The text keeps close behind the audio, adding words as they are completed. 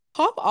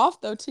Pop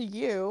off though to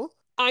you.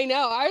 I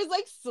know. I was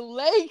like,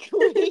 slay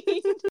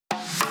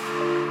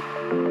queen.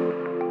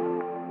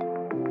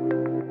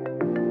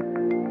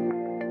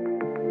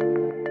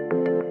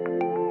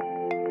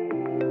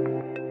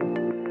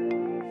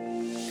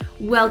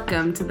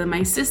 Welcome to the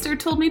My Sister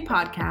Told Me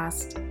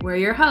podcast. We're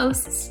your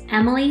hosts,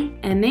 Emily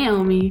and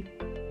Naomi.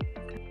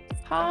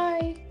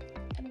 Hi,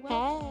 and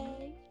welcome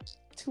Hey.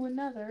 to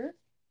another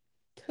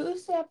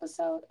Tuesday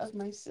episode of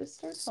My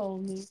Sister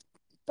Told Me.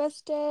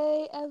 Best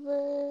day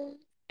ever.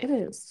 It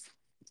is.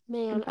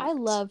 Man, I fact.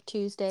 love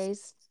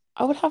Tuesdays.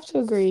 I would have to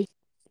agree.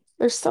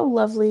 They're so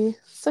lovely.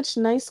 Such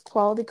nice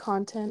quality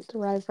content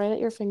arrived right at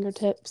your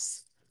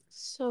fingertips.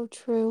 So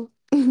true.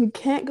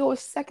 Can't go a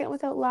second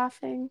without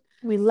laughing.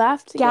 We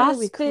laughed together,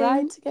 we cried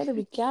Gasping. together,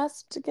 we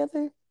gasped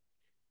together,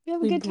 We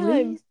have a we good time.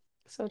 breathed.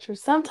 So true.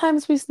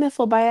 Sometimes we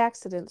sniffle by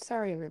accident.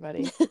 Sorry,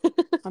 everybody.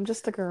 I'm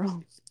just a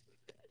girl.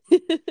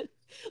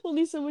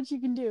 Only so much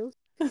you can do.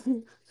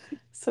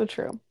 So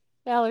true.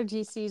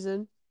 Allergy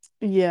season.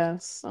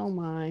 Yes. Oh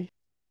my.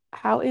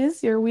 How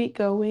is your week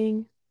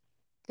going?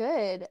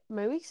 Good.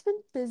 My week's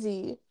been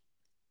busy.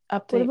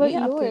 What Update about me,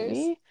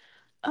 update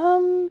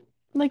yours? me.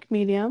 Like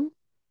medium.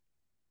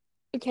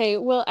 Okay,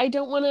 well, I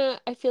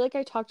feel like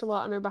I talked a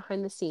lot on our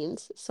behind the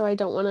scenes, so I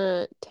don't want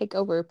to take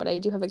over, but I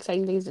do have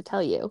exciting things to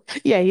tell you.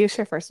 Yeah, you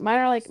share first. Mine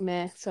are like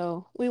meh,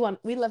 so we love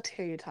to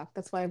hear you talk.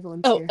 That's why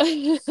everyone's Oh,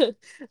 here.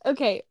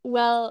 okay.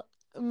 Well,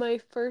 my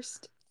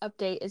first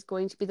update is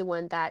going to be the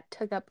one that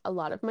took up a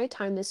lot of my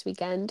time this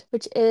weekend,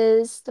 which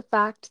is the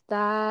fact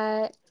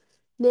that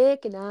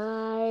Nick and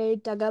I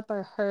dug up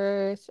our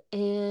hearth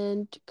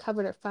and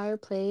covered our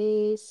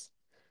fireplace.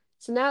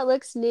 So now it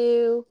looks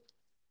new,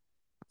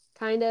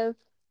 kind of,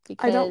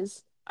 I don't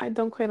because, I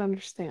don't quite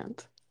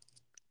understand.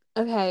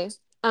 okay,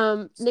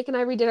 Nick and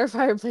I redid our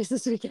fireplace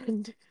this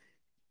weekend.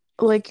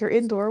 Like your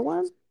indoor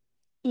one?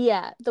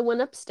 Yeah, the one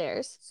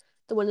upstairs,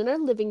 the one in our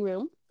living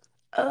room.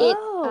 It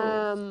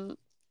Oh.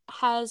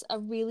 has a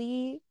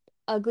really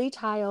ugly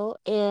tile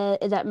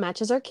that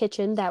matches our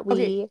kitchen that Okay,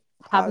 we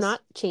have pause.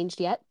 not changed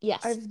yet.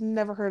 Yes. I've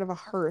never heard of a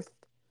hearth.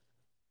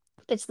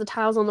 It's the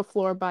tiles on the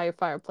floor by your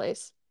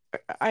fireplace.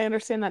 I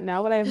understand that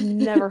now, but I have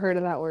never heard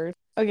of that word.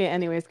 Okay,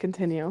 anyways,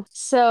 continue.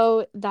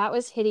 So that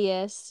was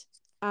hideous.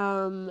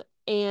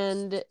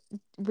 And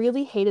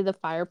really hated the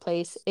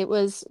fireplace. It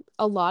was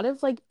a lot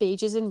of like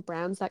beiges and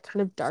browns that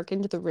kind of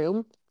darkened the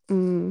room.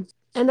 Mm,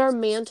 And our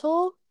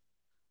mantle,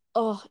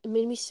 oh, it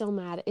made me so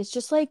mad. It's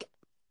just like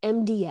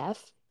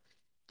MDF.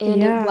 And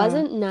it yeah.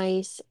 wasn't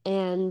nice,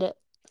 and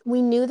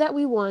we knew that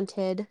we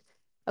wanted.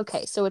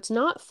 Okay, so it's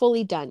not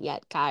fully done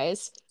yet,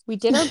 guys. We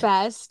did our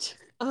best,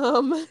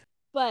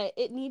 but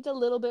it needs a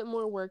little bit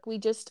more work. We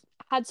just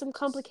had some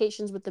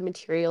complications with the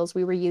materials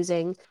we were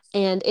using,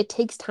 and it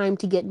takes time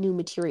to get new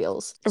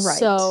materials. Right.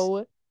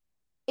 So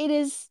it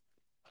is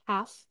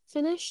half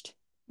finished.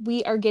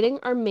 We are getting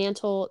our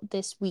mantle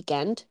this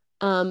weekend.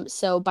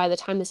 So by the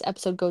time this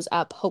episode goes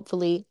up,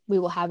 hopefully we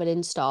will have it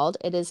installed.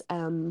 It is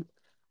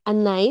a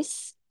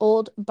nice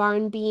old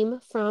barn beam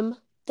from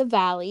the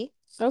valley.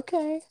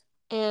 Okay.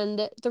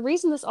 And the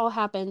reason this all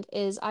happened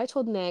is I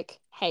told Nick,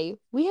 hey,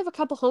 we have a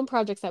couple home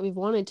projects that we've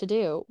wanted to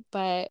do,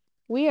 but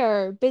we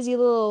are busy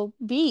little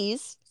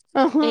bees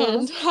Uh-huh.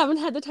 and haven't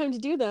had the time to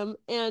do them.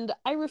 And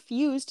I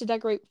refuse to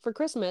decorate for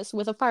Christmas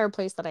with a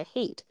fireplace that I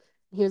hate.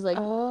 And he was like,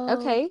 Oh,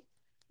 okay,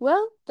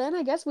 well, then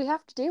I guess we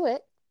have to do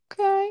it.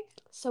 okay.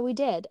 So we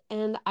did.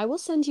 And I will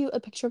send you a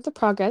picture of the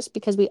progress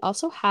because we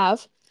also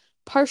have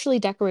partially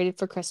decorated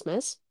for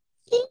Christmas,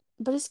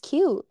 but it's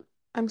cute.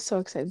 I'm so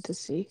excited to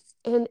see.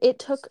 And it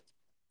took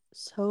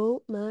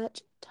so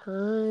much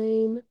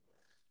time.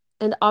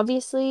 And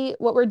obviously,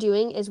 what we're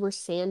doing is we're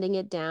sanding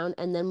it down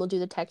and then we'll do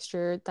the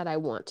texture that I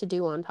want to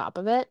do on top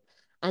of it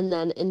and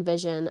then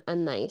envision a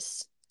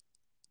nice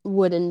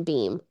wooden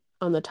beam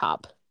on the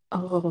top.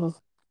 Oh.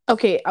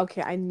 Okay,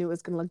 I knew it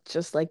was gonna look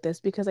just like this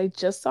because I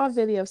just saw a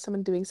video of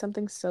someone doing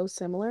something so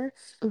similar.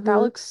 That Hmm.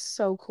 looks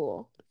so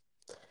cool.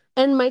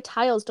 And my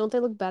tiles, don't they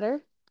look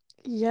better?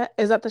 Yeah,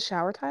 is that the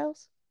shower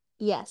tiles?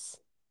 Yes.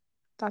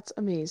 That's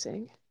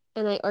amazing.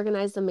 And I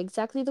organized them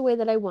exactly the way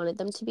that I wanted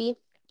them to be.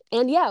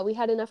 And yeah, we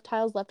had enough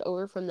tiles left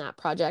over from that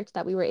project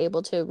that we were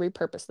able to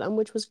repurpose them,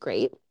 which was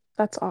great.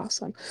 That's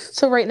awesome.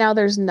 So right now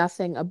there's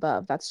nothing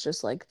above. That's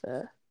just like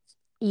the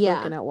Yeah,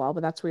 broken out wall,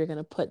 but that's where you're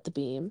gonna put the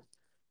beam.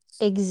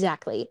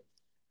 exactly.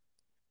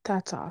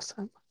 That's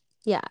awesome.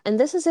 Yeah, and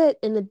this is it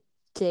in the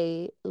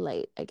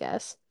daylight, I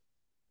guess.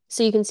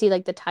 So you can see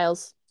like the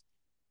tiles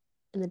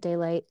in the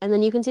daylight. And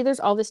then you can see there's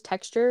all this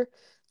texture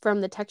from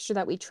the texture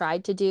that we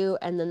tried to do,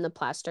 and then the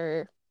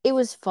plaster, it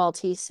was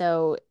faulty,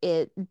 so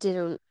it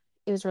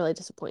was really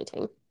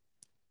disappointing.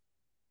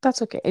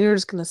 That's okay. And you're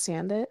just gonna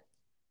sand it?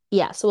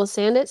 Yeah, so we'll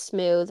sand it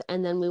smooth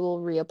and then we will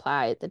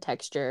reapply the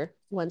texture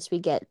once we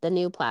get the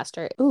new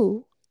plaster.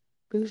 Ooh,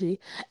 bougie.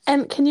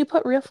 And can you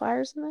put real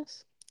flowers in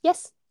this?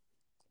 Yes.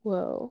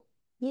 Whoa,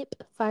 Yep.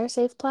 Fire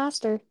safe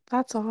plaster.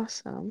 that's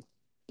awesome.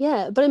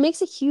 Yeah, but it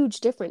makes a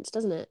huge difference,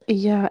 doesn't it?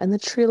 Yeah, and the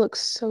tree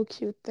looks so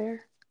cute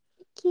there.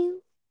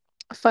 Cute.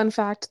 Fun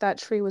fact, that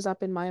tree was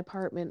up in my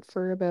apartment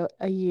for about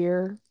a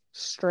year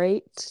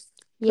straight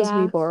because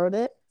we Yeah. borrowed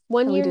it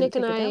One and we year, didn't Nick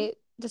and take it down. I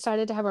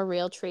decided to have a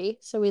real tree,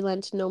 so we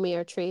lent Nomi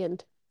our tree,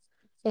 and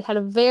it had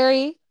a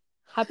very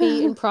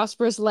happy and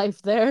prosperous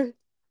life there.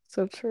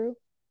 So true.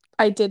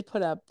 I did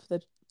put up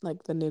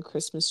the new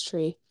Christmas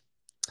tree,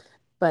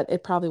 but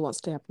it probably won't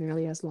stay up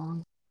nearly as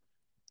long.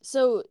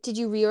 So, did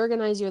you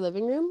reorganize your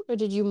living room, or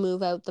did you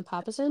move out the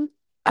papasan?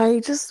 I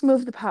just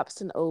moved the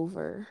papson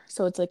over,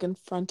 so it's like in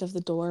front of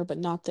the door, but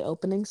not the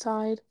opening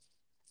side.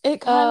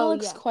 It kind of Oh,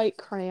 looks yeah. quite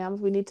crammed.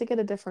 We need to get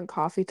a different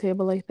coffee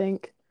table, I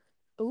think.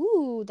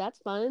 Ooh, that's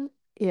fun.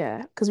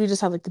 Yeah, because we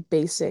just have like the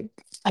basic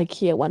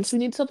IKEA one. So we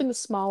need something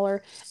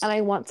smaller, and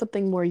I want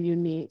something more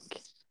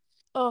unique.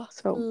 Oh,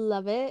 So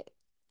love it.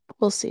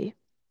 we'll see.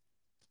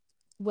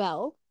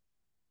 Well,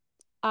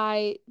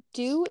 I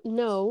do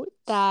know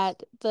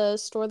that the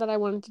store that I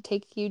wanted to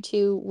take you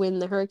to when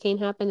the hurricane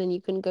happened and you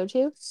couldn't go to,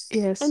 I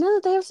Yes. know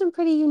that they have some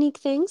pretty unique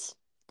things.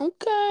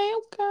 Okay,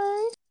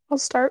 okay. I'll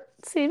start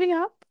saving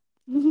up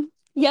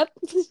Yep,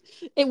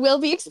 it will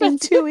be in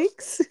expensive. 2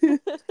 weeks.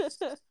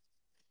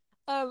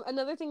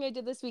 Another thing I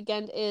did this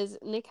weekend is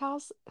Nick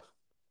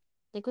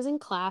was in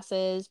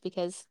classes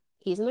because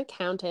he's an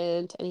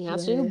accountant and he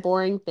has to do Bleh.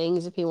 boring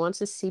things if he wants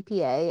his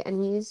CPA,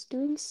 and he's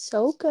doing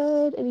so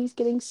good and he's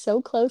getting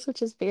so close,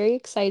 which is very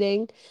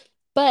exciting.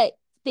 But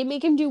they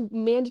make him do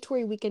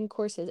mandatory weekend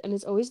courses, and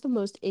it's always the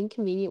most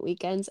inconvenient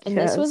weekends. And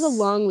this was a Yes.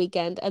 long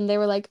weekend, and they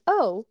were like,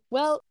 "Oh,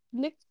 well,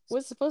 Nick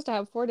was supposed to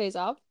have 4 days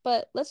off,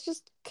 but let's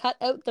just cut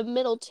out the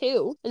middle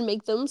two and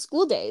make them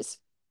school days."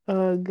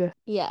 Ugh.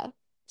 Yeah.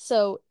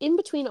 So, in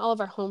between all of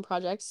our home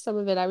projects, some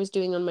of it I was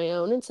doing on my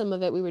own and some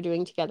of it we were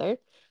doing together,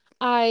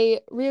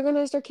 I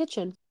reorganized our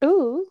kitchen,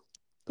 Ooh,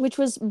 which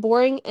was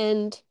boring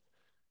and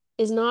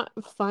is not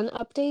a fun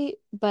update,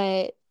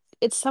 but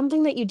it's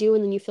something that you do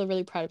and then you feel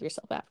really proud of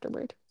yourself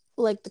afterward.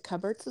 like the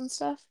cupboards and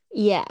stuff.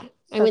 Yeah.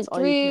 I That's went all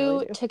you can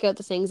really through, do. took out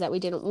the things that we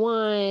didn't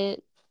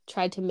want,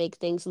 tried to make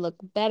things look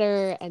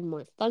better and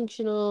more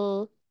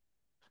functional,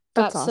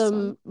 got That's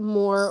awesome. some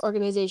more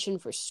organization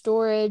for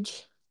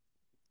storage,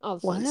 all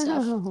the fun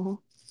stuff. Wow.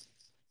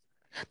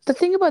 The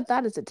thing about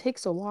that is it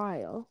takes a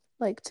while,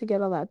 like to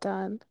get all that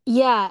done.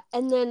 Yeah,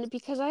 and then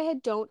because I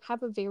don't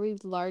have a very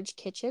large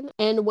kitchen,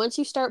 and once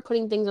you start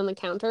putting things on the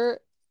counter,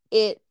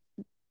 it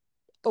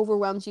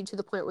overwhelms you to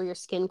the point where your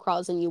skin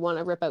crawls and you want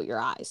to rip out your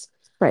eyes.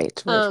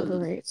 Right, right, right, Um,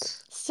 right.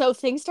 so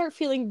things start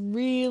feeling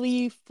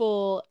really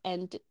full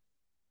and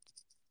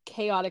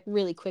chaotic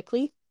really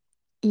quickly,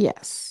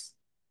 Yes.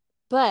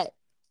 but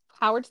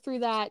powered through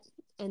that,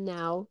 and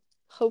now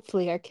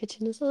hopefully our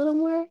kitchen is a little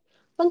more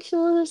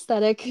functional and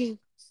aesthetic.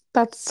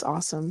 That's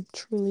awesome,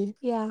 truly.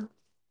 Yeah.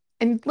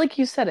 And like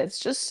you said, it's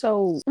just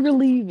so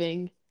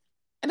relieving.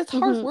 And it's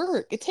hard Hmm.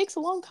 work. It takes a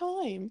long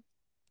time.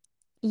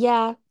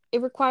 Yeah,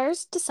 it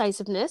requires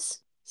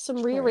decisiveness, some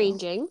True.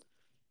 rearranging,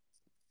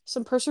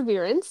 some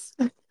perseverance,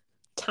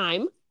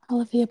 time.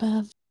 All of the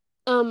above.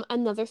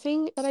 Another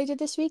thing that I did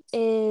this week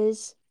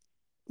is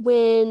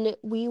when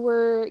we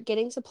were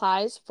getting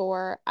supplies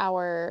for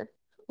our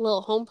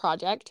little home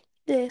project.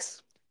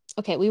 Yes.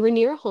 Okay, we were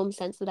near a home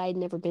sense that I had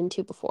never been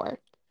to before.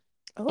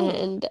 Oh.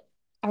 And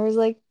I was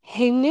like,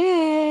 "Hey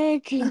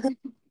Nick,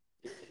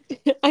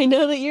 I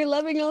know that you're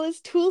loving all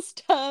this tool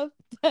stuff,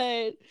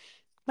 but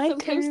My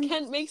sometimes turn.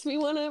 Kent makes me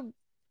want to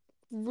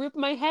rip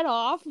my head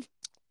off.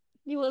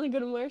 You want to go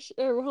to Marsh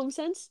or Home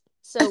Sense?"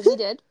 So we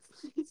did.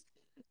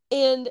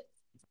 And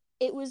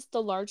it was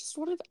the largest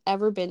one I've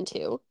ever been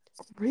to.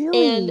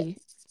 And Really?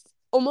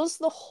 almost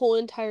the whole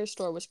entire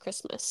store was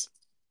Christmas.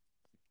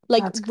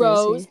 Like That's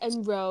rows crazy.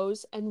 and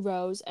rows and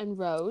rows and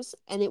rows.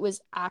 And it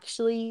was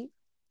actually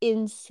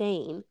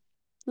insane.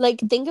 Like,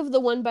 think of the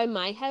one by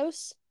my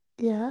house,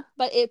 Yeah.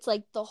 but it's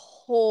like the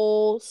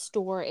whole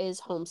store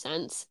is Home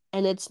Sense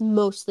and it's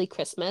mostly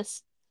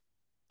Christmas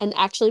and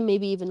actually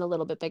maybe even a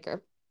little bit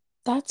bigger.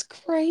 That's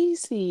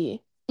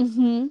crazy.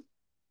 Mm-hmm.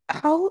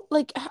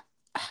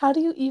 How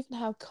do you even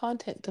have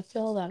content to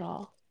fill that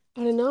all?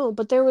 I don't know,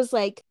 but there was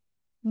like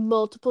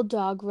multiple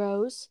dog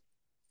rows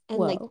and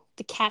like Whoa.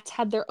 the cats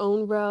had their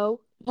own row.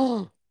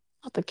 Oh,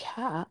 not the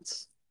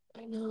cats.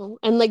 I know.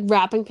 And like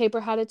wrapping paper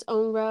had its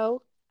own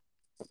row.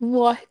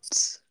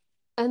 What?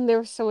 And there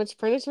was so much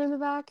furniture in the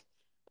back.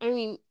 I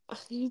mean,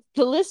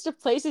 the list of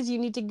places you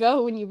need to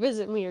go when you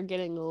visit me are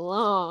getting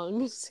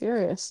long.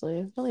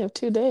 Seriously. We only have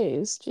 2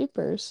 days.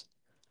 Jeepers.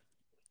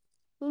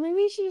 Well,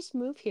 maybe you should just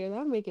move here. That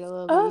would make it a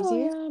little bit Oh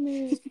easier. yeah,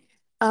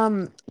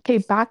 maybe. Okay,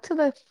 back to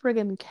the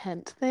friggin'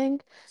 Kent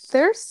thing.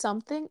 There's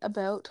something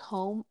about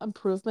home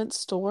improvement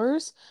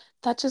stores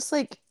that just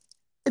like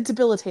it's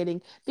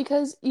debilitating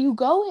because you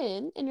go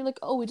in and you're like,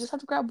 oh, we just have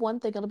to grab one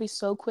thing. It'll be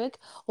so quick.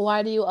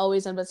 Why do you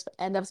always end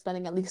up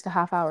spending at least a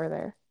half hour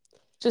there?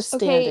 Just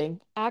Okay, standing.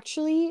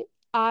 actually,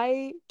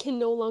 I can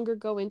no longer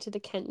go into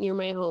the Kent near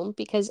my home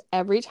because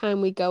every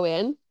time we go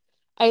in,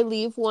 I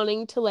leave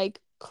wanting to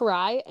like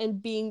cry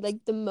and being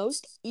like the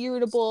most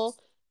irritable,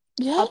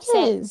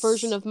 upset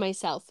version Yes. of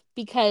myself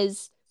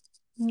because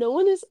no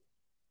one is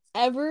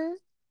ever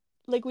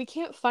like we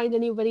can't find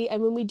anybody,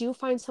 and when we do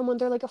find someone,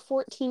 they're like a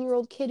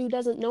 14-year-old kid who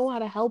doesn't know how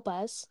to help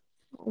us.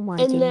 Oh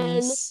my And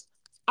then goodness.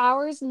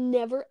 ours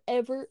never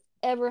ever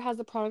ever has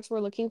the products we're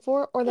looking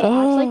for, or they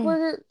act like Oh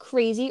we're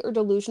crazy or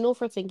delusional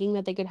for thinking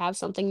that they could have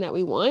something that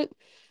we want.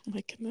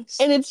 my goodness.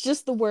 And it's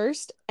just the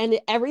worst, and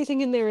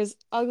everything in there is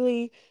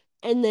ugly.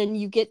 And then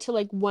you get to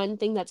like one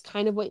thing that's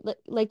kind of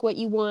like what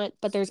you want,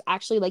 but there's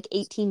actually like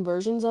 18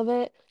 versions of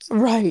it.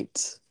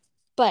 Right.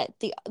 But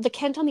the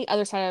Kent on the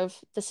other side of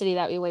the city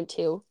that we went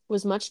to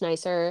was much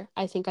nicer.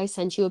 I think I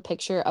sent you a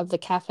picture of the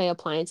cafe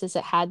appliances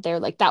it had there.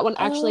 Like that one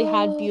actually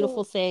had beautiful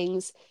Oh,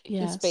 things and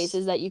yes.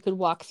 spaces that you could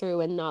walk through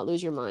and not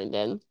lose your mind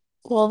in.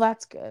 Well,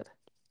 that's good.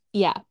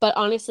 Yeah, but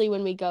honestly,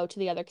 when we go to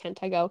the other Kent,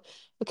 I go,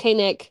 okay,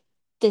 Nick,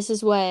 this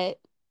is what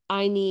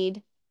I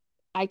need.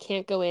 I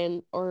can't go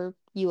in or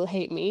you will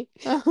hate me.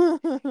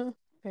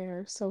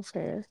 Fair, so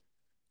fair.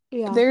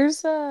 Yeah.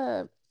 There's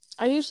a,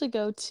 I usually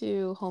go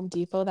to Home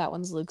Depot. That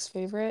one's Luke's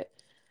favorite.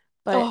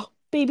 But Oh,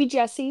 baby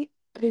Jesse.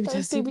 baby That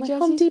was Jesse, baby my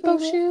Home Jesse's Depot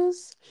favorite.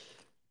 shoes.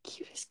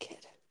 Cutest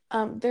kid.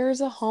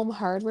 There's a Home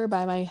Hardware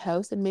by my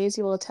house, and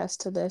Maisie will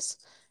attest to this.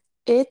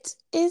 It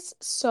is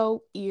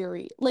so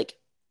eerie. Like,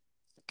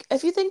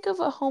 if you think of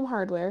a Home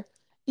Hardware,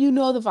 you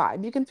know the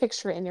vibe. You can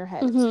picture it in your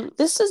head. Mm-hmm.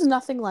 This is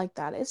nothing like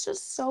that. It's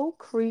just so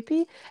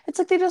creepy. It's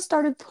like they just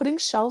started putting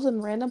shelves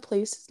in random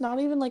places, not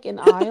even like in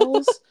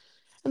aisles.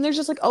 And there's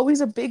just like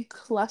always a big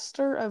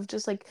cluster of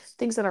just like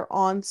things that are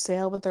on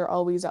sale, but they're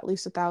always at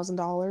least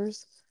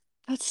 $1,000.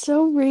 That's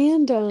so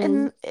random.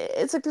 And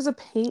it's like there's a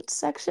paint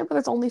section, but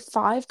there's only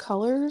 5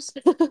 colors.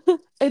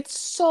 It's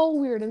so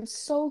weird and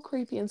so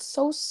creepy and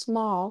so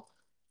small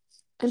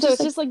and So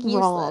just it's like just like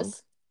wrong.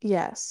 useless.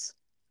 Yes.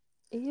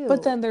 But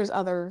Ew. then there's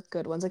other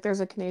good ones. Like there's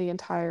a Canadian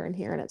Tire in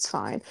here and it's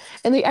fine.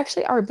 And they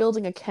actually are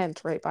building a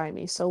Kent right by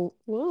me. So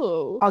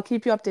Whoa. I'll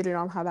keep you updated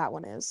on how that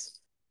one is.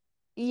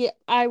 Yeah,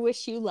 I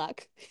wish you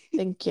luck.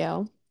 Thank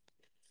you.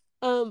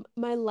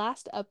 My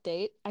last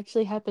update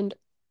actually happened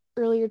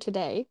earlier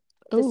today.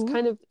 This Oh,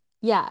 kind of,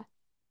 yeah.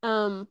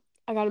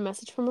 I got a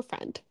message from a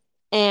friend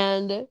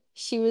and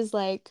she was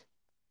like,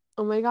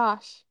 "Oh my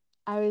gosh,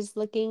 I was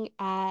looking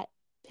at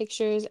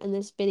pictures and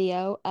this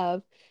video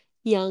of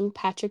young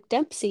Patrick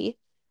Dempsey,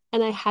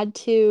 and I had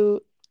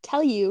to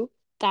tell you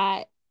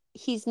that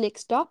he's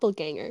Nick's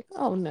doppelganger."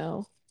 oh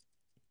no.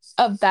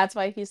 That's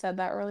why he said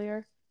that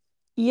earlier.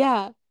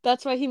 Yeah,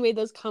 that's why he made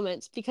those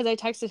comments because I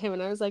texted him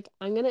and I was like,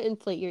 I'm gonna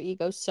inflate your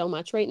ego so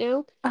much right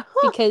now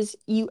because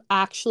you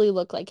actually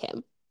look like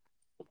him.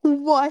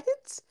 What?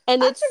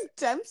 And it's Patrick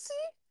Dempsey?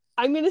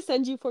 I'm gonna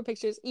send you 4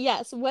 pictures.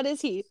 Yes, what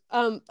is he?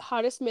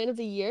 Hottest man of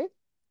the year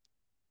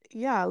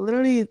Yeah,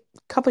 literally a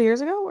couple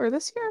years ago or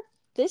this year?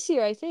 this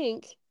year, I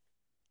think.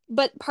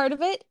 But part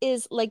of it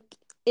is like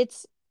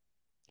it's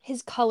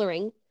his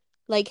coloring,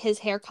 like his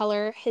hair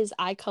color, his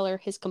eye color,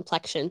 his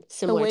complexion, The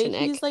similar to way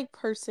he's Nick. like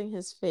pursing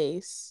his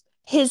face.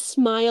 His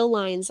smile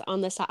lines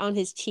on on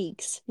his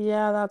cheeks.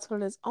 Yeah, that's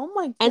what it is. Oh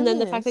my And then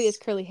the fact that he has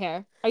goodness. curly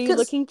hair. Are you 'Cause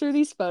looking through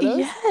these photos?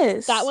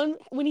 That yes. one,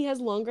 when he has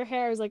longer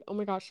hair, I was like, oh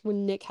my gosh,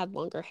 when Nick had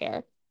longer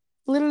hair.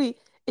 Literally,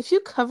 if you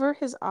cover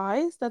his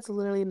eyes, that's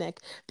literally Nick.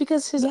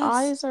 Because his Yes.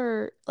 eyes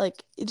are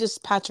like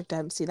just Patrick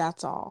Dempsey,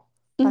 that's all.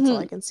 That's all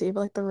I Mm-hmm. can see.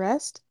 But like the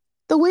rest,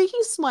 the way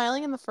he's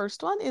smiling in the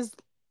first one is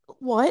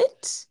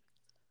what?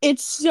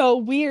 It's so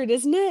weird,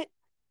 isn't it?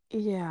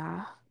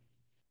 Yeah.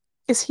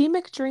 Is he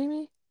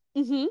McDreamy?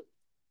 Mm-hmm.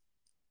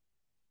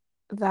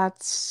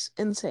 That's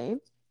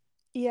insane.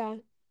 Yeah.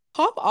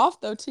 Pop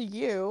off though to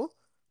you.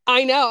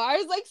 I know. I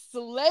was like,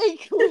 Slay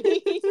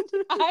Queen.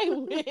 I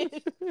win.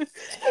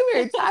 You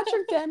married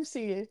Patrick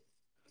Dempsey.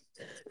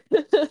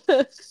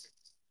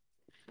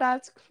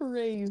 That's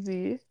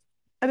crazy.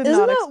 I did Isn't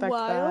not that expect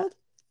that. wild?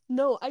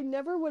 No, I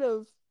never would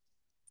have.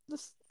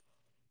 This,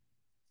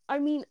 I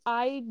mean,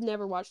 I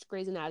never watched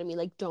Grey's Anatomy,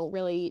 like, don't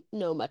really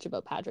know much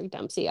about Patrick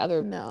Dempsey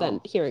other than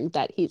No. hearing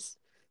that he's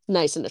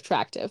nice and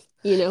attractive,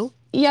 you know?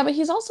 Yeah, but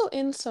he's also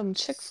in some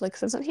chick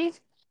flicks, isn't he?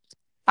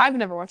 I've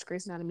never watched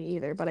Grey's Anatomy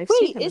either, but I've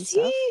seen Wait, him and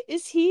stuff.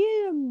 is he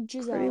Pretty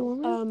Giselle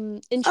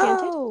Woman?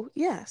 Enchanted? Oh,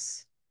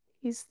 yes.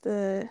 He's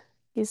the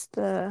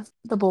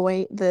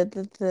boy,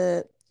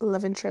 the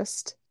love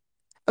interest.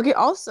 Okay,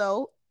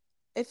 also,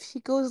 if he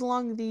goes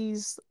along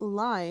these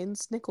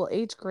lines, Nick will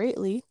age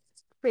greatly.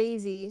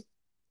 Crazy.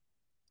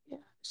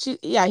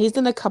 Yeah. He's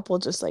in a couple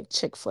just like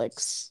chick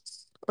flicks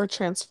or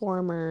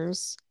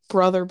Transformers,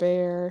 Brother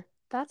Bear.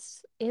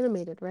 That's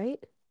animated, right?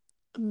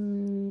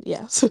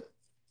 Yes.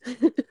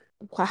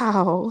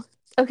 Wow.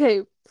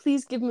 Okay,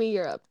 please give me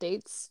your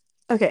updates.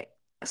 Okay.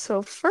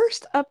 So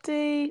first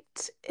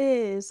update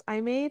is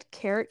I made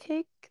carrot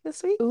cake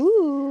this week.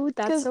 Ooh,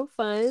 that's Because so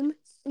fun.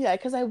 yeah,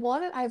 because I've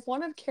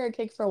wanted carrot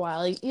cake for a while.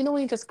 Like, you know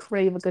when you just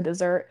crave a good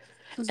dessert.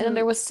 And then Hmm.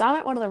 there was some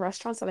at one of the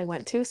restaurants that I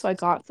went to, so I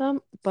got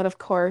some. But of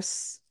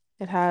course,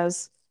 it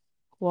has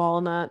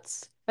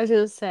walnuts, I was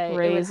gonna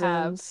say it would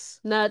have raisins,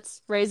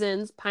 nuts,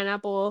 raisins,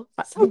 pineapple,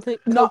 something,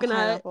 not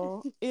coconut.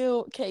 pineapple. Ew.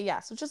 Okay, yeah.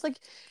 So just like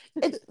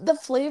the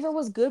flavor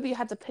was good, but you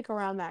had to pick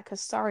around that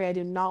because sorry, I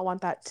do not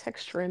want that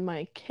texture in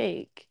my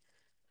cake.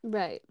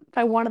 Right. If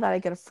I wanted that,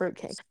 I'd get a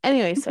fruitcake.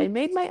 Anyway, so I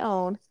made my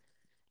own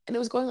and it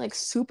was going like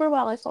super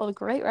well. I followed a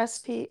great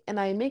recipe and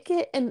I make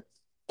it and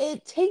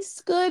it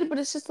tastes good, but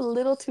it's just a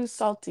little too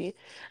salty.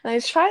 And I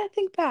try to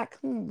think back,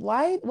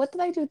 what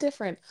did I do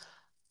different?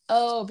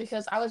 Oh,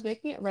 because I was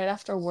making it right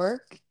after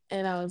work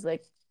and I was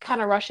like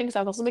kind of rushing because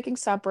I was also making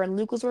supper and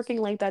Luke was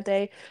working late that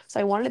day. So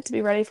I wanted it to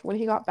be ready for when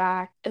he got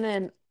back. And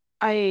then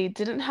I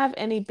didn't have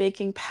any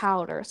baking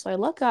powder. So I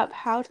look up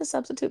how to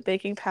substitute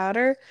baking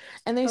powder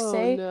and they Oh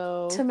say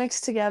to no.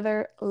 mix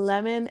together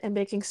lemon and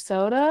baking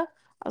soda.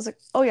 I was like,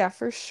 oh yeah,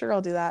 for sure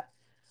I'll do that.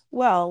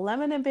 Well,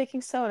 lemon and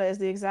baking soda is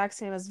the exact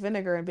same as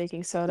vinegar and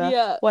baking soda.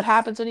 Yeah. What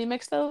happens when you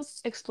mix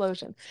those?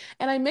 Explosion.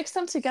 And I mixed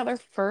them together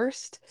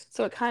first,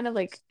 so it kind of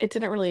like it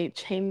didn't really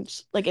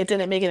change, like it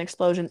didn't make an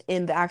explosion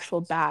in the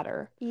actual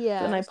batter.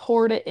 But then Yeah. I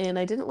poured it in.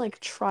 I didn't like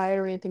try it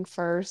or anything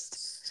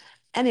first.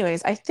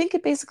 Anyways, I think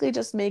it basically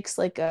just makes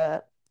like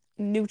a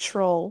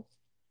neutral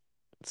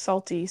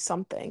salty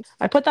something.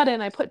 I put that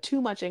in. I put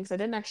too much in because I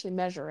didn't actually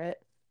measure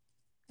it,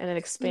 and it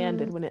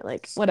expanded Mm, when it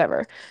like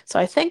whatever. So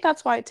I think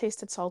that's why it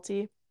tasted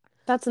salty.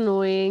 that's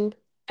annoying.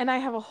 And I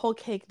have a whole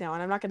cake now,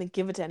 and I'm not gonna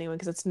give it to anyone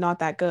because it's not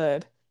that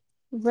good.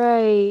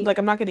 Right. Like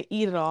I'm not gonna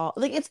eat it all.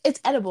 Like it's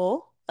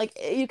edible. Like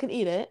you can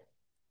eat it,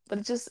 but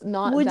it's just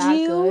not Would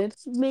that you good.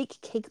 make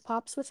cake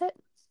pops with it?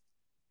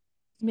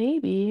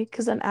 Maybe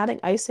because then adding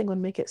icing would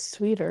make it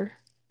sweeter.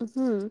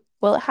 Hmm.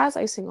 Well, it has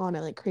icing on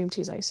it, like cream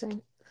cheese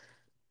icing.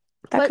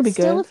 That could But be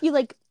still, good. if you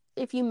like,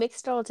 if you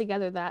mixed it all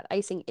together, that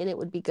icing in it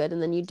would be good,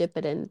 and then you dip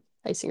it in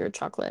icing or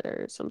chocolate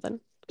or something.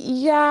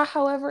 Yeah,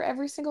 however,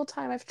 every single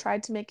time I've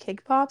tried to make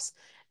cake pops,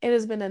 it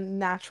has been a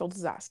natural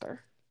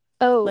disaster.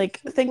 Oh, Like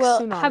think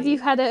well, have you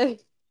tsunami. had a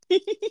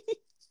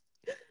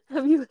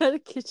have you had a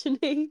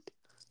KitchenAid?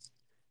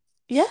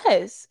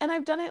 Yes, and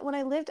I've done it when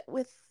I lived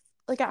with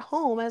like at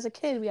home as a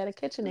kid. We had a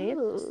KitchenAid,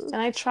 Oh.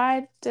 and I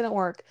tried, didn't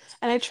work.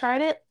 And I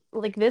tried it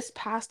like this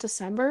past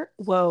December.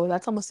 Whoa,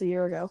 that's almost a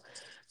year ago.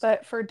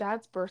 But for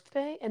Dad's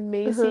birthday, and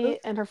Uh-huh. Maisie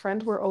and her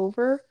friend were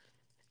over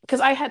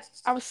because I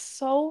was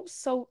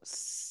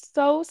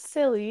so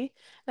silly.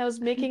 And I was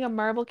making a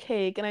marble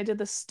cake, and I did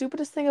the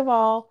stupidest thing of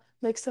all,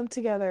 mix them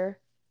together.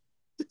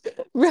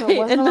 So it Right,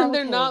 wasn't a and then marble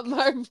they're not cake.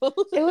 marble.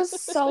 It was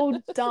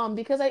so dumb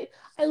because I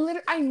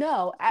literally, I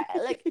know,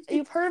 like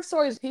you've heard of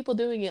stories of people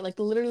doing it, like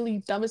the literally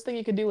dumbest thing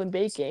you could do in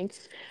baking,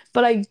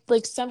 but I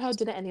like somehow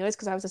did it anyways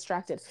because I was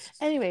distracted.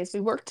 Anyways, we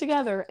worked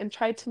together and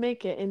tried to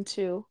make it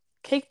into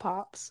cake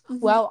pops Hmm.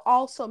 while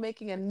also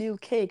making a new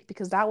cake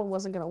because that one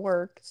wasn't gonna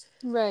work.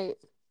 Right.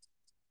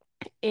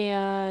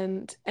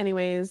 And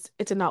anyways,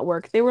 it did not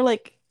work. They were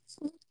like,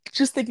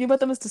 just thinking about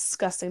them is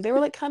disgusting. They were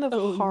like kind of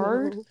Oh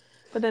hard, no.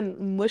 but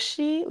then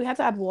mushy. We had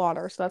to add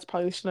water, so that's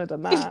probably we shouldn't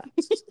have done that.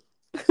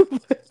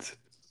 But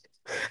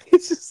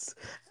It's just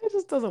it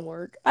just doesn't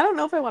work. I don't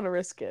know if I want to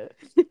risk it.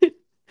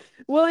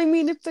 Well, I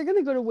mean, if they're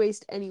gonna go to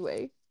waste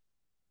anyway.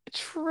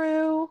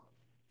 True.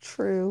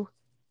 True.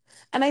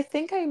 And I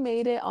think I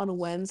made it on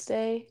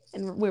Wednesday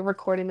and we're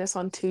recording this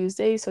on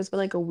Tuesday, so it's been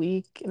like a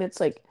week and it's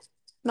like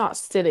not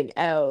sitting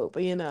out,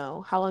 but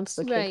how long does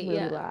the cake Right,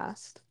 really yeah.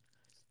 last?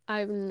 I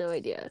have no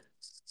idea.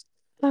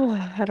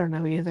 I don't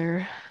know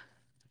either.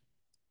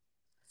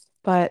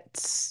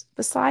 But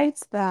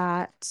besides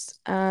that,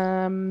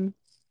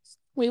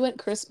 we went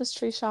Christmas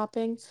tree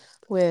shopping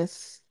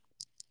with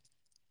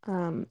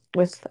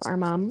our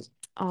mom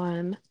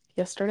on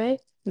yesterday.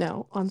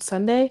 No, on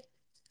Sunday.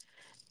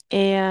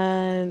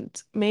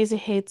 And Maisie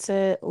hates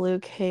it,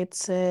 Luke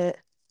hates it.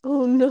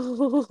 Oh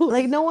no.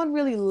 Like no one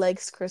really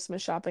likes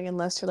Christmas shopping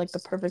unless you're like the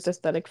perfect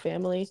aesthetic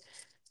family.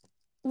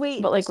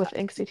 Wait, But like with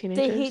angsty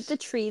they hate the teenagers.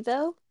 tree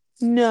though?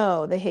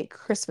 No, they hate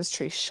Christmas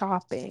tree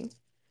shopping.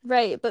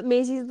 Right, but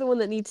Maisie's the one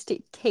that needs to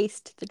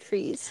taste the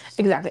trees.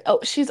 Exactly. Oh,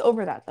 she's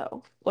over that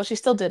though. Well, she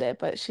still did it,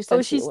 but she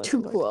Oh, said she she's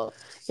too wasn't going to. cool.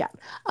 Yeah.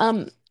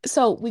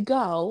 So we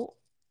go.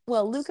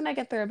 Well, Luke and I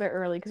get there a bit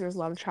early because there was a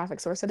lot of traffic.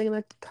 So we're sitting in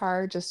the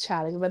car just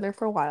chatting. We've been there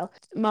for a while.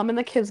 Mom and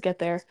the kids get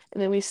there,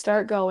 and then we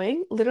start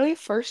going. Literally,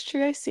 first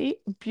tree I see,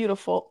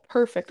 beautiful,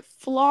 perfect,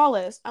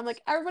 flawless. I'm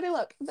like, everybody,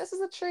 look, this is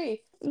a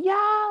tree.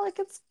 Yeah, like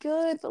it's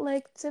good, but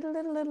like,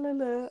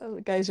 oh,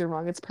 guys, you're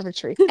wrong. It's a perfect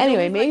tree.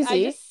 Anyway, Nobody's like, I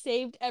Maisie. just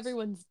saved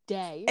everyone's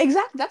day.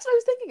 Exactly. That's what I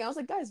was thinking. I was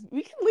like, guys,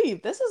 we can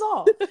leave. This is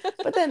all.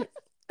 But then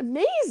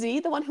Maisie,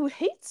 the one who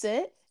hates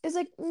it, is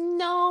like,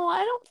 no, I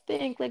don't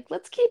think. Like,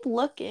 let's keep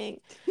looking.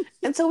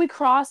 And so we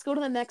cross, go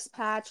to the next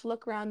patch,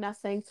 look around,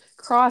 nothing.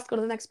 Cross, go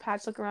to the next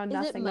patch, look around,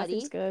 Is it nothing.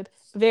 Nothing's muddy? good.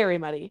 Very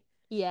muddy.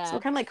 So we're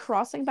Yeah. kind of like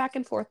crossing back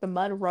and forth the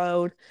mud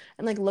road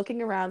and like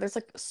looking around. There's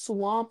like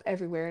swamp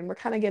everywhere. And we're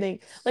kind of getting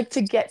like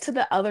to get to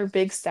the other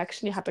big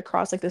section, you have to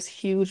cross like this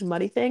huge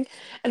muddy thing.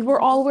 And we're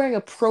Hmm. all wearing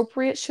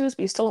appropriate shoes,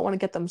 but you still don't want to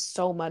get them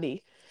so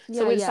muddy.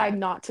 So Yeah, we decide yeah.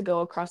 not to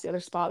go across the other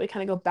spot. We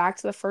kind of go back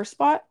to the first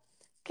spot.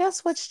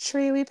 Guess which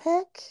tree we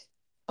pick?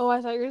 Oh,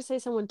 I thought you were gonna say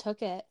someone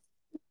took it.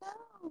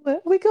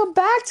 No, we go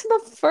back to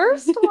the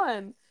first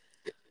one.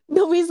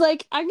 Nobody's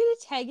like, I'm gonna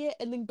tag it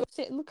and then go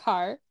sit in the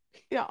car.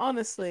 Yeah,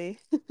 honestly.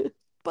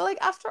 But like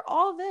after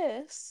all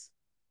this,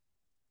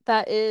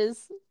 That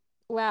is,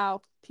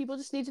 wow. People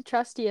just need to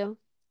trust you.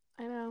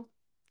 I know.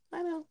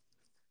 I know.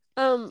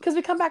 Um, Because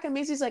we come back and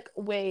Macy's like,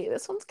 wait,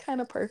 this one's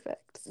kind of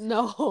perfect. I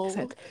no.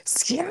 said,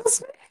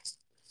 excuse me.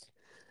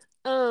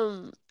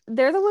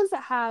 They're the ones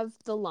that have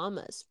the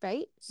llamas,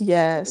 right?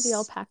 Or the Yes.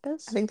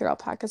 I alpacas. think they're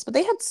alpacas, but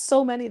they had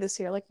so many this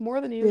year, like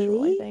more than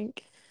usual, I Really?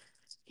 think.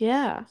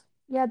 Yeah,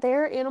 Yeah,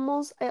 they're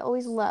animals I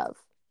always love.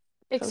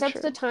 so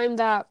Except the true. time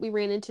that we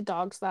ran into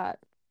dogs that,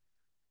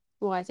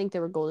 well, I think they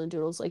were golden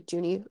doodles, like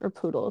Junie or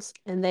poodles,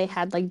 and they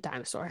had like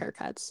dinosaur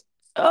haircuts.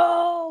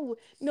 Oh,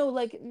 no,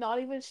 like not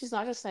even she's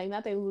not just saying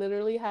that. They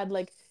literally had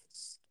like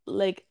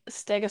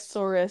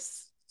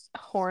Stegosaurus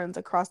horns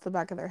across the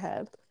back of their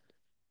head.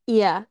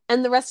 Yeah,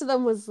 and the rest of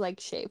them was like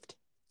shaved.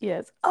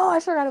 Yes. Oh, I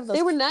forgot of They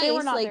those. were They were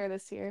nice, not like there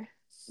this year.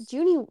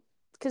 Junie,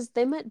 because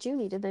they met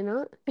Junie, did they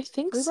not? I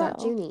think We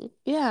brought so. Junie.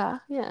 Yeah.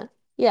 Yeah.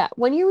 Yeah.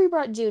 One year we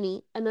brought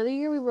Junie. Another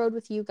year we rode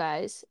with you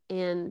guys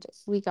and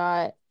we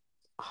got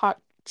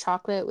hot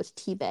chocolate with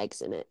tea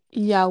bags in it.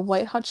 Yeah,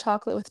 white hot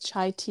chocolate with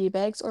chai tea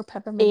bags or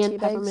peppermint And tea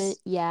peppermint. bags.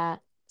 Yeah.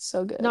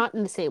 So good. Not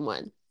in the same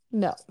one.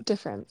 No,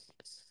 different.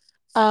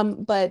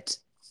 But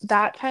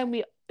that time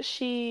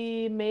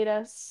she made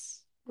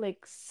us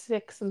like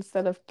six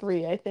instead of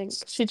three, I think.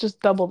 She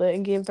just doubled it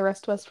and gave the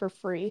rest to us for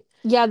free.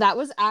 Yeah, that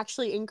was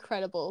actually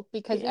incredible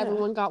because Yeah.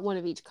 everyone got one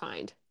of each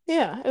kind.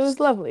 Yeah, it was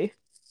lovely.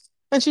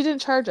 And she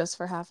didn't charge us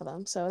for half of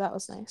them, so that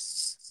was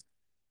nice.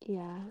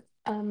 Yeah.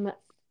 Um,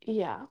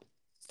 yeah.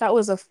 That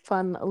was a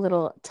fun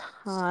little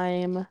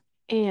time.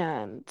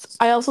 And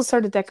I also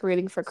started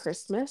decorating for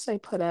Christmas. I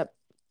put up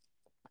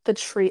the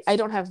tree. I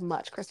don't have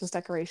much Christmas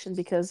decoration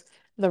because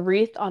the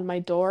wreath on my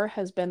door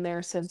has been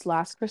there since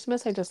last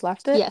Christmas. I just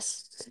left it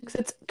Yes. because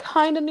it's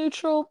kind of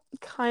neutral,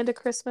 kind of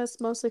Christmas,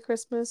 mostly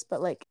Christmas,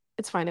 but like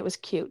it's fine. It was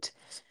cute.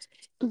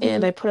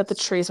 And Hmm. I put up the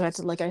tree, so I had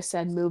to, like I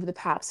said, move the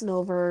papson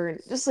over,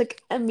 and just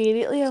like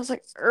immediately I was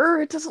like,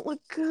 it doesn't look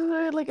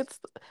good. Like it's,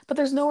 but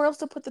there's nowhere else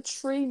to put the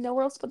tree,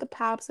 nowhere else to put the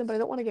papson, but I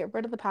don't want to get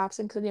rid of the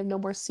papson because then you have no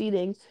more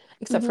seating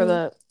except for Hmm.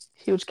 the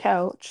huge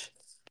couch.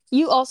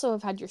 You also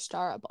have had your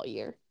star up all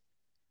year.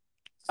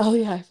 Oh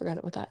yeah, I forgot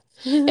about that.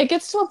 It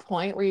gets to a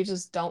point where you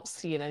just don't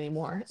see it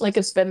anymore. Like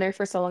it's been there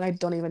for so long, I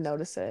don't even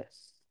notice it,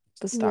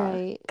 the star.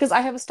 Right. Because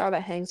I have a star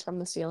that hangs from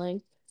the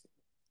ceiling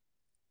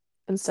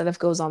instead of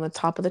goes on the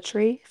top of the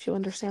tree, if you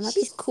understand that,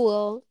 She's people.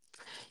 cool.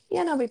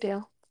 Yeah, no big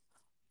deal.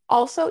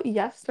 Also,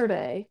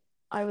 yesterday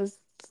I was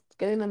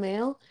getting the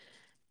mail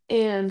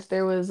and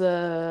there was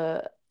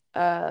a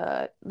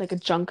like a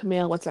junk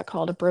mail, what's that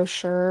called? A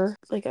brochure,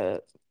 like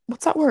a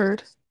what's that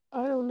word?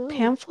 I don't know.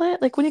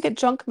 Pamphlet? Like when you get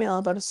junk mail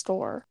about a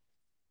store.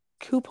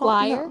 Coupon,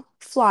 Flyer? no,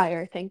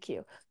 flyer, thank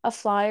you. A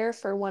flyer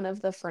for one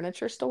of the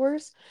furniture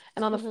stores.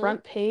 And on the Uh-huh.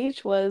 front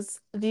page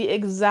was the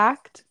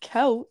exact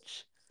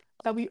couch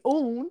that we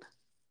own,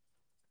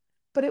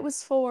 but it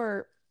was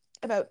for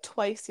about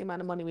twice the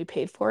amount of money we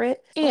paid for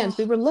it. And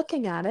we Oh. were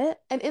looking at it,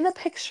 and in the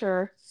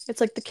picture, it's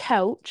like the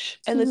couch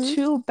and the Hmm.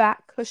 two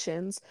back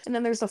cushions, and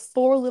then there's the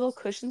four little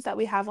cushions that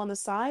we have on the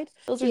side.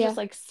 Those are just Yeah.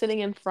 like sitting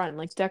in front,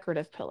 like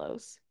decorative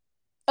pillows.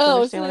 Do you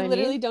Oh, so understand what they I mean?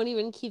 literally don't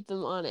even keep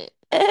them on it.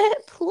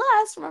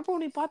 Plus, remember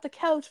when we bought the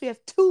couch, we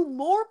have two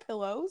more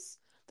pillows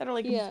that are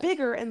like Yeah.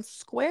 bigger and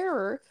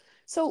squarer.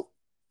 So,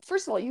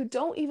 first of all, you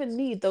don't even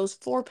need those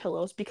four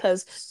pillows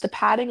because the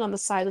padding on the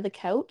side of the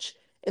couch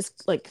is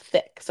like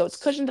thick. So it's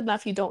cushioned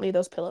enough, you don't need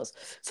those pillows.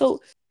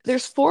 So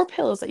there's four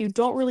pillows that you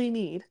don't really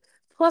need.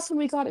 Plus, when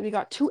we got it, we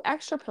got two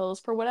extra pillows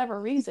for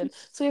whatever reason.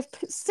 So we have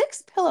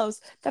six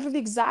pillows that are the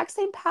exact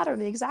same pattern,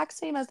 the exact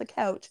same as the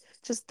couch,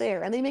 just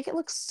there. And they make it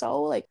look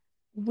so like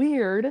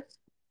weird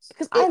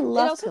because I It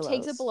love also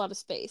takes up a pillows. lot of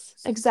space.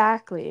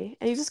 Exactly.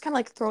 And you just kind of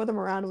like throw them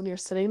around when you're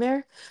sitting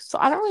there. So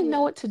I don't really know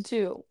Yeah. what to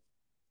do.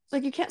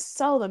 Like you can't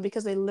sell them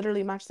because they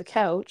literally match the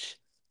couch.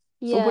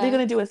 But what are you Yeah.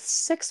 gonna do with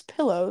six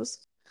pillows?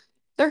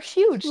 They're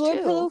huge Floor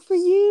pillow too. for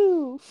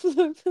you.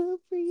 Floor pillow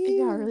for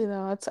Yeah, you. really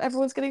though. That's what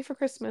everyone's getting for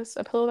Christmas,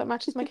 a pillow that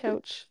matches my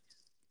couch.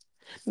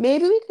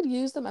 Maybe we could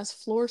use them as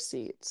floor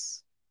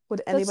seats.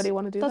 Would That's anybody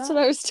want to do that's what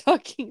that? I was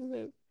talking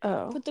about.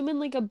 Oh. Put them in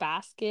like a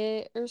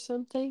basket or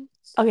something.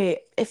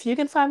 Okay, if you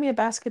can find me a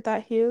basket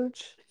that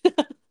huge,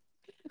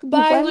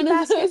 Buy one one of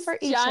basket those for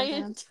each of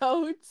them. giant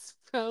totes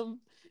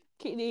from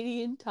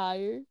Canadian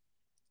Tire.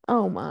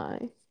 Oh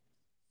my.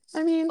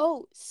 I mean,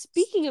 Oh,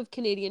 speaking of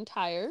Canadian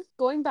Tire,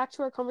 going back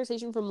to our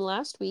conversation from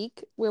last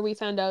week where we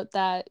found out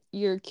that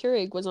your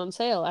Keurig was on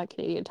sale at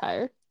Canadian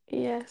Tire.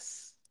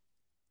 yes.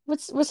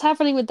 What's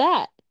happening with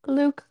that?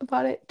 Luke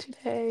bought it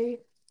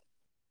today.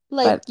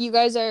 Like But you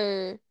guys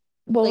are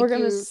well, we're like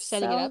gonna you're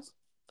setting it sell. up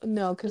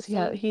No, the because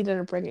same? he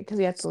didn't bring it because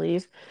he had to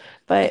leave.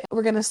 But Okay.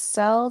 we're gonna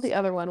sell the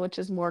other one, which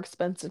is more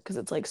expensive because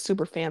it's like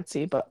super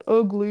fancy but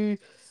ugly.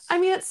 I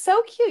mean, it's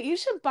so cute. You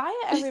should buy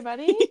it,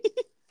 everybody.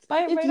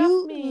 Buy it If right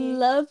off you me.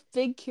 love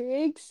big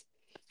Keurigs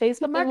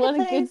Facebook and want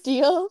a good Marketplace.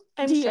 deal,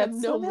 I'm sure it's DM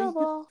still Nomi.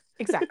 available.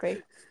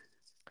 Exactly.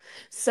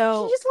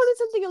 She So, just wanted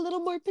something a little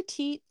more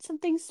petite,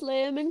 something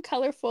slim and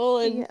colorful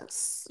and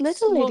yes,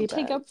 little won't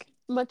take ladybug. up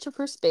much of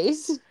her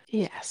space.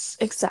 Yes,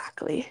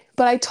 exactly.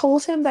 But I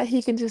told him that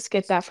he can just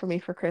get that for me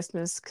for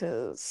Christmas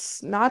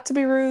because, not to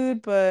be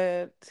rude,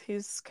 but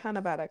he's kind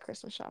of bad at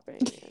Christmas shopping.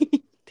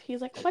 And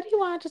he's like, "What do you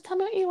want? Just tell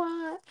me what you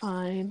want."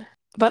 Fine.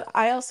 But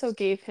I also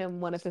gave him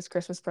one of his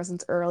Christmas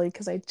presents early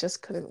because I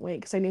just couldn't wait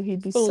because I knew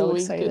he'd be so Oh my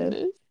excited.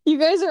 goodness. You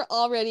guys are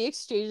already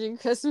exchanging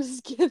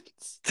Christmas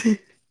gifts.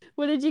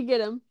 What did you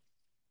get him?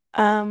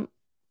 Um,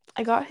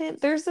 I got him,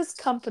 there's this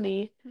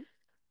company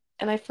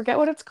and I forget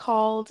what it's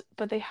called,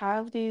 but they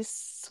have these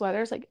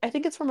sweaters. Like I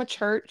think it's from a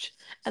church,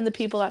 and the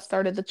people that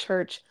started the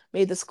church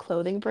made this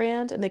clothing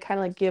brand, and they kind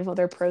of like give all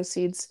their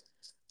proceeds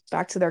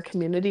back to their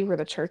community where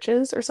the church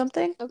is or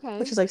something, which Okay.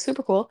 is like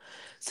super cool.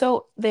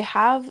 So they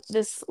have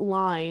this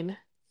line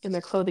in their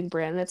clothing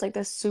brand, and it's like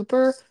this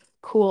super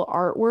cool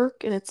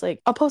artwork, and it's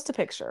like I'll post a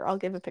picture. I'll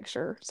give a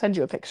picture, send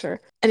you a picture.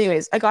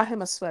 Anyways, I got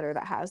him a sweater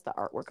that has the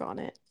artwork on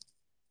it.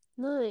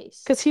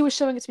 Nice. Because he was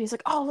showing it to me. He's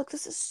like, "Oh, look,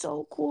 this is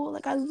so cool.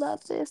 Like, I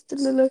love this." Da,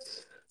 da, da.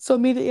 So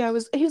immediately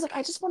he was like,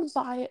 "I just want to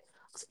buy it."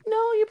 I was like,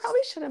 "No, you probably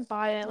shouldn't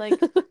buy it. Like,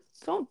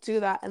 don't do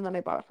that." And then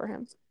I bought it for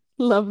him.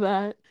 Love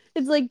that.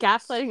 It's like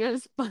gaslighting at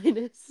its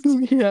finest.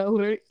 Yeah,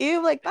 literally.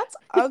 Ew, like, that's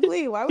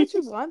ugly. Why would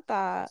you want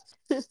that?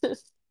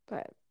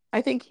 But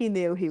I think he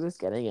knew he was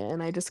getting it,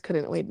 and I just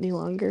couldn't wait any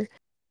longer.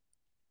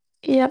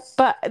 Yep,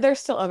 but there's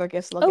still other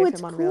gifts they'll Oh, give it's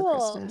him on real cool.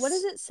 What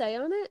does Christmas. it say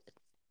on it?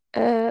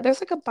 There's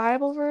like a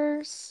Bible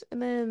verse,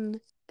 and then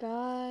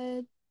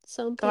God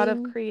God of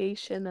something.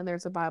 creation, and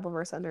there's a Bible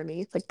verse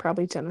underneath, like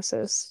probably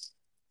Genesis.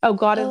 Oh,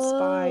 God Oh,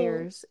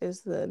 Inspires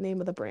is the name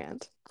of the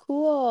brand.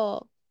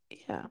 cool.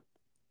 Yeah.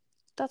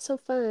 That's so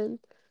fun.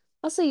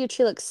 Also, your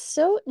tree looks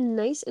so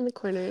nice in the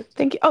corner.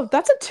 Thank you. Oh,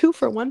 that's a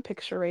 2-for-1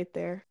 picture right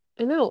there.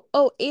 I know.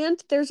 Oh,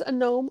 and there's a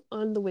gnome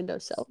on the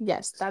windowsill.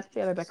 Yes, that's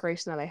the other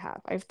decoration that I have.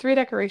 I have three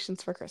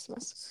decorations for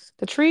Christmas: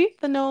 the tree,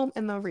 the gnome,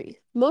 and the wreath.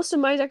 Most of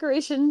my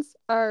decorations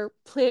are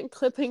plant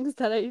clippings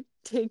that I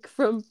take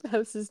from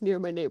houses near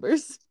my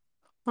neighbors.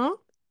 Huh?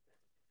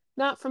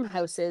 Not from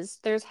houses.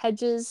 There's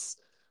hedges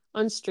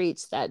on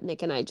streets that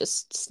Nick and I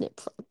just snip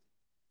from.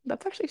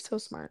 That's actually so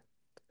smart.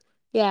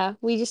 Yeah,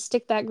 we just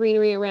stick that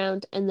greenery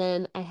around, and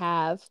then I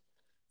have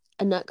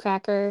a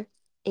nutcracker.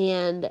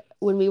 And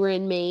when we were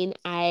in Maine,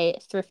 I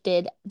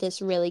thrifted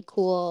this really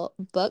cool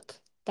book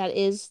that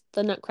is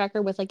the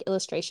nutcracker with like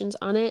illustrations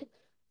on it.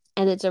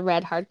 And it's a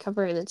red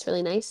hardcover and it's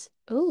really nice.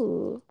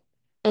 Ooh.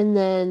 And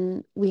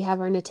then we have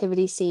our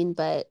nativity scene,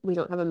 but we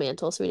don't have a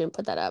mantle, so we didn't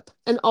put that up.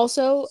 And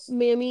also,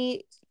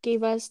 Mammy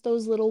gave us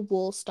those little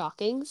wool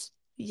stockings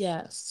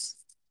Yes.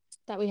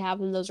 that we have,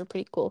 and those are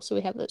pretty cool. So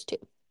we have those too.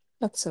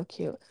 That's so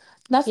cute.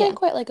 Nothing Yeah,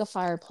 quite like a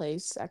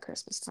fireplace at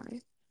Christmas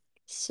time.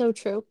 so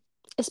true.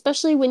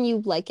 Especially when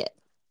you like it.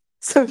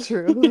 So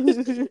true.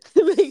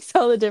 It makes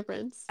all the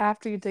difference.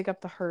 After you dig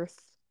up the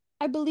hearth.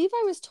 I believe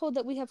I was told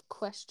that we have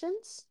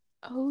questions.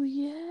 Oh,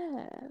 You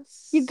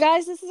yes.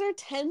 guys, this is our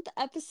 10th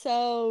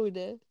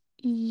episode.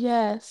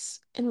 Yes.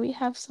 And we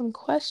have some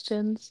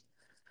questions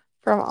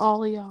from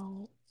all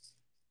y'all.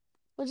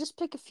 We'll just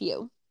pick a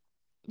few.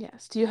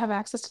 Yes. Do you have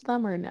access to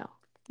them or no?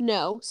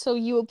 No, so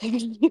you will pick a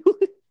few.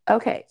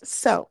 Okay,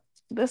 so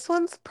this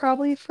one's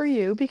probably for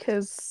you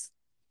because,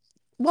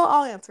 well,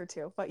 I'll answer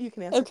too, but you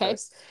can answer Okay.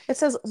 first. It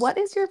says, "What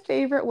is your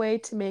favorite way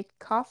to make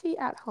coffee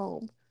at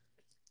home?"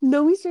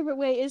 Nomi's favorite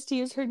way is to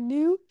use her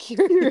new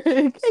Keurig.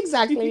 Keurig,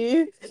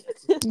 exactly.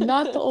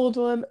 Not the old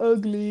one,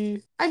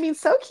 ugly. I mean,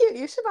 so cute.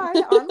 You should buy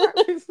it on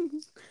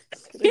Marketplace.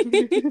 Just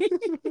kidding.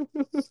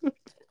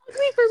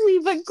 Ugly for me,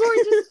 but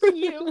gorgeous for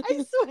you.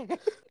 I swear.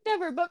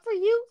 Never, but for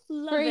you, For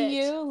love it.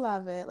 you,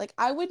 love it. Like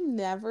I would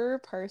never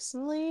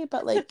personally,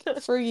 but like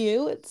for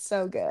you, it's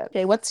so good.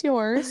 Okay, what's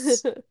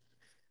yours?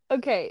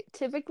 Okay,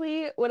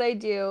 typically what I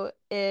do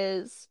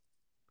is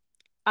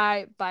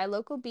I buy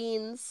local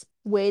beans,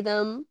 weigh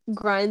them,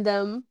 grind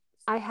them.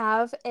 I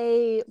have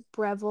a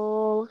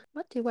Breville.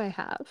 What do I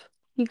have?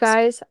 You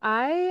guys,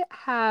 I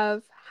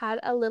have had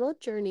a little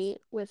journey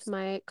with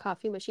my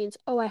coffee machines.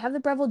 Oh, I have the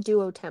Breville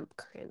Duo Temp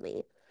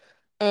currently.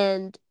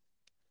 And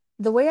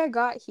the way I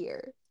got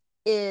here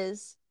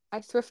is I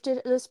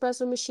thrifted an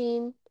espresso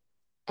machine,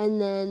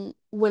 and then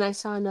when I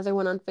saw another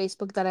one on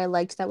Facebook that I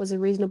liked that was a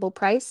reasonable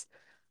price,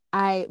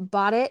 I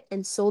bought it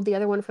and sold the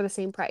other one for the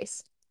same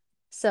price.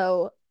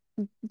 So,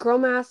 girl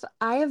math,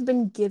 I have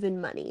been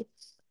given money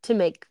to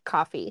make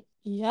coffee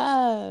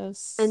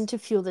Yes. and to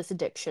fuel this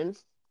addiction.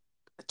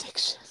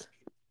 Addiction.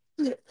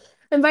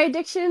 And by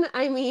addiction,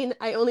 I mean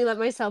I only let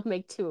myself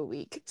make two a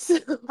week. So,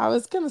 I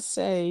was gonna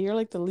say, you're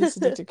like the least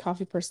addicted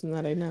coffee person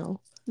that I know.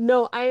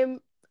 no, I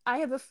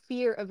have a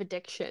fear of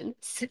addiction.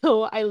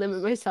 So, I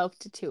limit myself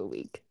to two a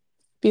week.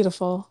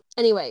 Beautiful.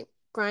 Anyway,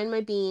 grind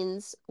my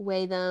beans,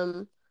 weigh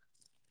them,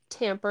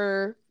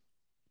 tamper,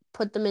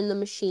 put them in the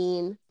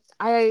machine.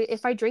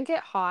 If I drink it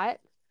hot,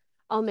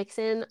 I'll mix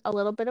in a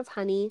little bit of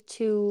honey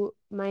to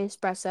my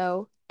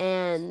espresso,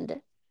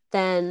 and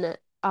then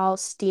I'll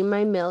steam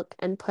my milk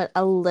and put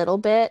a little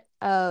bit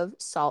of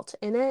salt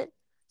in it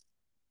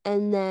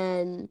and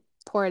then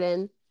pour it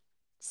in.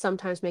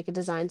 sometimes make a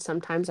design,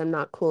 sometimes I'm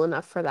not cool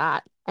enough for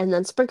that. And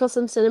then sprinkle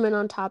some cinnamon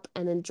on top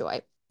and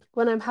enjoy.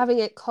 When I'm having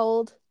it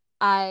cold,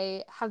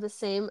 I have the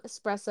same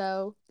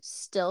espresso,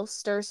 still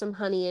stir some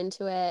honey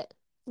into it.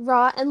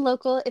 Raw and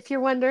local, if you're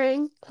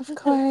wondering. Of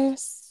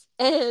course.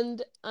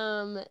 And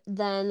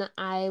then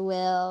I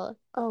will,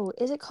 oh,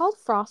 is it called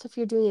froth if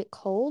you're doing it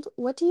cold?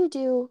 What do you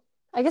do?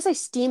 I guess I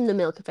steam the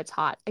milk if it's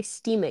hot. I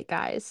steam it,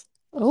 guys.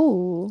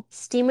 Oh,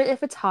 Steam it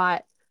if it's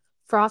hot,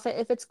 froth it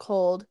if it's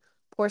cold,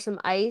 pour some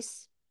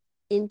ice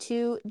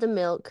into the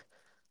milk,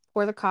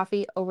 pour the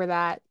coffee over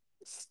that,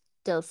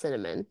 still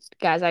cinnamon.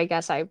 Guys, I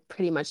guess I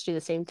pretty much do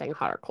the same thing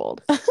hot or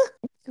cold.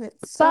 and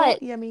it's so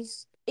But yummy.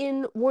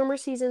 in warmer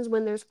seasons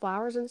when there's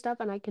flowers and stuff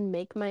and I can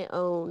make my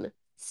own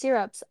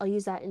syrups, I'll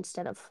use that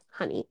instead of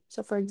honey.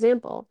 So for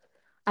example,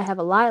 I have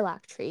a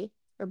lilac tree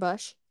or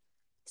bush,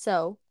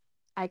 so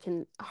I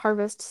can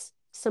harvest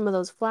some of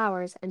those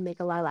flowers and make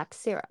a lilac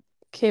syrup.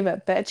 Okay,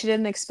 but bet you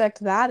didn't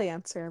expect that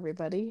answer,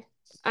 everybody.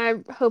 I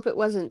hope it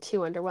wasn't too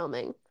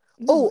underwhelming.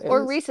 No, Oh, it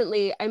or was.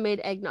 recently I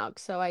made eggnog,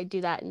 so I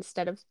do that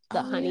instead of the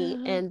Oh, honey,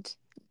 yeah. and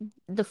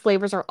the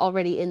flavors are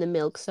already in the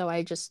milk, so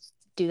I just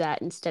do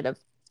that instead of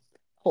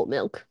whole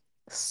milk.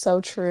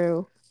 So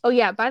true. Oh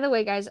yeah, by the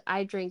way, guys,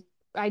 I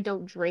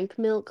don't drink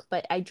milk,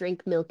 but I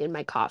drink milk in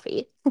my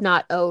coffee,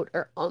 not oat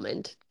or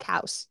almond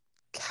cows.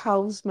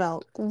 Cow's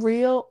milk,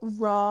 real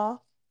raw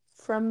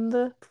from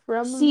the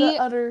See,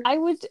 udder. I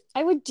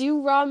would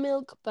do raw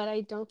milk, but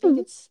I don't think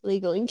it's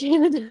legal in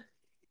Canada.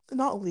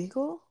 Not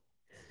legal?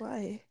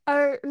 Why?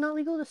 Or not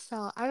legal to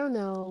sell. I don't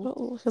know.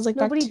 Oh, because like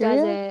Nobody does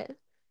bacteria? it.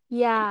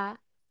 Yeah.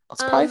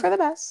 It's probably Um, for the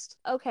best.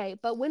 okay,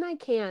 but when I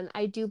can,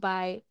 I do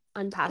buy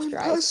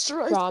unpasteurized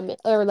Unpasteurized. raw milk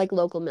or like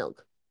local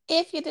milk.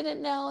 If you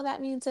didn't know,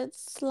 that means it's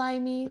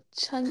slimy,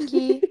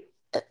 chunky.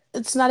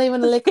 It's not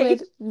even Okay,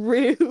 liquid.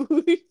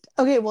 rude.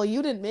 Okay, well,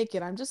 you didn't make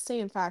it. I'm just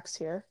saying facts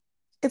here.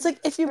 It's like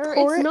if you Or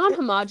pour it's it,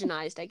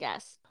 non-homogenized, I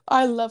guess.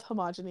 I love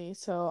homogeny,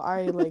 so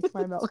I like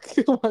my milk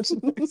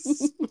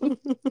homogeneous.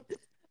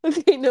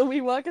 Okay,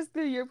 Nomi, walk us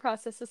through your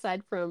process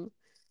aside from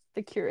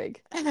the Keurig.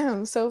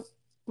 So,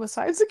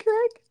 besides the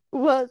Keurig,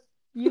 Well,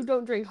 you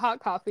don't drink hot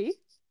coffee.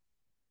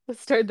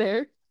 Let's start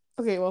there.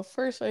 okay, well,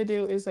 first what I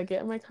do is I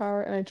get in my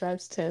car and I drive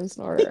to Tim's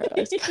and order an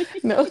iced coffee.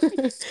 No,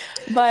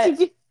 but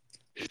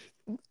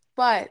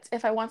but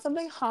if I want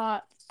something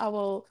hot, I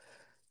will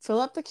fill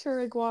up the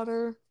Keurig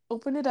water,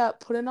 open it up,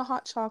 put in a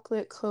hot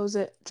chocolate, close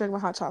it, drink my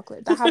hot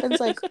chocolate. That happens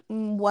like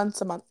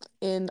once a month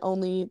in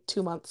only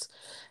 2 months.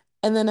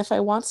 And then if I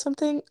want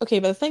something, okay,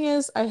 but the thing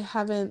is, I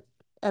haven't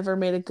ever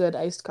made a good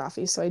iced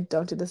coffee, so I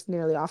don't do this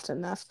nearly often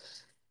enough.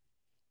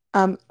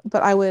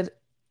 But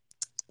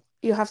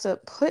you have to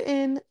put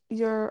in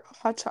your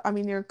I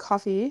mean your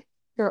coffee.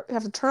 You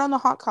have to turn on the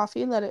hot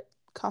coffee and let it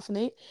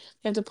caffeinate.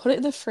 You have to put it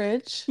in the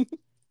fridge,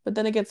 but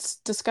then it gets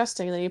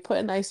disgusting. And then you put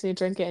in ice and you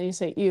drink it and you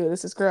say, "Ew,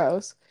 this is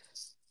gross."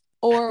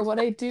 Or what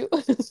I do,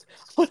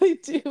 what I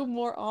do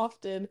more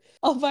often,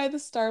 I'll buy the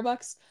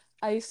Starbucks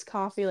iced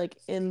coffee like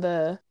in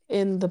the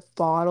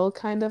bottle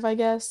kind of, I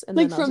guess, and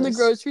Like then I'll from the just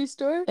grocery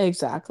store?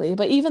 exactly.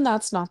 But even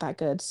that's not that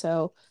good.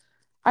 So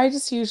I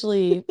just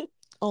usually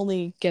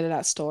only get it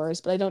at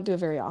stores, but I don't do it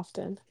very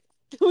often.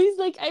 He's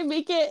like, I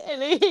make it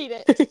and I hate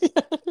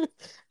it.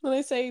 When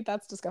I say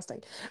that's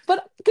disgusting.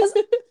 But because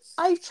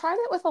I've tried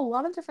it with a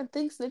lot of different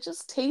things and it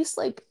just tastes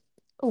like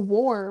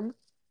warm.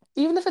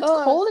 Even if it's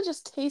Oh, cold, it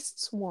just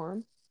tastes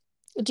warm.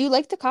 do you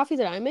like the coffee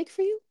that I make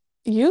for you?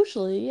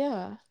 Usually,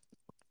 yeah.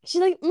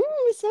 She's like,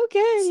 so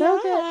good, So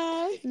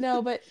good. yeah.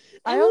 No, but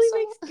I Emily also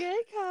makes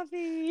good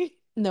coffee.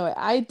 no,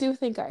 I do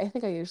think I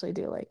think I usually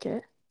do like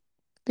it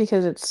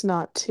because it's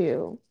not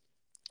too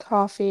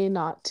coffee,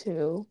 not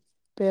too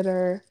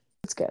bitter.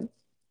 It's good.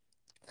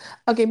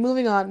 Okay,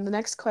 moving on. The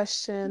next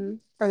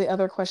question, or the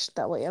other question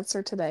that we'll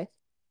answer today,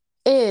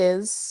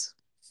 is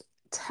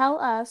tell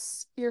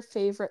us your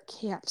favorite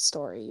camp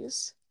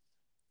stories.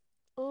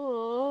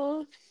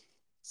 Oh,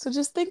 So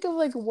just think of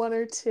like one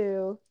or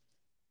two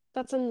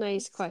that's a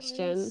nice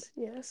question. stories.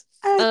 Yes.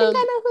 I think I Um,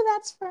 know who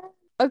that's from.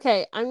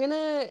 okay,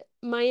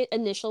 my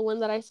initial one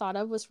that I thought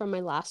of was from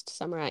my last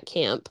summer at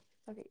camp.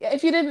 Okay. Yeah,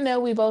 if you didn't know,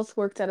 we both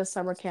worked at a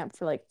summer camp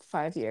for like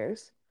 5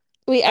 years.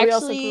 We And we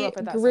also grew actually up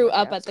at that grew summer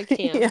up camp. at the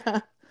camp.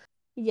 Yeah.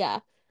 Yeah.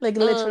 Like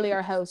literally Um,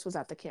 our house was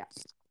at the camp.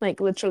 Like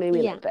literally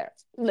we yeah, lived there.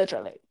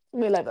 Literally.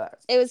 We lived there.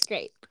 it was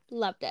great.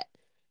 Loved it.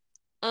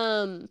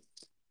 Um,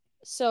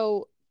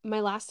 so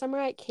my last summer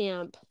at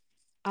camp,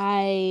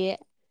 I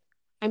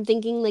I'm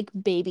thinking like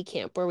baby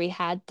camp where we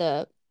had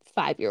the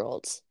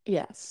 5-year-olds.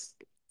 Yes.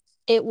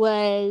 It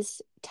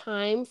was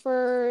time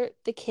for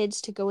the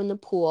kids to go in the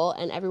pool,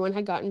 and everyone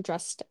had gotten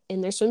dressed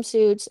in their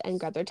swimsuits and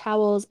grabbed their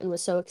towels and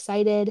was so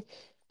excited.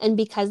 And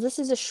because this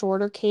is a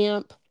shorter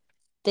camp,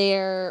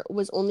 there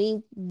was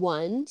only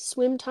one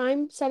swim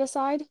time set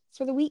aside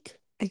for the week.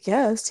 I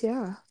guess,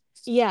 yeah.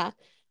 Yeah.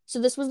 So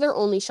this was their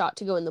only shot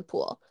to go in the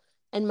pool.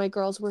 And my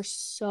girls were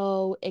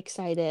so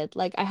excited.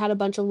 Like I had a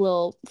bunch of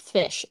little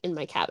fish in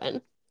my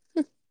cabin.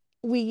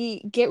 We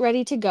get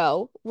ready to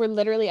go. We're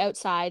literally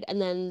outside, and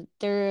then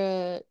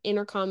their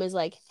intercom is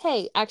like,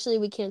 "Hey, actually,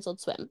 we canceled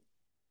swim."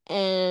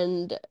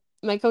 And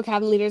my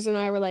co-cabin leaders and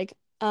I were like,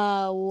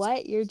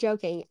 what? You're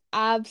joking.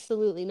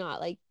 Absolutely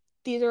not. Like,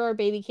 these are our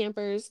baby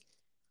campers.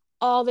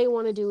 All they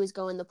want to do is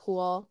go in the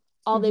pool.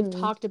 All they've Hmm.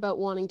 talked about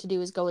wanting to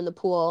do is go in the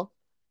pool.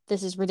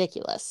 This is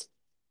ridiculous.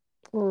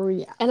 Oh,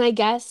 yeah. And I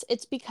guess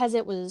it's because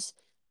it was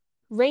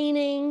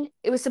raining.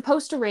 It was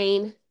supposed to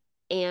rain,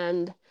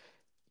 and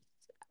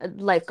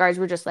lifeguards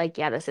were just like,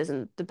 yeah, this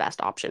isn't the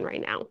best option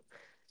right now.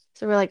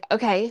 So we're like,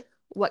 okay,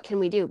 what can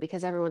we do?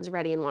 Because everyone's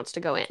ready and wants to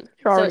go in.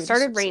 You're So it already in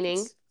started raining.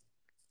 swimsuits.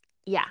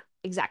 Yeah,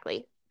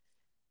 exactly.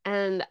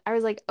 And I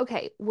was like,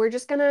 okay, we're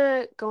just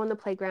gonna go on the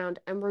playground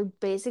and we're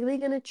basically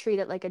gonna treat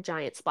it like a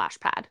giant splash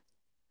pad.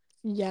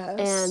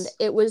 And Yes.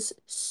 it was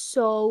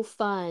so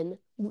fun.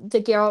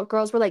 The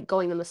girls were like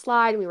going on the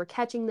slide and we were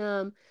catching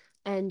them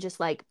and just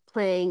like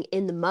playing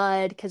in the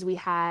mud because we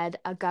had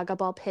a gaga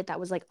ball pit that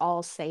was like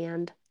all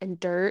sand and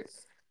dirt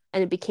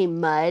and it became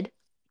mud.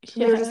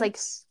 And we were just like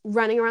Yes.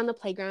 running around the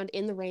playground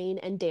in the rain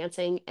and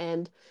dancing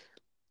and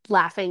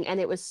laughing. And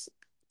it was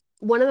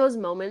one of those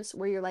moments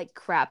where you're like,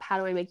 crap, how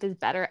do I make this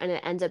better? And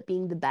it ends up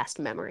being the best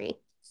memory.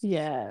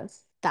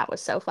 Yes. That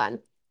was so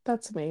fun.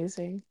 That's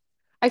amazing.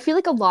 I feel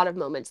like a lot of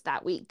moments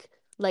that week.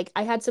 Like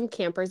I had some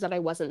campers that I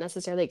wasn't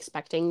necessarily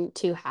expecting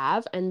to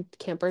have, and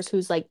campers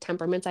whose like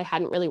temperaments I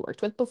hadn't really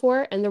worked with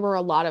before. And there were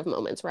a lot of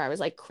moments where I was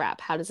like,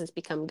 crap, how does this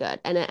become good?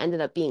 And it ended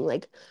up being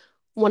like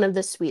one of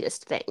the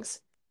sweetest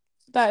things.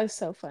 That is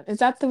so fun. Is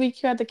that the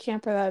week you had the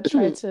camper that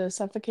tried to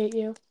suffocate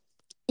you?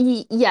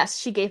 Yes,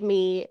 she gave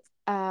me,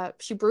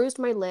 she bruised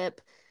my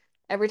lip.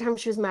 Every time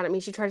she was mad at me,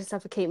 she tried to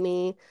suffocate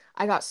me.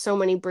 I got so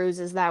many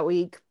bruises that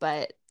week,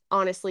 but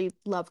honestly,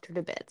 loved her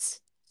to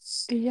bits.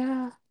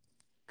 Yeah.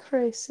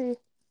 Crazy.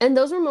 And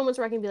those were moments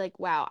where I can be like,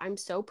 wow, I'm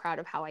so proud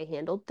of how I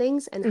handled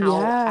things and how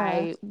Yeah.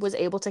 I was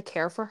able to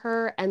care for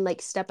her and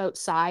like step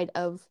outside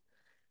of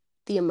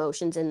the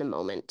emotions in the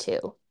moment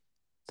too.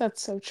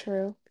 That's so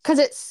true. Because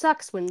it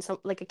sucks when some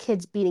like a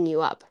kid's beating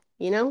you up,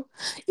 you know?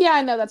 Yeah,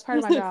 I know that's part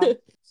of my job,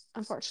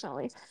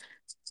 unfortunately.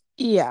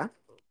 Yeah.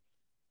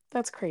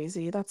 That's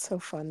crazy. That's so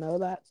fun though.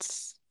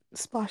 That's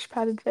splash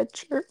pad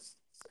adventure.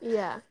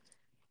 Yeah.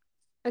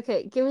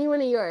 Okay, give me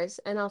one of yours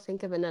and I'll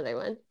think of another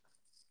one.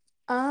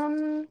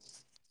 Um,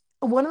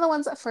 one of the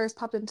ones that first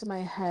popped into my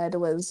head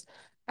was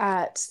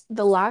at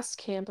the last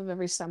camp of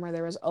every summer,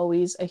 there was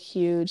always a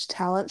huge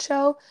talent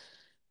show.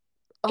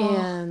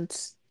 Oh, And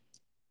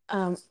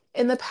um,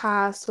 in the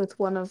past, with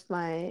one of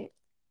my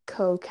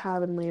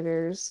co-cabin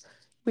leaders,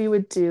 we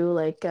would do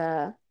like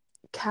a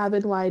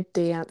cabin-wide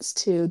dance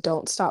to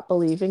Don't Stop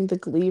Believing, the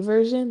Glee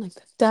version, like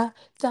the da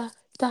da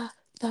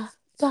da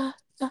da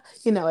da.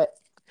 You know it.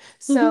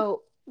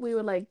 So we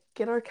would like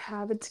get our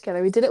cabin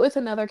together. We did it with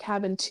another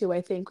cabin too,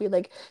 I think. We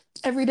like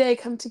every day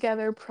come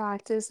together,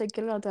 practice, like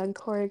get it all done,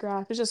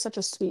 choreograph. It's just such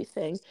a sweet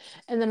thing.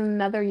 And then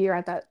another year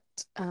at that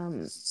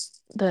um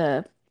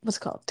the what's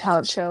it called?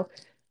 Talent show,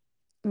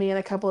 me and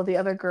a couple of the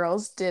other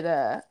girls did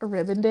a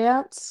ribbon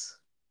dance.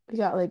 We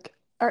got like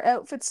our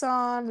outfits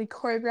on, we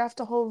choreographed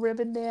a whole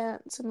ribbon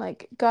dance and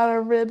like got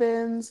our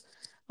ribbons.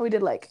 We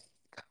did like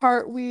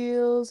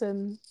cartwheels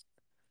and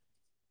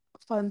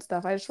fun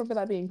stuff. I just remember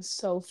that being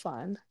so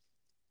fun.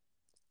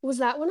 was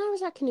that when I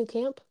was at canoe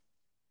camp?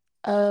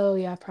 Oh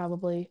yeah,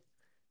 probably.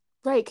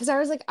 Right, because I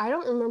was like, I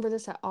don't remember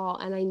this at all.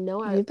 And I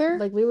know I Either?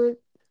 like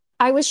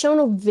I was shown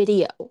a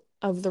video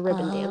of the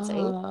ribbon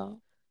dancing, Oh,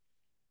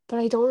 but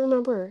I don't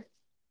remember.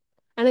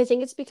 And I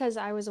think it's because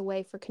I was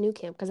away for canoe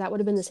camp because that would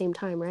have been the same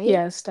time, right?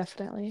 yes,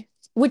 definitely.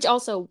 Which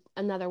also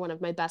another one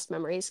of my best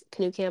memories,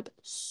 canoe camp,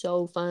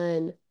 so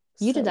fun.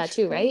 You did So that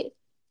too, true. right?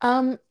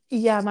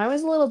 Yeah, mine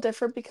was a little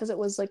different because it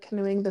was like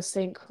canoeing the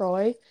St.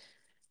 Croix.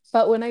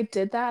 But when I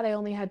did that, I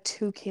only had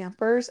two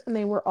campers and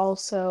they were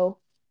also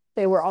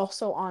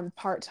on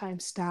part-time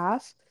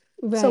staff.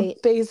 So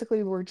Right.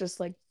 basically we're just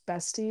like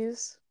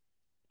besties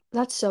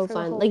That's so for the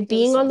fun. whole Like week. It was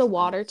being on so the fun.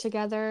 water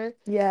together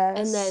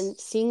and then Yes.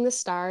 seeing the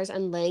stars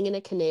and laying in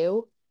a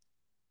canoe.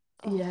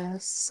 Oh,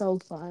 Yes, so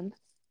fun.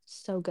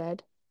 so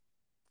good.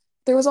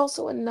 There was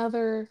also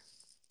another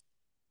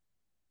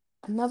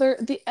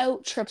the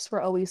out trips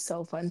were always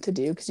so fun to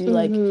do because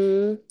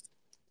Mm-hmm.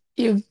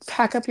 you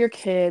pack up your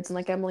kids and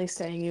like Emily's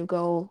saying, you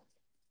go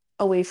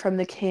away from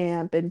the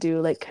camp and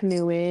do like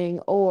canoeing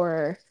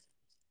or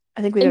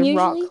I think we And did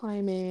rock usually,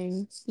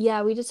 climbing.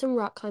 yeah, we did some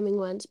rock climbing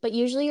once, but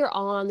usually you're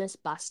all on this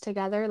bus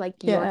together,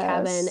 like your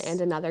cabin and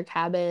Yes. another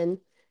cabin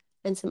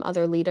and some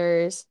other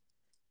leaders.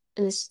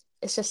 And it's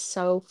just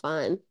so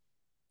fun.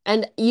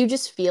 And you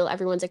just feel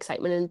everyone's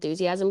excitement and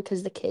enthusiasm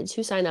because the kids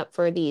who sign up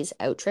for these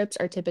out trips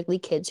are typically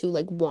kids who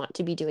like want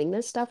to be doing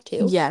this stuff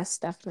too. Yes,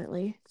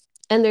 definitely.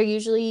 And they're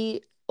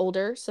usually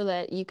older so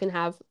that you can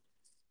have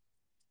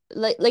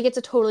like it's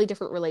a totally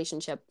different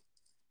relationship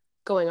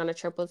going on a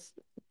trip with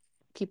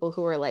people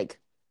who are like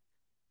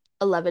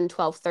 11,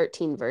 12,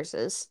 13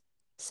 versus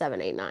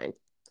 7, 8, 9,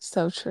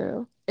 So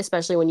true.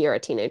 especially when you're a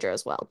teenager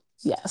as well.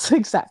 Yes,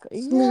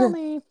 exactly. You're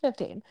only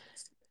 15.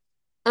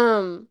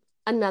 Um,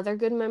 Another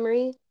good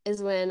memory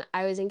is when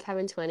I was in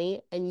cabin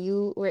 20 and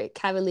you were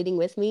cabin leading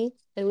with me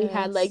and we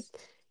had like Yes.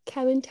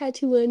 cabin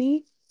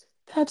tattooani.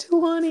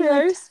 Tatooine, for like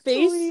our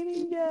space.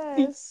 Tatooine,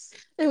 yes.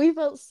 And we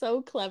felt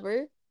so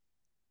clever.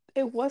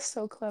 It was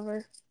so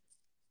clever.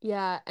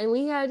 Yeah, and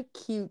we had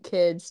cute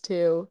kids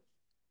too.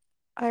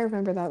 I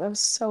remember that. That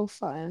was so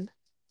fun.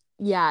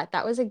 Yeah,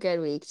 that was a good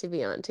week to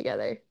be on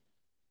together.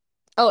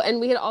 Oh, and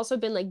we had also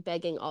been like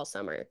begging all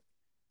summer.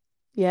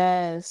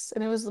 Yes.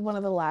 And it was one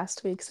of the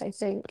last weeks, I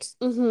think.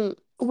 Mm-hmm.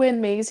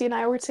 When Maisie and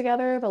I were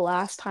together, the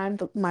last time,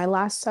 my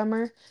last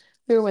summer,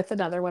 we were with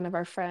another one of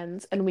our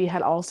friends, and we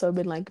had also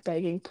been like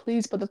begging,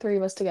 please put the three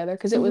of us together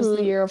because it was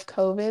the Mm-hmm. year of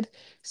COVID.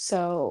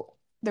 So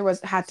there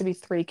was had to be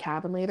three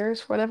cabin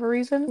leaders for whatever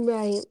reason.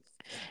 Right.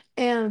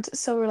 And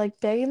so we're like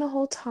begging the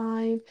whole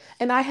time.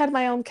 And I had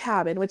my own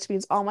cabin, which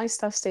means all my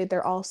stuff stayed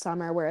there all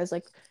summer, whereas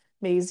like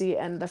Maisie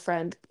and the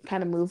friend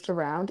kind of moved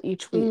around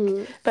each week.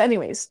 Mm-hmm. But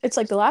anyways, it's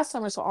like the last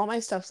summer, so all my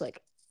stuff's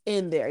like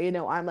in there.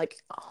 I'm like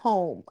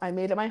home. I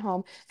made it my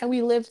home. And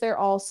we lived there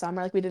all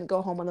summer. Like we didn't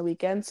go home on the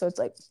weekend. So it's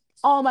like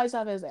all my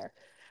stuff is there.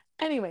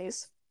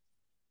 Anyways,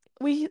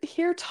 we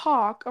hear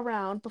talk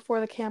around before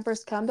the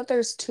campers come that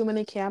there's too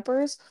many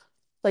campers,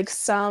 like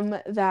some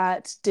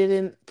that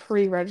didn't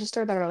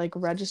pre-register that are like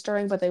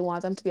registering, but they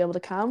want them to be able to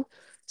come.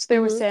 So they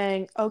were Mm-hmm.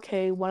 saying,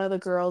 okay, one of the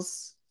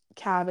girls'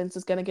 cabins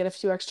is gonna get a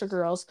few extra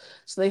girls,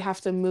 so they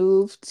have to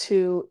move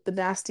to the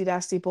nasty,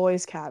 nasty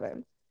boys'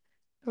 cabin.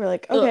 We're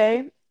like, Ugh.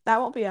 okay, that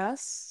won't be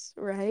us,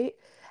 right?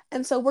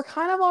 And so we're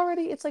kind of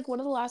already, it's like one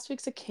of the last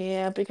weeks of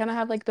camp. We kind of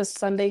have like the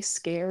Sunday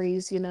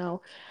scaries,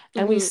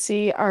 and we Mm-hmm.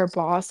 see our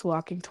boss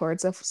walking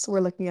towards us. So we're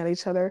looking at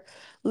each other.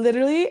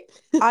 Literally,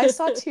 I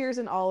saw tears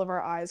in all of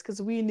our eyes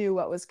because we knew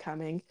what was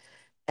coming.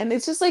 And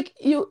it's just like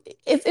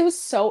it was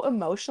so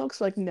emotional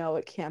because we're like, no,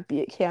 it can't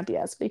be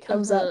us. But he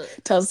comes up,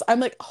 Uh-huh. tells us, I'm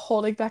like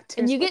holding back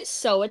And tears, you but get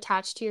so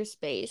attached to your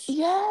space.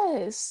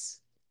 yes.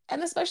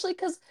 And especially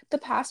because the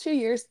past few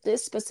years,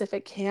 this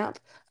specific camp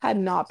had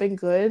not been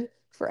good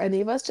for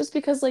any of us, just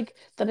because like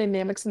the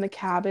dynamics in the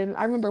cabin.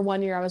 I remember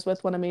one year I was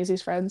with one of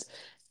Maisie's friends,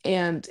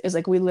 and it's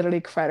like we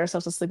literally cried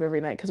ourselves to sleep every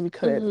night because we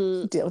couldn't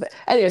Mm-hmm. deal with it.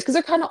 Anyways, because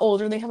they're kind of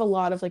older and they have a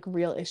lot of like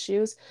real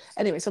issues.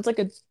 Anyway, so it's like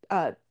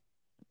a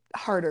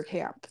harder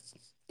camp.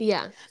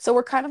 Yeah. So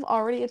we're kind of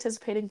already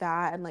anticipating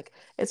that, and like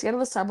it's the end of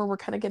the summer, we're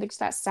kind of getting to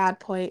that sad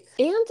point.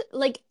 And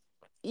like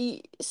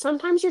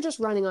sometimes you're just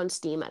running on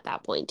steam at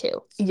that point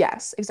too.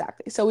 Yes,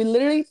 exactly. So we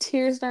literally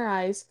tears in our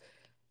eyes.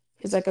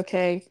 He's like,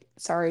 okay,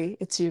 sorry,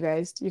 it's you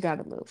guys. You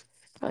gotta move.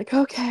 We're like,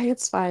 okay,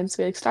 it's fine.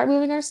 So we like start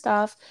moving our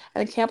stuff,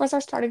 and the campers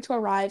are starting to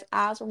arrive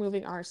as we're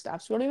moving our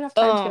stuff. So we don't even have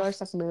time to get Oh, our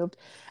stuff moved.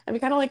 And we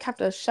kind of like have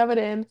to shove it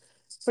in,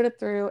 put it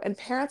through, and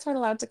parents aren't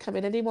allowed to come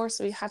in anymore,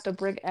 so we have to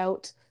bring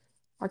out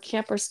our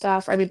camper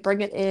stuff. I mean, bring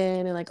it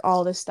in and like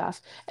all this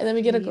stuff. And then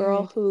we get a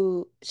girl weird.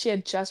 who she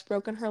had just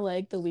broken her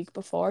leg the week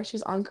before.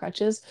 She's on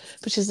crutches,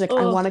 but she's like,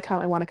 I want to Oh,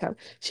 come. I want to come.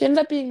 She ended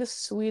up being the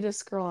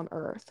sweetest girl on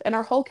earth. And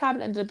our whole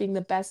cabin ended up being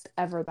the best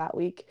ever that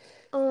week.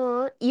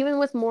 even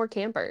with more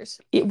campers.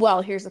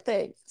 Well, here's the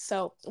thing.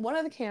 So one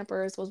of the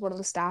campers was one of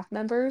the staff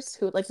members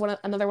who like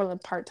another one of the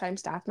part-time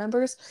staff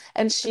members,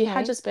 and she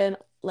had Okay. just been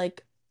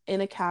like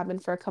in a cabin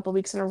for a couple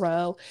weeks in a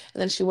row,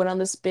 and then she went on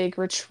this big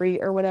retreat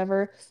or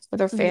whatever with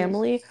her Hmm.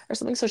 family or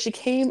something. So she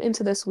came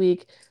into this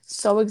week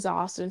so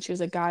exhausted, and she was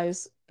like,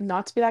 guys,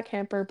 not to be that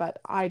camper, but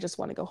I just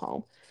want to go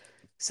home.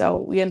 So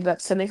we ended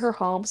up sending her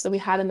home. So we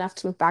had enough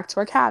to move back to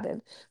our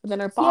cabin. But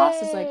then our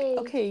boss is like, Yay.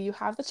 okay, you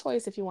have the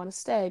choice if you want to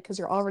stay because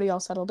you're already all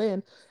settled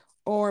in,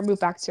 or move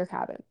back to your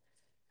cabin.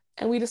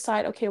 And we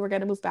decide, okay, we're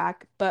going to move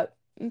back. But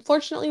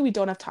unfortunately, we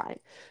don't have time.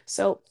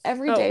 So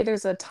every Oh, day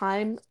there's a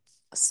time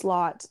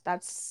slot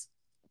that's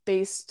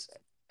based,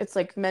 it's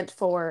like meant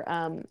for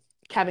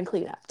cabin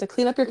cleanup, to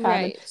clean up your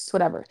cabin, right. so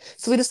whatever.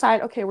 So we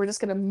decide, okay, we're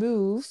just going to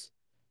move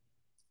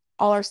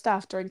all our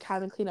stuff during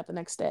cabin cleanup the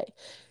next day.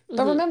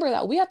 But Hmm. remember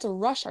that we have to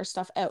rush our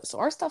stuff out. So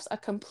our stuff's a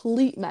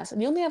complete mess.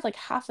 And you only have like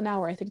half an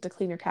hour, I think, to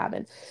clean your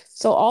cabin.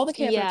 So all the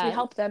campers, we Yeah.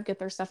 help them get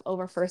their stuff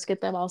over first,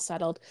 get them all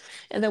settled.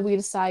 And then we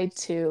decide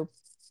to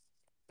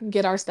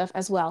get our stuff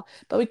as well.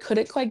 But we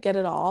couldn't quite get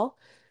it all.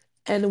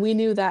 And we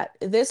knew that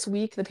this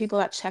week, the people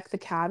that check the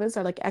cabins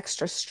are like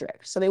extra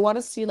strict. So they want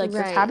to see like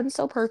your Right. cabin's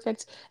so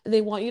perfect. And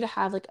they want you to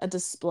have like a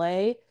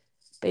display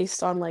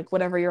based on like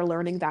whatever you're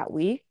learning that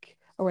week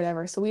or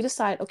whatever. So we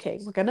decide, okay,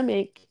 we're gonna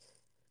make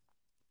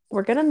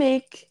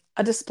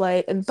a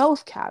display in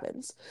both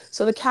cabins.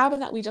 So the cabin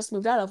that we just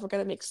moved out of, we're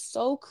gonna make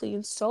so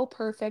clean, so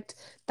perfect.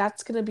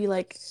 That's gonna be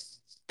like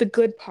the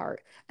good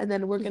part. And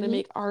then we're gonna Hmm.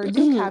 make our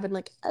new cabin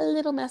like a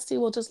little messy.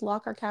 We'll just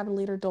lock our cabin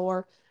leader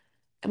door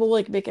and we'll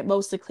like make it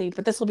mostly clean,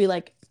 but this will be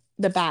like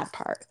the bad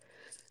part.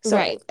 So,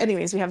 Right.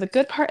 anyways, we have the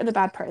good part and the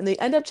bad part, and they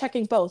end up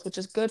checking both, which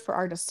is good for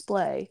our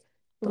display.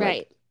 But like,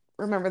 Right.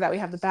 remember that we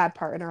have the bad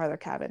part in our other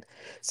cabin.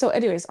 So,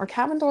 anyways, our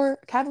cabin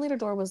leader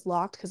door was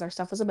locked because our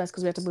stuff was a mess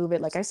because we had to move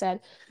it, like I said.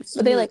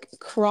 But they Hmm. like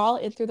crawl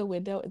in through the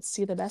window and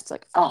see the mess.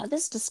 Like, oh,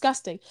 this is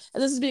disgusting,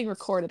 and this is being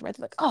recorded, right?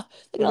 They're like, oh,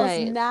 look at all this Right.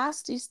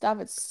 nasty stuff.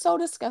 It's so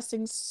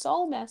disgusting,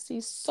 so messy,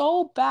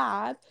 so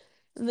bad.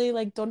 And they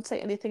like don't say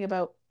anything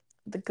about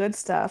the good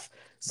stuff.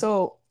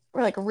 So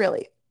we're like,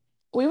 really?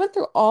 We went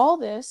through all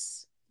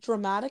this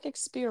dramatic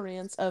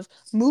experience of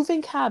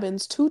moving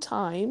cabins 2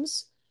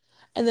 times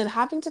and then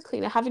having to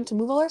clean it, having to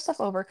move all our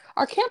stuff over.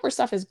 Our camper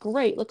stuff is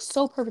great, looks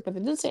so perfect, but they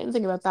didn't say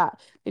anything about that.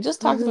 They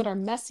just talked about our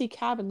messy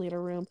cabin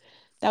leader room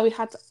that we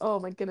had to, oh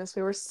my goodness,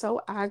 we were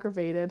so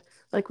aggravated.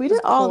 Like, we did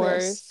Of all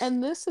this, course.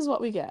 and this is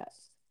what we get,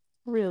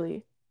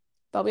 really.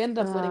 But we ended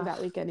up winning Ah,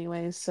 that week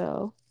anyways,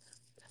 so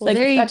well, like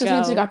there you that just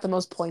means we go. got the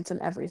most points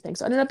and everything.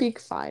 So it ended up being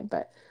fine,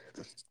 but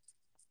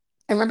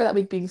I remember that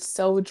week being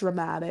so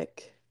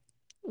dramatic.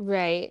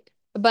 Right.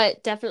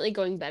 But definitely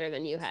going better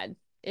than you had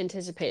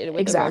anticipated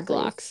with the Exactly.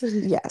 roadblocks,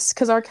 Yes,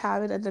 because our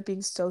cabin ended up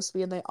being so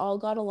sweet and they all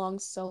got along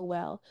so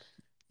well.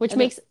 which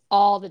And it, makes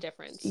all the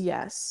difference.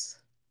 yes,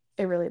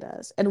 it really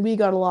does. And we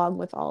got along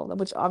with all of them,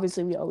 which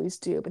obviously we always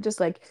do. But just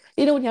like,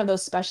 when you have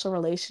those special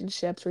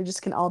relationships where you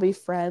just can all be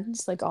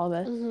friends, like all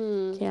the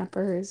Mm-hmm.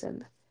 campers,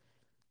 and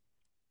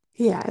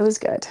yeah, it was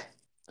good.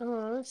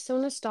 Oh, so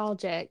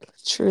nostalgic.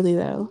 Truly,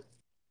 though,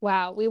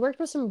 Wow, we worked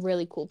with some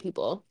really cool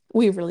people.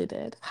 we really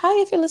did.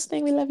 Hi, if you're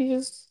listening, we love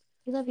you.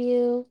 We love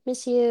you.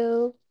 Miss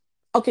you.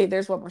 Okay,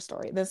 there's one more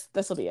story. This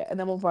will be it, and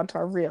then we'll move on to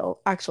our real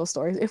actual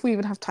stories if we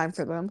even have time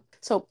for them.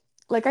 So,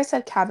 like I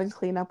said, cabin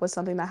cleanup was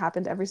something that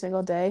happened every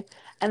single day,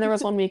 and there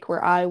was one week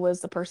where I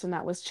was the person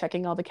that was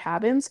checking all the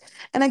cabins,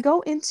 and I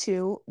go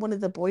into one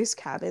of the boys'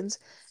 cabins,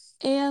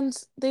 and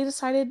they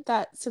decided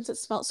that since it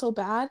smelled so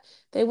bad,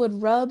 they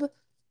would rub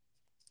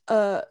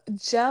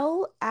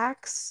gel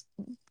Axe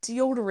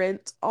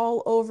deodorant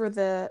all over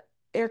the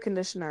air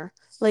conditioner,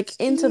 like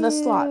into the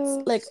slots,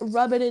 Ew. like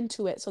rub it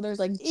into it, so there's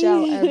like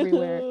gel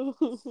everywhere.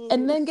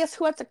 And Ew. then guess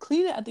who had to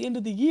clean it at the end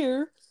of the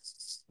year?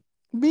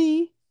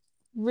 Me.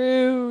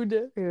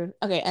 Rude. Dude.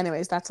 Okay,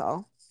 anyways, that's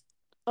all.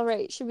 All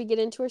right, should we get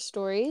into our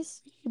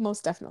stories? You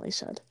most definitely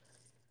should.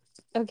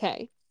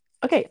 Okay,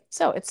 Okay,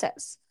 so it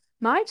says,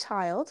 my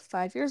child,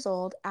 5 years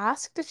old,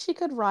 asked if she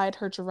could ride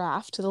her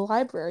giraffe to the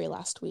library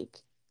last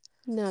week.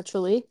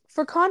 naturally.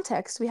 For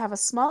context, we have a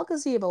small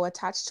gazebo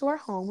attached to our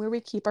home where we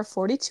keep our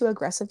 42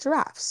 aggressive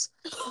giraffes.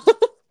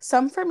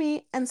 Some for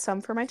me and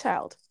some for my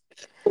child.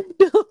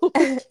 No.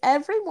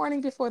 Every morning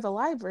before we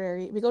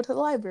go to the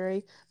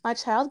library, my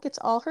child gets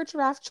all her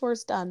giraffe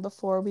chores done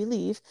before we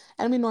leave,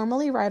 and we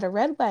normally ride a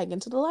red wagon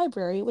to the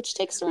library, which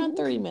takes around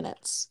 30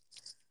 minutes.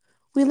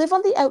 We live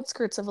on the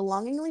outskirts of a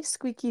longingly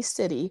squeaky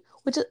city,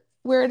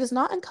 where it is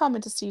not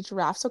uncommon to see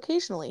giraffes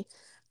occasionally,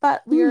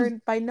 but we are Hmm,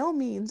 by no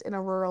means in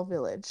a rural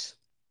village.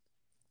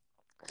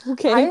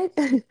 okay.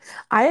 I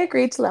I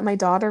agreed to let my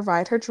daughter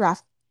ride her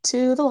giraffe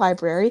to the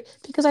library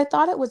because I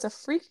thought it was a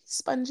free,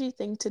 spongy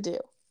thing to do.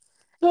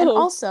 And Oh.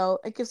 also,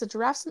 it gives the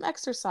giraffe some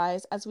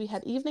exercise as we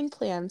had evening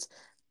plans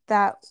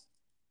that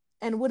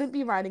and wouldn't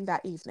be riding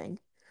that evening.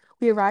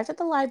 We arrived at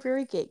the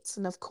library gates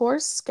and, of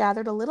course,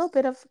 gathered a little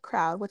bit of a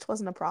crowd, which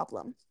wasn't a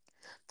problem.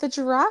 The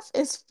giraffe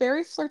is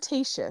very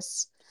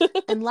flirtatious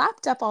and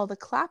lapped up all the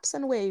claps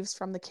and waves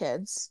from the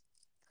kids.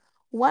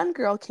 One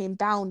girl came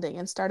bounding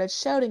and started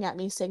shouting at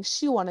me, saying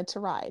she wanted to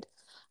ride.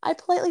 I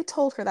politely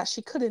told her that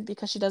she couldn't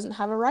because she doesn't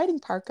have a riding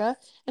parka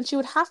and she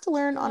would have to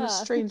learn on a Ah.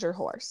 stranger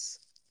horse.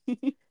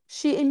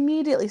 She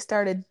immediately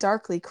started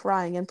darkly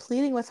crying and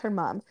pleading with her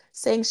mum,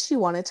 saying she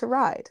wanted to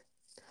ride.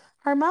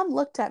 Her mum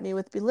looked at me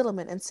with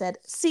belittlement and said,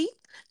 see,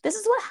 this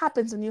is what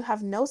happens when you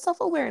have no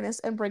self awareness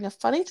and bring a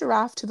funny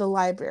giraffe to the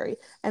library,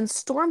 and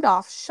stormed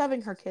off,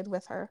 shoving her kid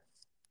with her.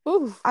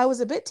 Ooh. I was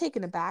a bit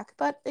taken aback,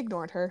 but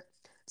ignored her,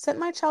 sent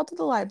my child to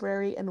the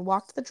library, and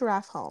walked the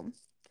giraffe home.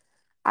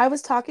 I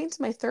was talking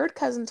to my third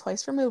cousin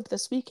twice removed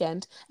this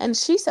weekend, and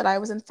she said I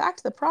was in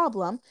fact the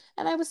problem,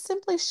 and I was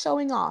simply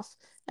showing off,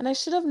 and I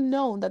should have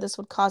known that this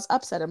would cause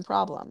upset and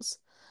problems.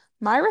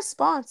 My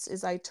response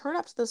is I turn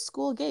up to the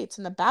school gates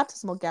in a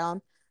baptismal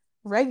gown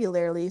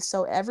regularly,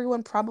 so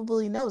everyone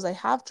probably knows I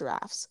have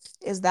giraffes.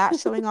 Is that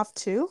showing off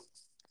too?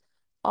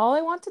 All I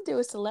want to do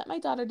is to let my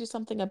daughter do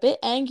something a bit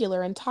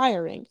angular and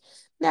tiring.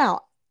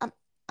 Now,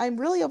 I'm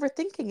really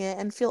overthinking it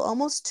and feel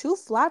almost too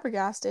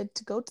flabbergasted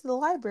to go to the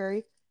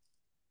library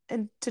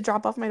and to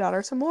drop off my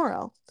daughter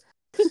tomorrow.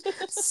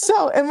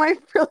 So, am I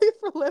really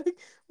for letting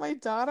my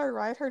daughter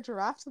ride her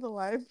giraffe to the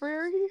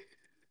library?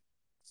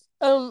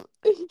 Um,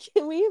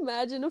 can we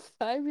imagine a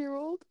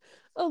 5-year-old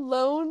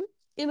alone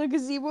in a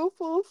gazebo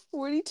full of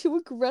 42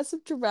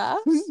 aggressive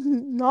giraffes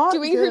Not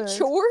doing her good.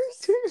 chores?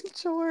 Do your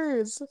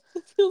chores.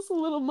 It feels a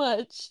little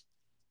much.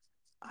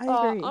 I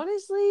agree.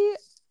 Honestly,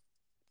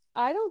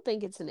 I don't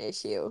think it's an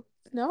issue.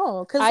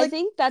 No, because I like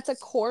think that's a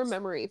core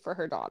memory for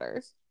her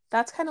daughter.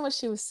 that's kind of what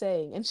she was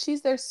saying, and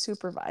she's there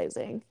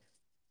supervising.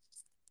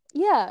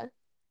 Yeah,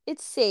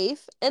 it's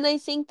safe. And I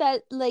think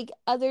that like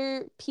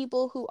other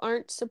people who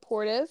aren't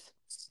supportive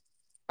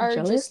are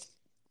just Jealous?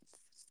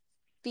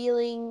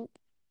 feeling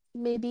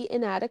maybe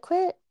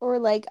inadequate or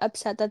like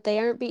upset that they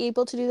aren't be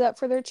able to do that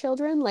for their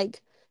children,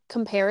 like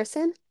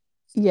comparison.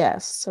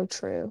 Yes, so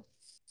true.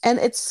 And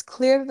it's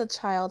clear that the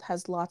child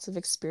has lots of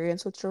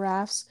experience with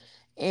giraffes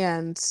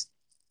and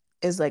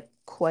is like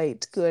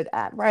quite good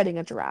at riding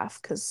a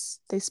giraffe because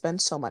they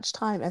spend so much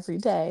time every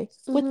day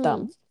with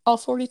them, Hmm. all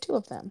 42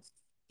 of them.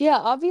 Yeah,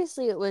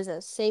 obviously it was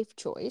a safe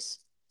choice.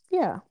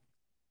 Yeah.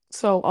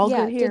 So all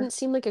good Yeah, here. didn't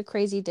seem like a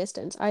crazy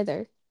distance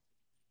either.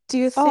 Do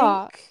you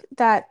Ah, think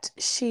that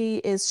she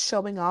is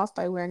showing off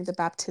by wearing the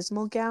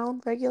baptismal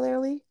gown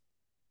regularly?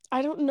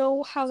 I don't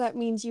know how that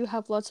means you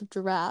have lots of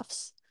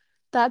giraffes.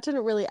 That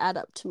didn't really add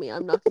up to me,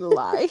 I'm not gonna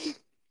lie.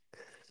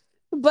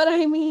 But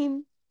I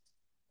mean,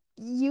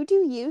 you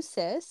do you,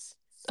 sis.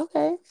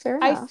 Okay, fair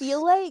I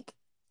feel enough. like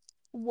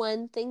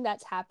one thing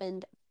that's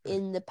happened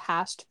in the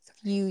past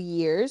few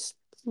years,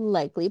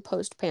 likely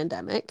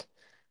post-pandemic,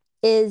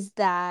 is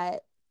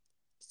that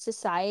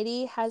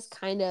society has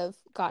kind of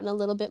gotten a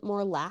little bit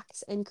more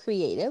lax and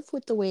creative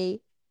with the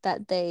way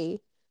that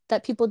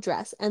that people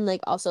dress and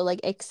like also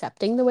like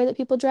accepting the way that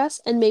people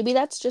dress. And maybe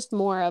that's just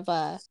more of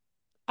a,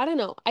 I don't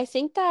know. I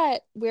think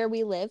that where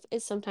we live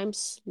is sometimes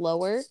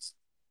slower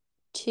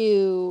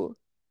to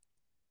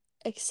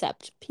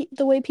accept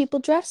the way people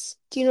dress.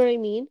 Do you know what I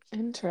mean?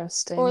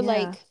 Interesting, Or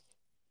yeah.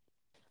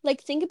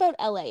 like think about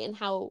LA and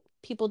how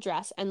people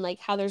dress and like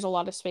how there's a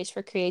lot of space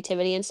for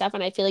creativity and stuff.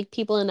 And I feel like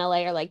people in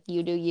LA are like,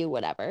 you do you,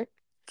 whatever.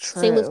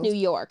 Same with True. New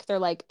York. They're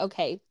like,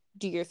 okay,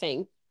 do your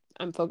thing.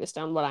 I'm focused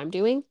on what I'm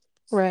doing.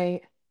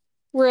 Right.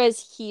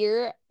 Whereas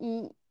here,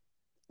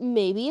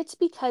 maybe it's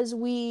because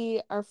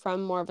we are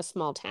from more of a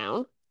small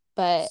town,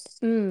 but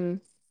Mm,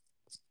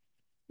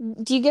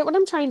 do you get what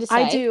I'm trying to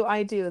I say? do,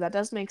 I do. That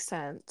does make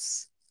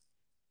sense.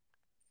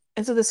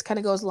 And so this kind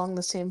of goes along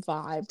the same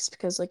vibes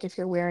because like if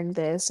you're wearing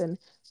this and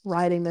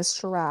riding this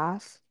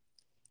giraffe,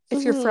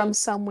 if you're Hmm. from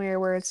somewhere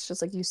where it's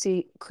just like you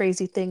see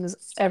crazy things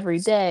every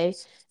day,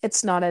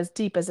 it's not as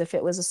deep as if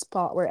it was a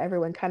spot where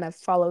everyone kind of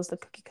follows the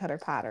cookie cutter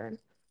pattern.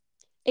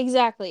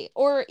 Exactly.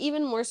 Or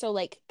even more so,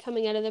 like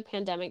coming out of the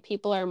pandemic,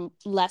 people are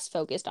less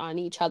focused on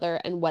each other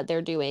and what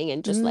they're doing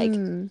and just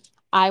like, Mm,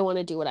 I want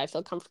to do what I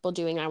feel comfortable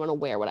doing. I want to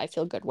wear what I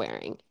feel good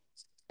wearing.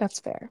 that's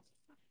fair.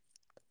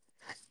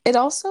 It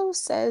also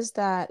says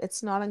that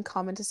it's not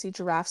uncommon to see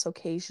giraffes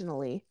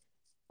occasionally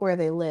where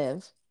they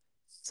live.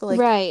 So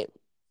like Right.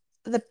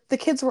 the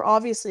kids were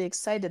obviously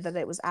excited that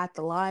it was at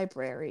the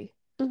library,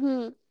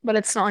 Hmm. but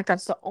it's not like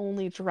that's the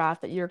only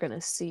giraffe that you're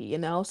gonna see, you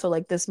know? So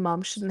like this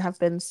mom shouldn't have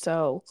been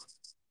so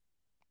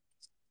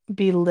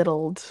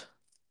belittled.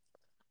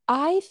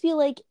 I feel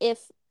like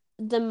if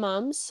the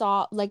mom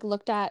saw, like,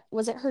 looked at,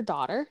 was it her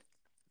daughter?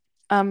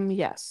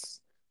 Yes.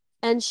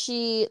 And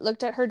she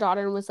looked at her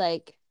daughter and was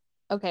like,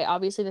 okay,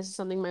 obviously this is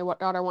something my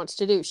daughter wants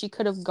to do. She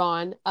could have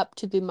gone up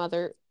to the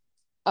mother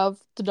of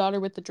the daughter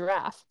with the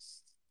giraffe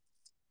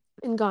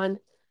and gone,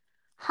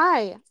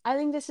 hi, I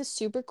think this is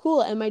super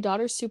cool and my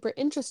daughter's super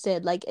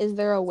interested. Like, is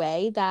there a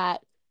way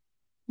that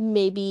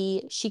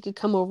maybe she could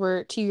come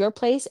over to your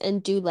place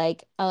and do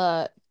like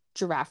a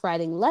giraffe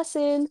riding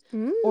lesson?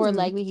 Or Mm,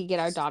 like we could get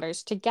our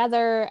daughters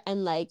together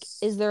and like,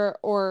 is there,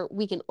 or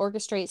we can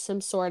orchestrate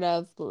some sort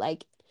of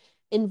like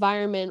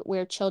environment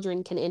where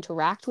children can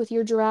interact with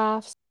your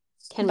giraffes?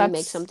 Can we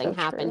make that's something so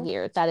happen true.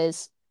 here that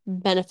is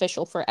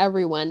beneficial for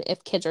everyone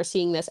if kids are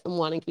seeing this and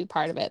wanting to be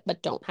part of it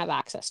but don't have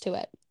access to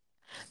it?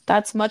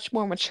 That's much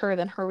more mature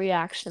than her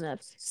reaction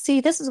of, see,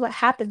 this is what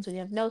happens when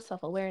you have no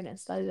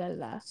self-awareness. Da, da, da,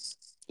 da.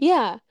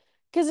 Yeah,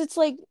 because it's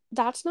like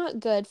that's not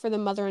good for the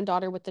mother and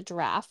daughter with the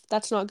giraffe.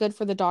 That's not good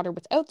for the daughter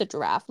without the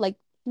giraffe. Like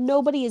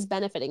nobody is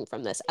benefiting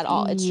from this at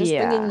all. It's just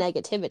bringing Yeah,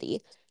 negativity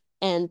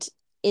and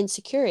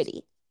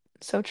insecurity.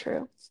 so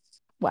true.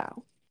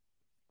 Wow.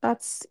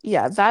 That's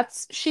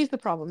she's the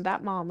problem.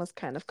 That mom was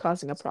kind of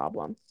causing a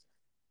problem.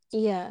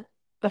 Yeah.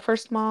 The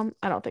first mom,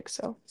 I don't think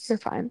so. You're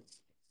fine.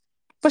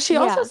 But she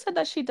also Yeah. said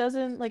that she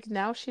doesn't like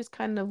now she's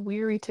kind of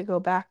weary to go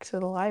back to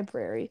the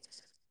library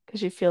because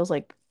she feels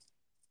like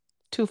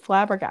too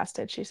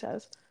flabbergasted, she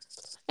says.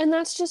 And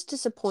that's just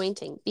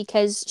disappointing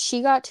because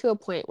she got to a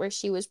point where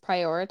she was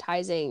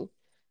prioritizing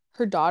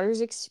her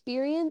daughter's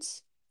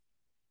experience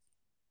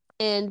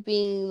and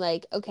being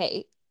like,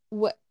 okay,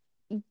 what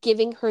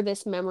giving her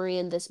this memory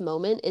in this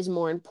moment is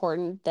more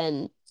important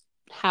than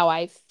how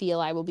I feel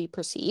I will be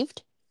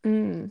perceived.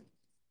 Mm,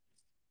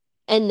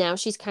 And now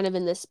she's kind of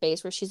in this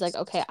space where she's like,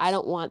 okay, I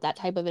don't want that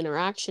type of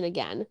interaction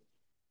again.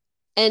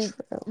 And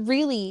true.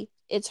 really,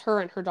 it's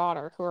her and her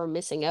daughter who are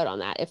missing out on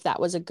that if that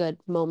was a good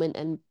moment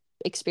and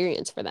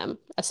experience for them,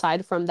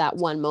 aside from that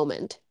one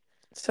moment,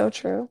 So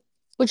true.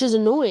 which is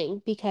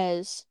annoying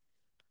because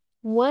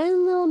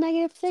one little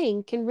negative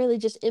thing can really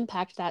just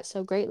impact that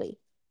so greatly.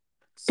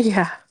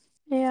 Yeah.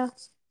 Yeah.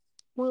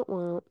 Wah,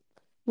 wah.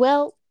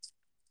 Well,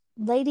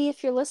 lady,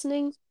 if you're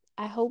listening,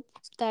 I hope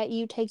that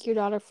you take your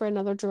daughter for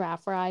another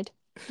giraffe ride.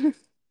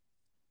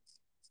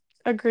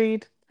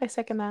 Agreed. I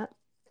second that.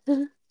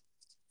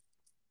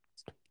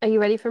 Are you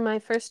ready for my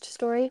first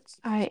story?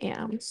 I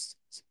am.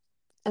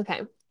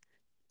 Okay.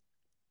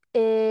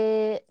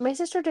 My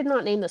sister did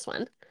not name this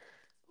one,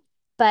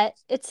 but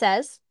it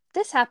says,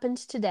 this happened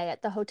today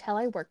at the hotel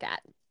I work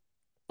at.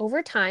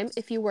 Over time,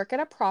 if you work at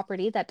a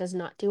property that does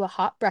not do a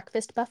hot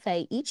breakfast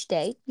buffet each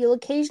day, you'll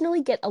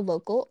occasionally get a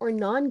local or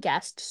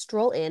non-guest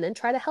stroll in and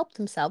try to help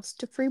themselves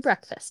to free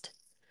breakfast.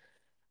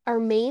 Our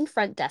main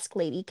front desk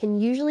lady can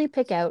usually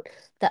pick out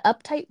the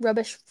uptight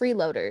rubbish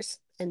freeloaders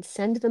and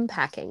send them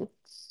packing.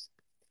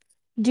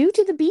 Due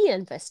to the bee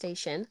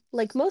infestation,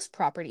 like most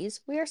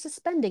properties, we are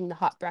suspending the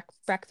hot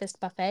breakfast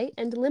buffet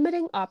and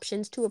limiting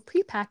options to a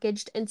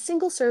prepackaged and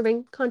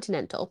single-serving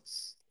continental.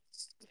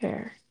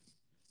 Fair.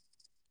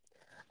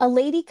 A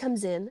lady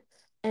comes in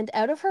and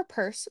out of her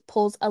purse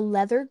pulls a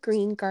leather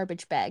green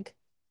garbage bag.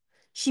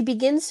 She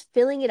begins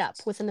filling it up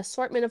with an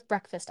assortment of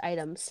breakfast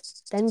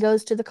items, then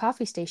goes to the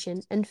coffee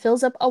station and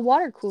fills up a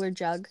water cooler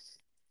jug,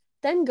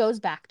 then goes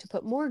back to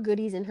put more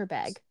goodies in her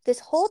bag. This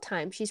whole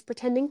time she's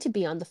pretending to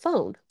be on the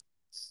phone.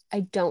 I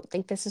don't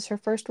think this is her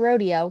first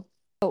rodeo.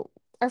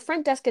 Our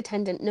front desk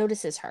attendant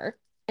notices her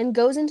and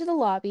goes into the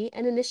lobby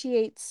and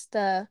initiates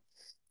the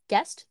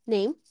guest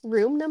name,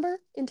 room number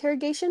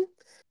interrogation.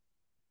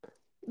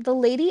 The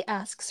lady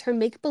asks her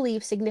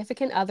make-believe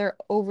significant other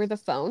over the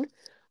phone,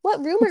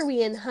 "What room are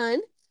we in,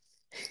 hun?"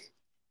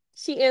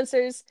 She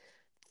answers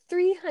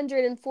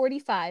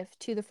 345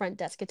 to the front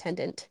desk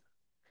attendant.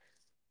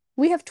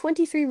 "We have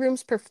 23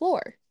 rooms per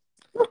floor."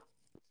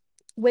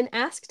 When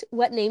asked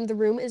what name the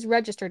room is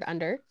registered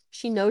under,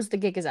 she knows the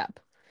gig is up.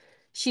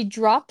 She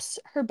drops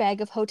her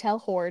bag of hotel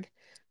hoard,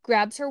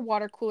 grabs her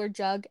water cooler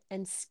jug,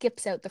 and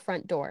skips out the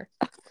front door.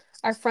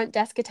 Our front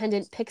desk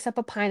attendant picks up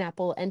a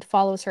pineapple and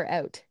follows her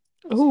out.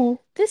 Ooh.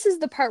 This is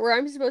the part where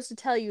I'm supposed to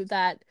tell you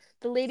that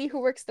the lady who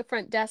works the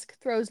front desk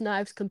throws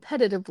knives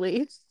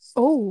competitively.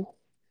 Oh.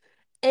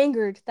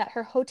 Angered that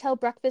her hotel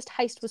breakfast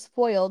heist was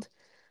foiled,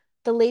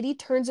 the lady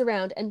turns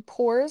around and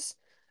pours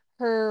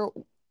her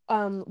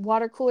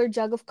water cooler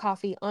jug of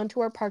coffee onto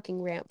our parking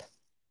ramp.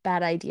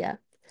 Bad idea.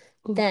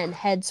 Then Oof.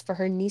 heads for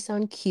her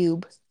Nissan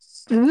Cube.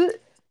 Ugh.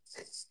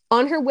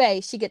 On her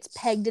way, she gets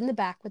pegged in the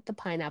back with the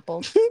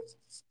pineapple.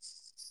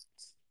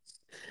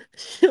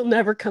 She'll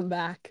never come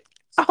back.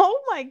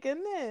 Oh my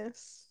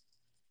goodness.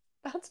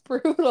 That's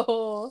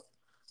brutal.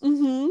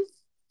 Mm-hmm.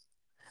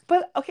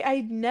 But okay,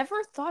 I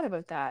never thought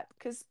about that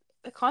because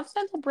a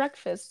continental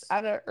breakfast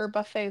at a or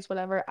buffets,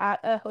 whatever, at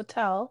a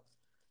hotel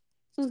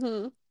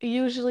Mm-hmm.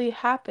 usually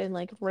happen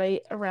like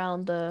right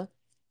around the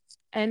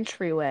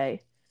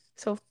entryway.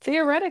 So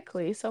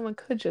theoretically, someone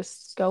could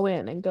just go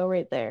in and go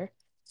right there.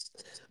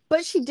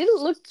 But she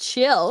didn't look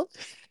chill.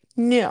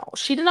 No,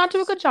 she did not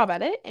do a good job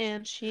at it,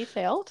 and she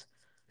failed.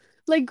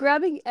 Like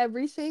grabbing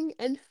everything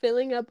and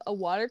filling up a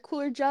water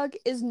cooler jug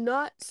is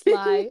not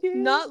sly,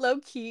 not low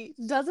key,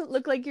 doesn't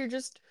look like you're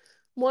just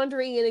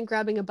wandering in and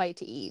grabbing a bite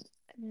to eat.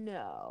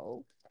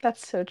 No,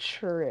 that's so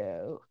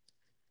true.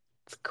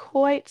 It's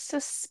quite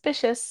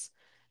suspicious,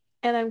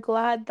 and I'm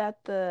glad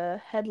that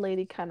the head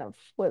lady kind of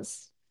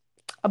was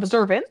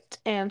observant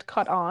and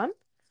caught on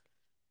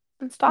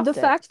and The stopped it.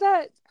 fact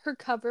that her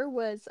cover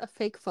was a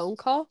fake phone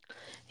call,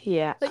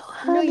 Yeah. Oh,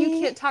 like, no, you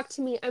honey, can't talk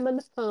to me. I'm on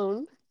the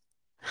phone.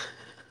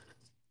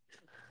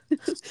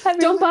 have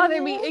you Don't ever bother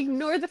heard me. that?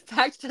 Ignore the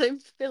fact that I'm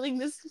filling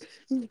this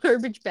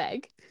garbage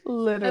bag. I'm on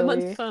the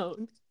Literally.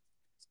 phone.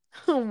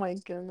 Oh my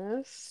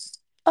goodness.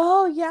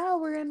 Oh yeah,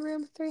 we're in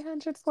room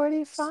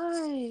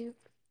 345.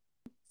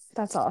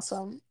 That's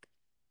awesome.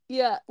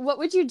 Yeah. What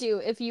would you do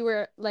if you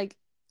were like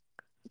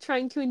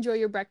trying to enjoy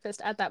your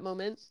breakfast at that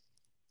moment?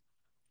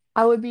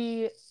 I would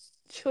be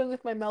chewing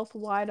with my mouth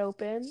wide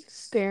open,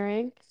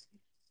 staring.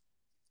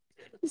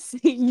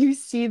 You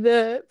see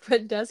the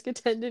front desk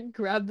attendant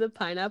grab the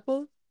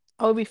pineapple?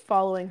 I would be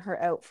following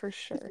her out for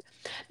sure.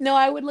 No,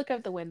 I would look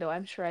out the window.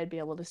 I'm sure I'd be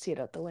able to see it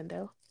out the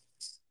window.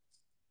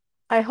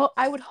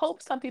 I would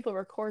hope some people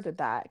recorded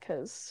that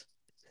because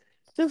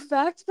The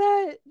fact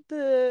that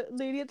the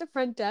lady at the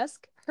front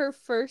desk, her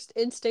first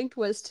instinct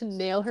was to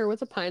nail her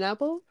with a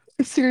pineapple,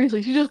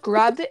 seriously, she just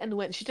grabbed it and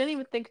went. She didn't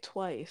even think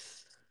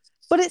twice.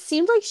 but it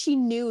seemed like she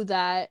knew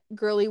that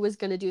Girly was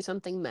gonna do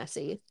something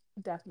messy.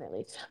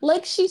 Definitely.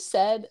 Like she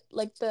said,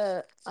 like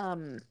the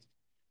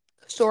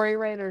story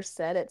writer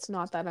said, it's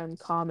not that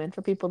uncommon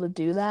for people to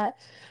do that.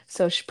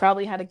 So she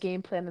probably had a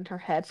game plan in her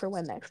head for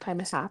when next time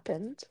it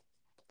happened.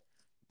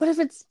 But if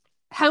it's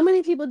how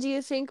many people do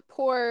you think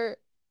pour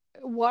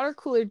water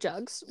cooler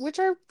jugs, which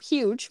are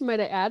huge, might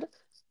I add,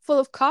 full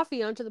of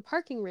coffee onto the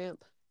parking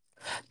ramp?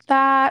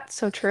 That's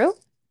so true.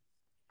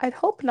 I'd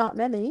hope not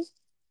many.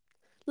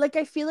 Like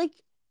I feel like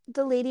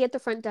the lady at the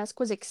front desk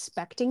was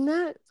expecting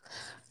that.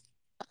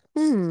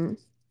 Hmm.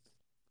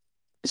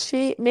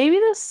 She maybe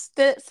this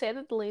that say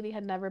that the lady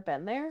had never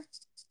been there,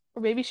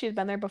 or maybe she had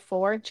been there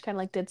before and she kind of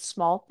like did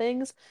small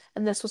things,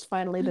 and this was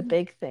finally the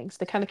big things.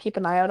 They kind of keep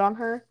an eye out on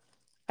her,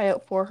 eye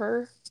out for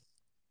her.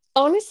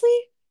 Honestly,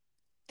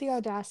 the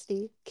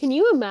audacity. Can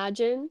you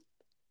imagine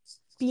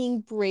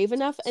being brave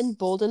enough and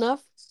bold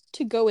enough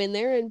to go in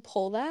there and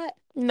pull that?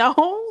 No,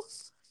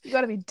 you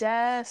gotta be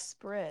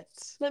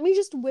desperate. Let me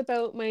just whip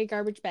out my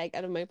garbage bag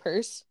out of my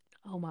purse,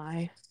 Oh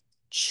my.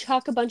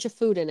 chuck a bunch of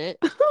food in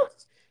it.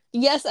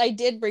 Yes, I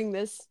did bring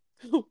this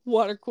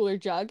water cooler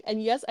jug,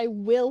 and yes, I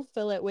will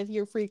fill it with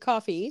your free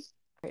coffee.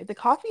 The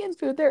coffee and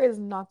food there is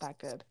not that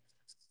good.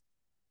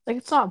 Like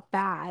it's not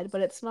bad, but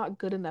it's not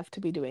good enough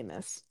to be doing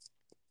this.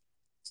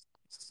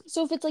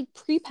 So if it's like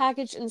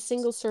prepackaged and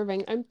single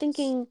serving, I'm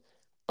thinking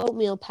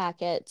oatmeal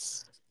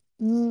packets,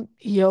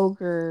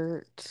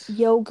 Yogurt.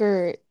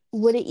 yogurt.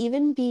 Would it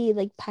even be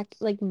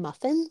like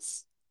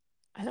muffins?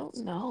 I don't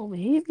know,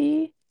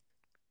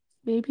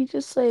 maybe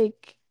just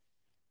like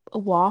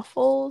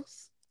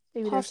waffles.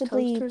 Maybe there's Possibly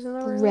toasters in the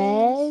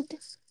rooms. bread,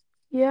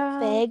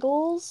 Yeah,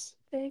 bagels.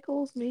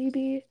 bagels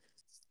maybe.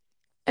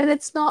 And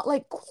it's not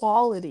like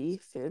quality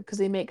food because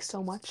they make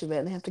so much of it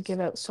and they have to give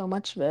out so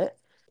much of it.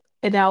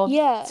 And now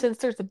Yeah. since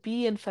there's a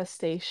bee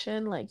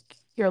infestation, like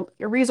your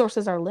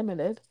resources are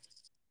limited.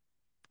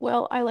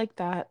 Well, I like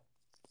that.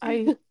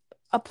 I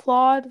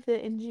applaud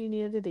the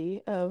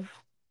ingenuity of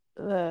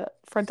the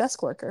front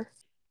desk worker.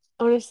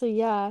 Honestly,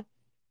 yeah.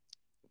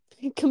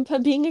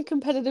 Being a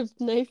competitive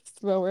knife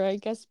thrower, I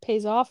guess,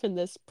 pays off in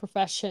this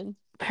profession.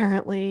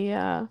 Apparently,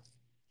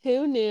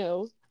 Who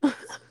knew?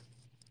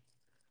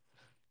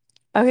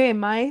 okay,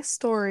 my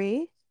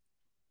story,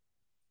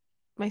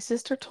 my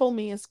sister told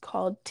me is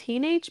called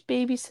Teenage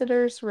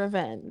Babysitter's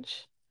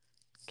Revenge.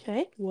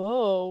 Okay?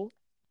 Whoa.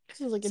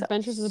 This is like So,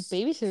 Adventures of the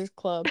Babysitter's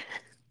Club.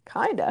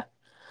 kinda.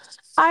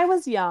 I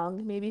was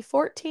young, maybe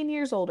 14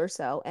 years old or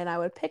so, and I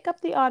would pick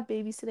up the odd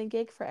babysitting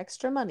gig for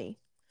extra money.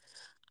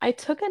 I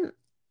took an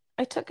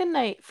I took a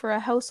night for a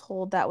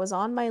household that was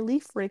on my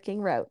leaf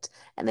raking route,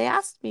 and they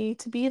asked me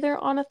to be there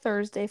on a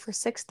Thursday for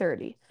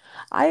 6:30.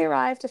 I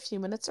arrived a few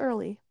minutes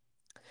early.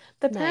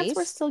 The parents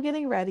were Nice. still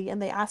getting ready, and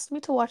they asked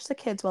me to watch the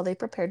kids while they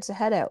prepared to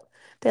head out.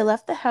 They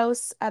left the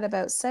house at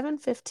about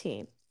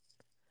 7:15.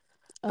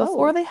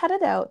 Before Oh. they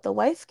headed out, the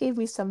wife gave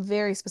me some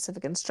very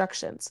specific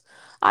instructions.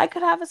 I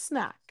could have a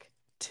snack,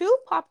 two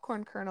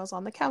popcorn kernels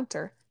on the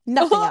counter,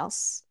 nothing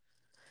else.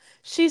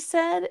 She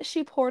said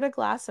she poured a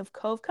glass of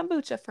Cove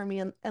kombucha for me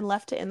and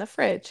left it in the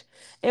fridge.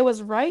 It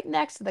was right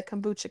next to the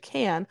kombucha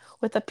can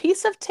with a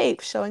piece of tape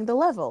showing the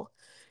level.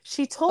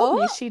 She told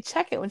me Oh. she'd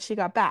check it when she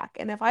got back,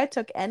 and if I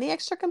took any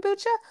extra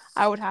kombucha,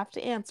 I would have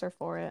to answer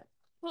for it.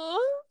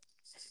 Huh?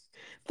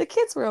 The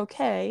kids were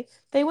okay.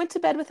 They went to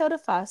bed without a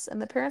fuss, and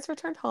the parents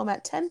returned home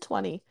at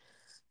 10:20.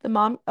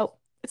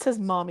 It says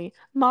mommy.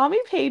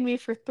 Mommy paid me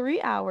for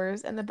 3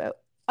 hours and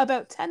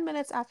about 10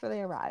 minutes after they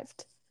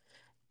arrived.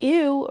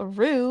 Ew,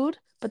 rude.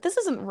 But this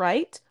isn't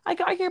right. I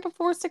got here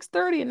before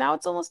 6:30 and now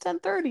it's almost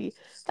 10:30.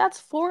 That's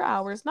 4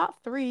 hours,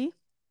 not three.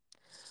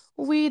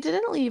 We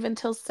didn't leave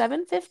until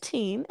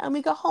 7:15 and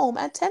we got home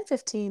at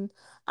 10:15.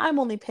 I'm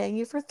only paying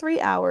you for 3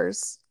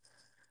 hours.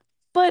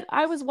 But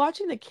I was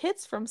watching the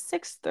kids from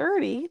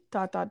 6:30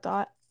 dot dot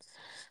dot.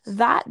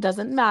 That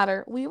doesn't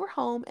matter. We were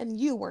home and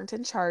you weren't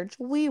in charge.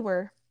 We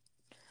were.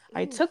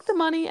 I Ooh. took the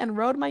money and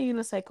rode my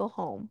unicycle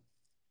home.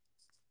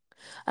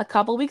 A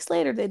couple weeks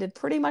later, they did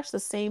pretty much the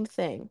same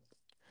thing.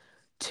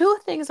 Two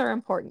things are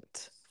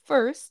important.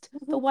 First,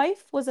 the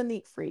wife was a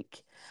neat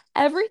freak.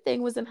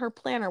 Everything was in her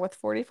planner with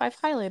 45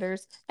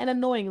 highlighters and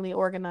annoyingly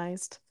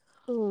organized.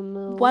 Oh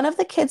One no. of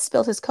the kids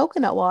spilled his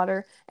coconut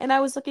water, and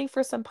I was looking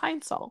for some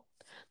pine sol.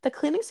 The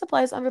cleaning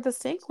supplies under the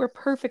sink were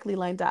perfectly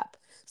lined up.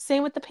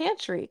 Same with the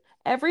pantry.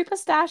 Every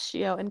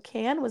pistachio and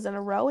can was in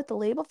a row with the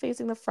label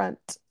facing the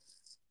front.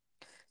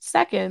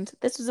 Second,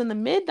 this was in the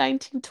mid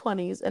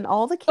 1920s, and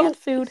all the canned Oh,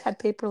 food had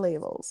paper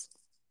labels.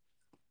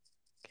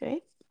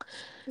 Okay.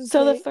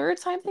 So the okay. third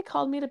time they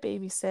called me to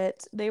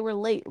babysit, they were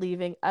late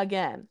leaving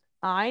again.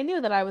 I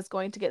knew that I was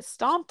going to get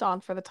stomped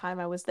on for the time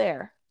I was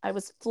there. I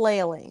was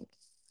flailing.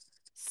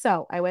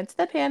 So I went to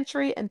the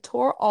pantry and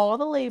tore all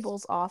the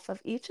labels off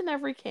of each and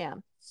every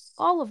can.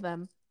 All of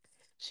them.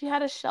 She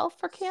had a shelf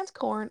for canned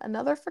corn,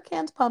 another for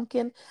canned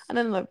pumpkin,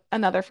 and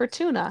another for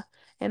tuna.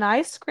 And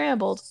I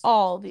scrambled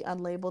all the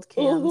unlabeled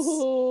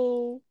cans.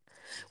 Oh.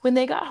 When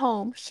they got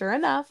home, sure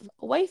enough,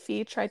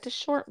 wifey tried to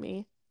short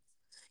me.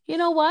 You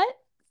know what?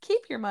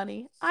 Keep your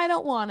money. I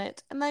don't want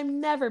it, and I'm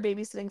never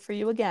babysitting for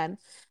you again.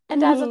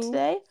 And as of Ooh.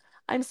 today,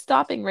 I'm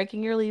stopping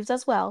raking your leaves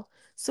as well.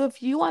 So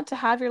if you want to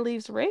have your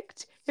leaves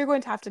raked, you're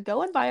going to have to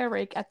go and buy a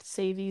rake at the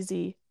Save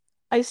Easy.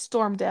 I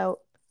stormed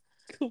out.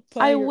 Go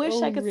buy I your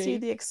wish I own could see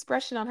the rake.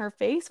 expression on her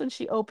face when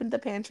she opened the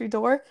pantry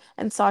door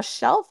and saw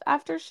shelf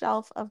after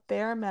shelf of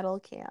bare metal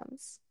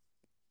cans.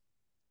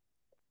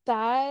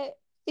 That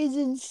is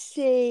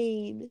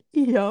insane.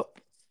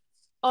 Yup.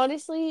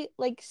 Honestly,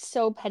 like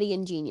so petty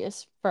and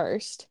genius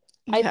first.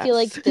 I feel Yes.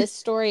 like this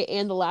story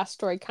and the last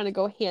story kind of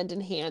go hand in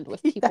hand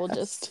with people Yes.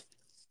 just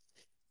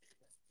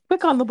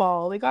Quick on the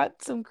ball. They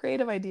got some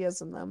creative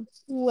ideas in them.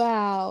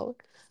 wow.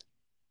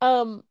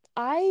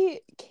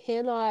 I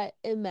cannot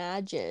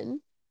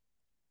imagine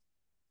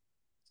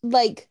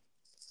like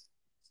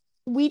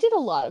we did a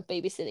lot of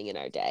babysitting in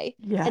our day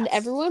and Yes.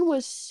 everyone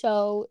was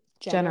so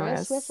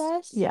generous with Generous.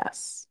 us.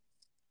 Yes.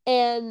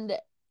 And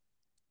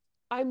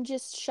I'm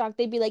just shocked.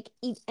 They'd be like,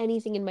 eat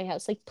anything in my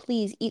house. Like,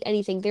 please eat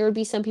anything. There would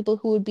be some people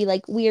who would be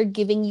like, we are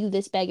giving you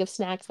this bag of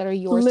snacks that are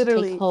yours to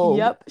take Literally. home.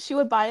 Yep. She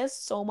would buy us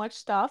so much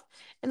stuff.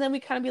 And then we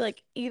kind of be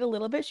like, eat a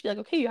little bit. She'd be like,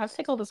 okay, you have to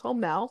take all this home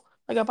now.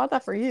 Like, I bought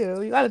that for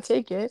you. You got to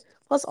take it.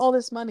 Plus all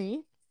this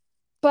money.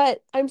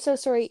 But I'm so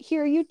sorry.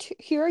 Here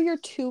are your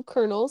two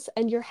kernels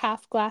and your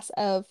half glass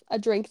of a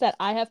drink that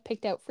I have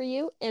picked out for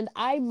you. And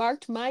I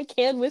marked my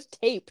can with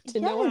tape to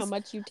know how Yes.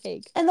 much you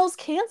take. And those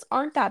cans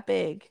aren't that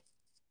big.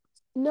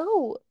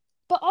 No,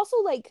 but also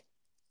like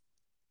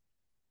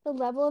the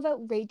level of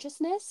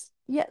outrageousness.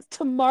 Yes,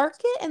 to mark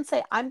it and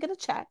say, I'm gonna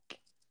check.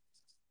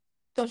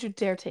 Don't you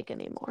dare take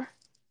any more.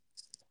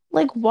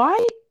 Like,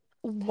 why?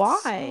 That's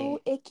so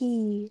Why?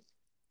 icky.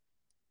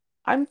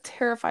 I'm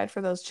terrified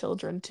for those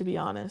children, to be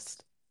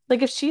honest.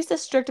 Like, if she's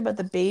this strict about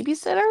the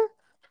babysitter,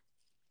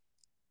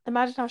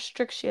 imagine how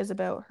strict she is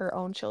about her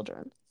own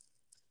children.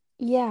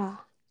 Yeah.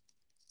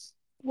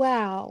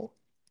 Wow.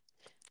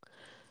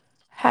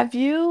 Have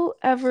you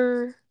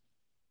ever,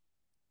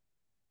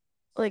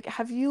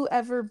 have you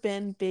ever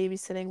been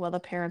babysitting while the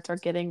parents are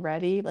getting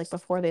ready, like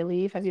before they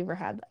leave? Have you ever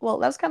had that? Well,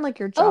 that was kind of like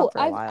your Oh, job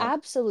for a I've while.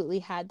 absolutely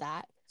had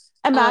that.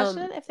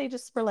 Imagine Um, if they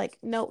just were like,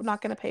 no,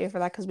 not going to pay you for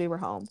that because we were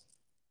home.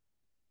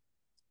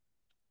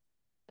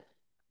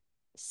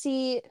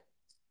 See,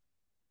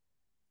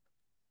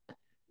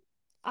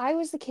 I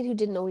was the kid who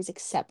didn't always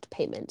accept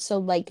payment. So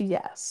like,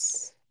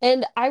 Yes,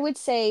 and I would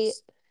say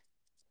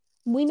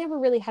we never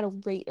really had a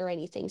rate or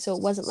anything. So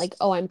it wasn't like,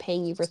 oh, I'm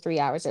paying you for 3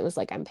 hours. It was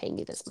like, I'm paying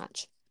you this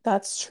much.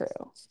 that's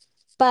true.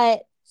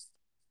 But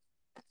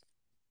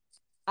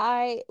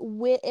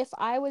if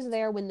I was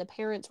there when the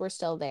parents were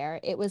still there,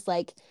 it was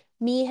like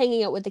me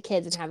hanging out with the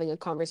kids and having a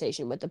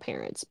conversation with the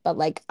parents. But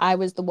like I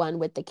was the one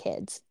with the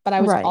kids, but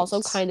I was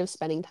also Right. kind of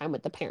spending time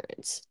with the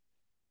parents.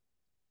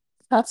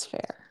 That's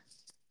fair.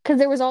 Because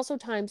there was also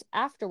times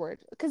afterward,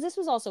 because this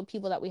was also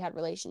people that we had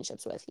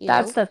relationships with, you That's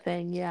know? the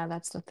thing. Yeah,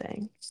 that's the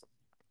thing.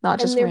 Not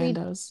And just there'd be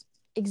randos.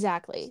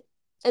 exactly.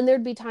 And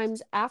there'd be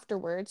times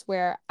afterwards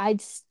where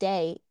I'd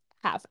stay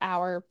half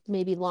hour,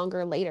 maybe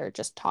longer later,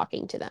 just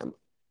talking to them.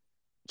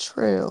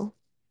 True.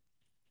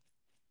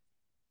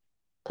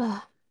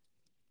 Ugh.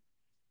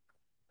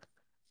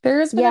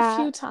 There's been a Yeah,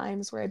 few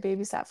times where I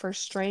babysat for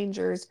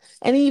strangers,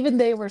 and even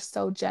they were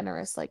so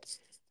generous. Like,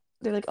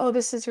 they're like, "Oh,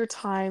 this is your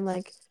time.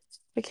 Like,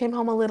 we came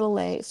home a little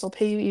late, so I'll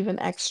pay you even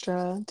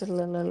extra." Da, da,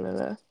 da, da,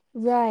 da.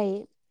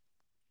 right.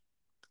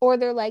 Or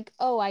they're like,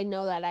 oh, I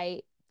know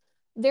that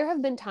there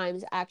have been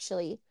times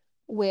actually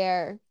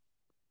where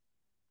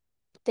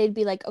they'd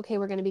be like, okay,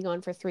 we're going to be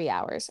gone for 3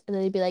 hours. And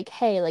then they'd be like,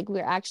 hey, like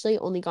we're actually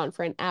only gone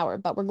for an hour,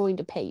 but we're going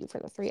to pay you for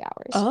the 3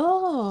 hours.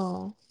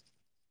 Oh,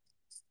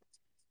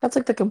 that's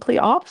like the complete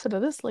opposite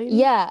of this lady.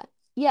 Yeah.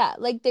 Yeah.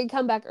 Like they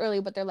come back early,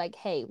 but they're like,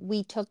 hey,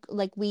 we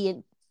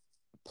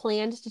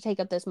planned to take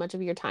up this much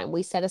of your time.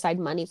 We set aside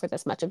money for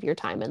this much of your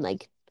time. And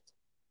like,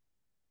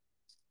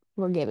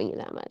 we're giving you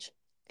that much.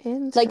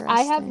 Like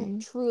I have Interesting.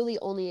 truly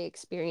only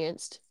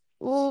experienced,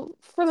 well,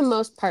 for the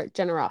most part,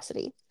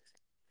 generosity.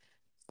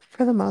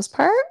 For the most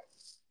part,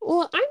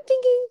 Well, I'm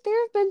thinking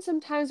there have been some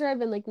times where I've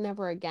been like,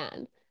 never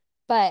again.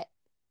 But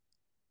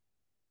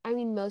I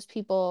mean, most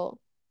people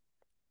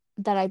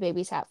that I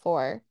babysat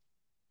for,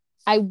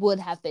 I would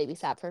have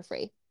babysat for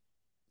free.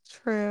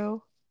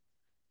 true.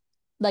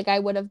 Like, I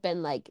would have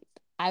been like,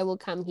 I will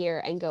come here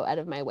and go out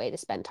of my way to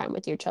spend time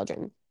with your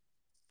children.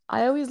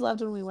 I always loved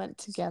when we went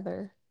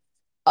together.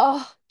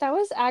 Oh, that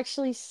was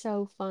actually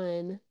so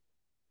fun.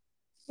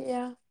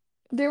 Yeah.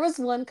 There was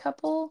one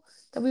couple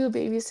that we would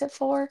babysit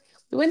for.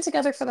 We went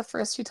together for the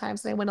first few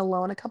times, and they went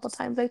alone a couple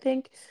times, I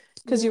think,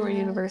 because you were in Yeah.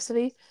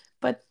 university.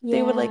 But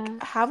they would like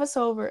Yeah. have us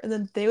over, and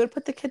then they would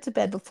put the kid to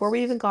bed before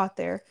we even got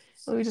there.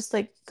 And we would just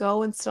like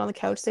go and sit on the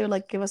couch. They would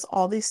like give us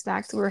all these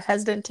snacks we were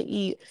hesitant to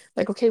eat.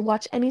 Like, okay,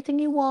 watch anything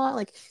you want.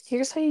 Like,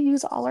 here's how you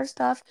use all our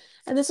stuff.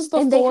 And this was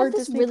And they before had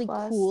this Disney really Plus.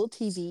 cool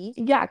TV.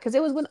 Yeah, because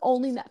it was when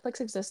only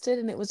Netflix existed,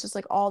 and it was just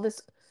like all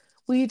this.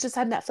 We just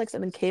had Netflix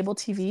and then cable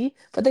TV,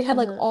 but they had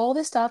like Uh-huh. all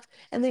this stuff,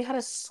 and they had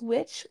a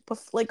Switch,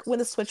 like when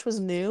the Switch was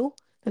new,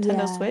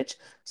 Nintendo Yeah. Switch.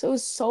 So it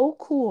was so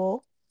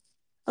cool.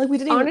 Like we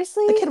didn't even.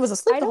 The Honestly, kid was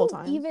asleep I the whole don't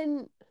time.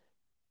 even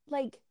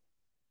like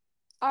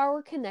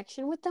our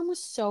connection with them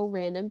was so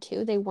random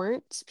too. They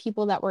weren't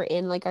people that were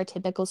in like our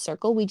typical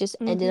circle. We just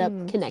ended up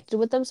Hmm. connected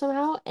with them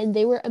somehow, and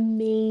they were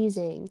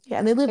amazing. Yeah,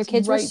 and they Their lived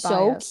kids were right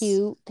by so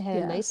us. cute. They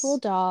had a nice little Yes.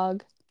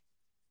 dog.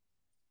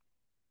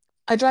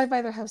 I drive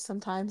by their house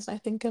sometimes, and I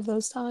think of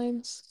those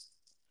times.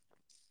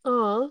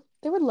 Aw,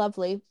 they were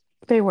lovely.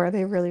 They were.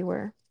 They really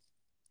were.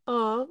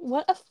 Aw,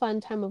 what a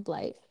fun time of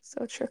life.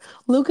 So true.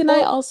 Luke and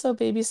I Well, also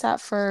babysat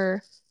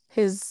for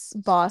his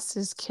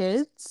boss's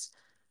kids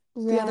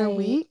the other right,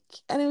 week,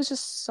 and it was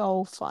just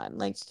so fun.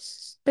 Like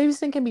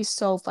babysitting can be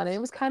so fun. And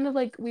it was kind of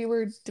like we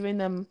were doing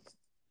them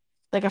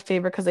like a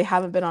favor because they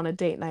haven't been on a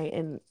date night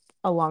in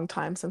a long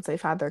time since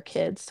they've had their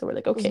kids. So we're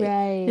like, okay,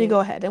 you right.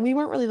 go ahead. And we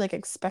weren't really like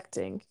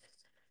expecting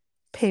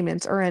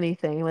payments or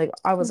anything. Like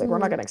I was like, we're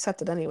not Mm-hmm. gonna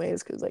accept it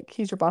anyways because like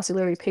he's your boss. He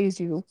literally pays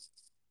you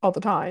all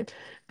the time.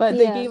 But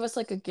they Yeah. gave us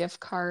like a gift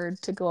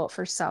card to go out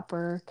for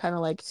supper, kind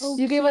of like Oh,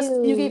 you gave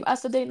cute.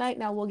 us a date night,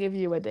 now we'll give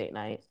you a date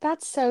night.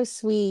 That's so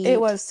It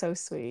sweet. was so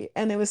sweet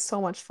and it was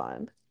so much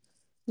fun.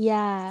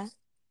 Yeah.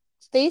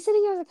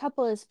 Babysitting as a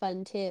couple is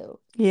fun too.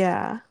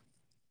 Yeah.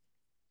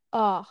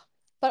 Oh,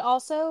 but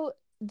also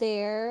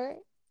there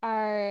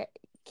are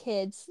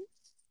kids.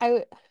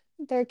 I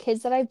there are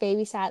kids that I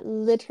babysat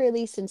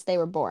literally since they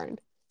were born.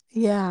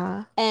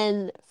 Yeah.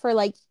 And for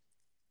like,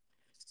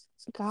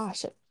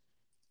 gosh,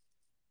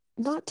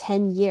 not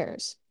 10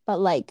 years, but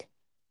like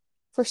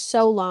For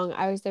so long,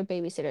 I was their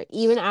babysitter.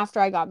 Even after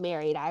I got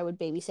married, I would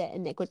babysit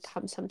and Nick would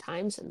come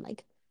sometimes and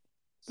like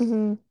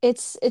Hmm.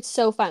 it's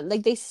so fun.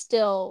 Like they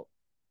still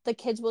the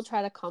kids will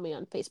try to call me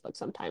on Facebook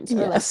sometimes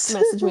or like Yes.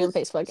 message me on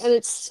Facebook and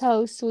it's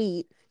so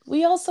sweet.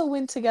 We also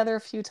went together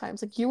a few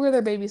times. Like you were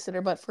their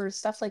babysitter, but for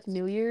stuff like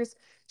New Year's,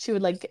 she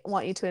would like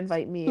want you to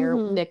invite me or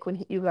Hmm. Nick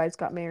when you guys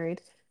got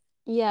married,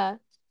 Yeah.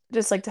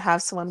 just like to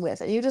have someone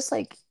with. And you just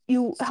like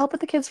you help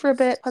with the kids for a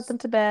bit, put them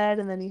to bed,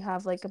 and then you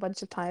have like a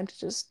bunch of time to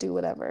just do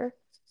whatever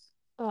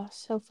Oh,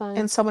 so in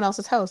fun. someone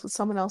else's house with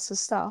someone else's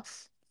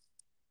stuff.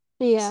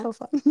 Yeah. So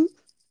fun.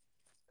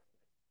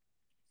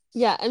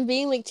 Yeah, and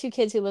being like two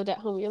kids who lived at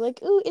home, you're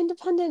like, ooh,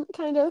 independent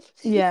kind of.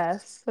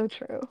 Yes, so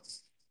true. Aw.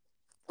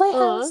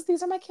 Playhouse.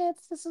 These are my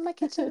kids. This is my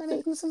kitchen. I'm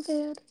making some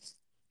food.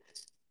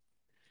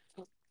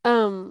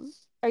 Um,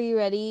 are you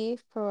ready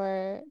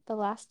for the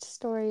last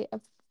story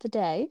of the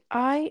day?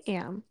 I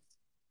am.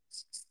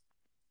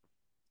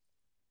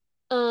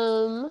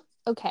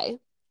 Okay.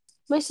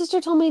 My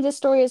sister told me this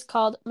story is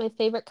called My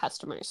Favorite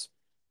Customers.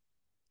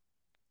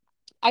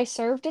 I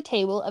served a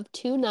table of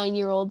two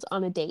 9-year-olds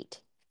on a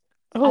date.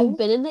 I've Oh,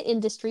 been in the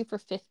industry for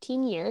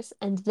 15 years,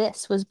 and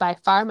this was by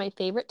far my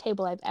favorite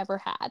table I've ever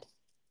had.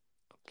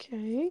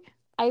 okay.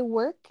 I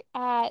work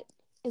at,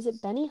 is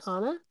it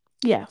Benihana?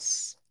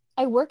 Yes.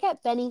 I work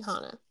at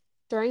Benihana.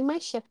 During my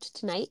shift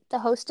tonight, the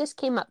hostess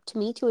came up to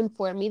me to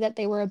inform me that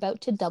they were about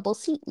to double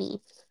seat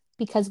me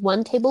because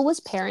one table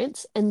was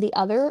parents and the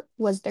other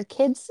was their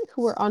kids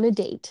who were on a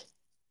date.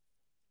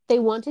 They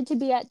wanted to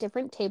be at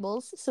different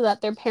tables so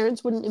that their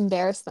parents wouldn't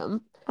embarrass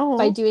them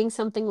by Oh, doing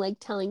something like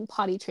telling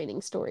potty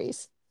training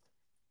stories.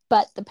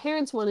 But the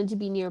parents wanted to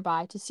be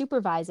nearby to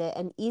supervise it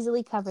and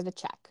easily cover the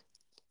check.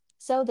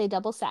 So they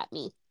double sat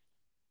me.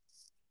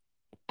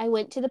 I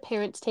went to the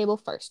parents' table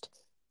first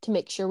to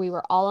make sure we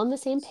were all on the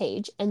same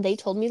page, and they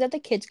told me that the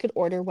kids could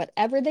order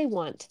whatever they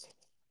want.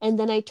 And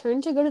then I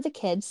turned to go to the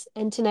kids,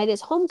 and tonight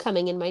is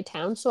homecoming in my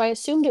town, so I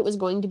assumed it was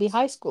going to be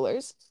high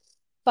schoolers.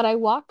 But I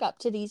walk up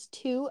to these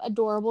two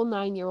adorable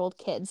 9-year-old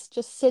kids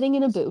just sitting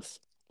in a booth.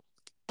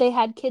 They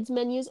had kids'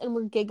 menus and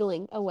were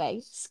giggling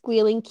away,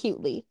 squealing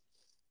cutely.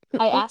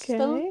 I asked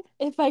them okay.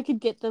 if I could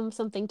get them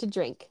something to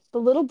drink. The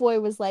little boy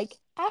was like,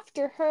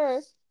 after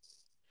her.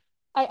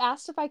 I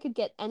asked if I could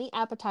get any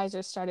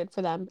appetizers started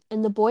for them,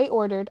 and the boy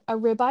ordered a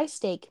ribeye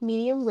steak,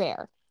 medium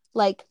rare,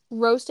 like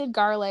roasted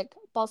garlic,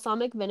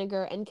 balsamic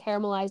vinegar, and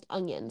caramelized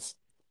onions,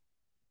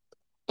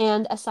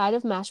 and a side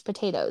of mashed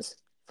potatoes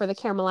for the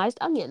caramelized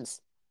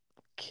onions.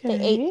 They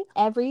ate Okay.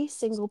 every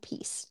single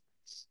piece.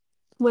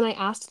 When I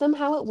asked them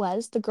how it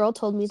was, the girl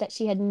told me that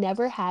she had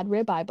never had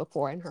ribeye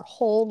before in her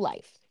whole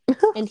life.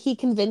 And he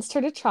convinced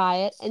her to try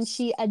it, and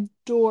she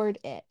adored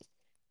it.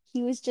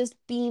 He was just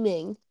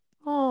beaming.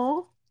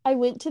 Oh. I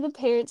went to the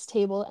parents'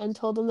 table and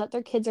told them that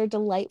their kids are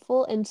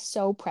delightful and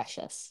so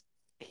precious.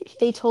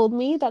 They told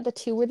me that the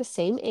two were the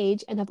same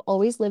age and have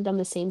always lived on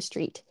the same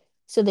street.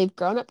 So they've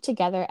grown up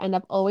together and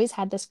have always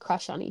had this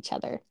crush on each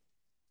other.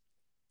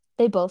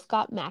 They both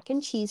got mac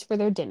and cheese for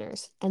their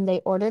dinners, and they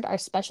ordered our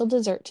special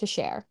dessert to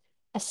share,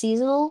 a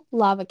seasonal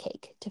lava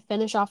cake to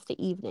finish off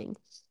the evening.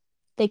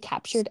 They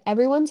captured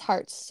everyone's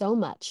hearts so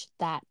much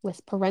that,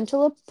 with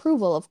parental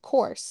approval, of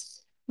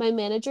course, my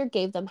manager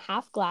gave them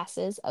half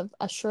glasses of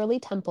a Shirley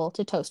Temple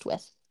to toast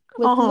with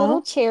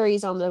little Oh.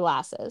 cherries on their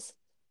glasses.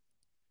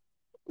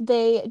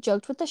 They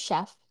joked with the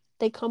chef.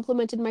 They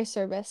complimented my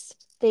service.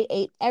 They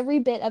ate every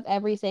bit of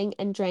everything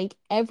and drank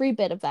every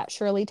bit of that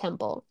Shirley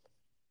Temple.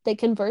 They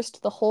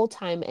conversed the whole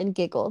time and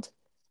giggled.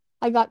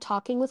 I got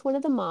talking with one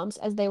of the moms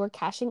as they were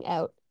cashing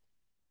out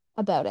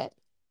about it.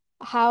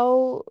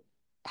 How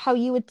how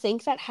you would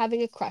think that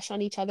having a crush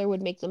on each other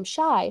would make them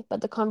shy,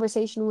 but the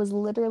conversation was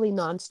literally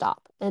nonstop,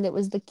 and it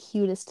was the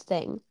cutest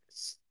thing.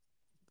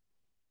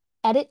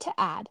 Edit to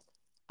add,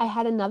 I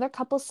had another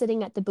couple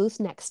sitting at the booth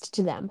next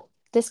to them,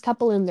 this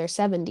couple in their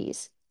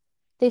 70s.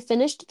 They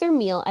finished their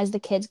meal as the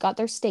kids got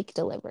their steak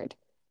delivered.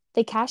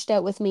 They cashed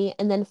out with me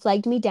and then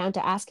flagged me down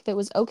to ask if it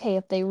was okay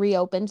if they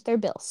reopened their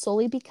bill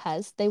solely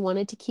because they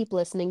wanted to keep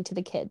listening to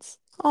the kids.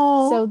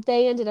 So Oh.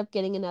 they ended up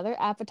getting another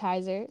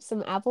appetizer,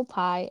 some apple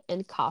pie,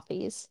 and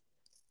coffees.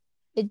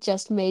 It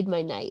just made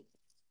my night.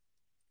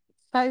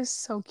 That is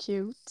so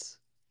cute.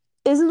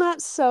 Isn't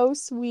that so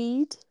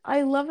sweet?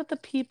 I love that the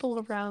people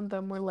around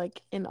them were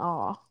like in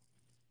awe.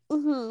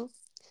 Mm-hmm.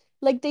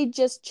 Like they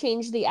just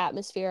changed the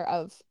atmosphere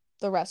of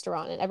the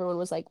restaurant and everyone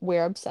was like,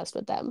 we're obsessed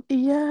with them.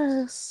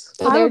 Yes.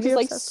 And I they're would be just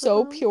like obsessed with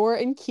so them. pure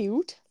and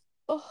cute.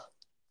 Oh,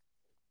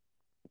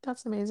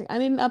 That's amazing. I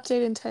need an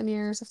update in 10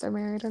 years if they're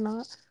married or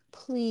not.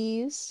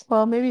 please.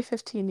 Well, maybe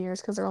 15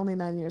 years because they're only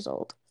 9 years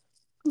old.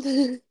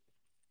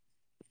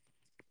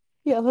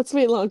 Yeah, let's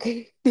wait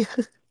longer.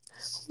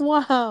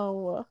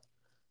 Wow.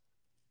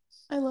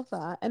 I love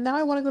that. And now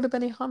I want to go to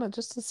Benihana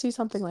just to see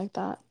something like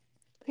that.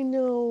 I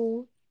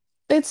know.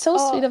 It's so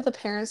sweet of Oh, the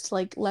parents to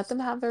like let them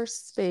have their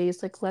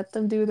space, like let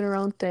them do their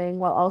own thing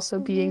while also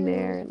being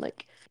there mhm. and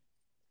like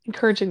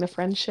encouraging the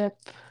friendship.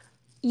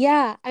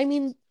 Yeah, I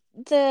mean,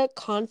 the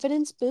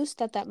confidence boost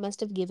that that must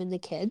have given the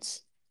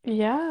kids.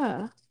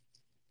 Yeah.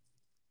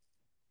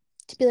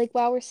 to be like,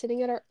 wow, we're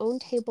sitting at our own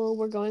table,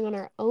 we're going on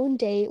our own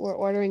date, we're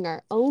ordering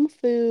our own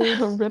food.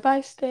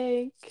 Ribeye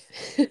steak.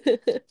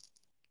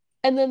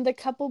 And then the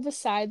couple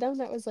beside them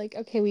that was like,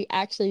 okay, we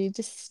actually need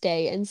to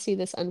stay and see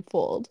this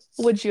unfold.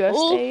 Would you have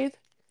Oh, stayed?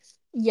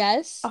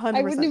 yes.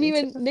 I wouldn't 100% have me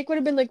even, too. Nick would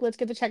have been like, let's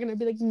get the check. And I'd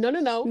be like, no, no,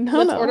 no, No,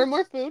 let's order no.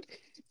 more food.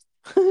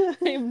 I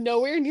am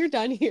nowhere near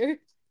done here.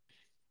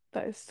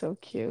 That is so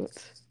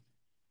cute.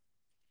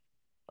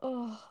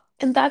 Oh,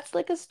 And that's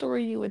like a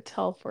story you would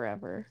tell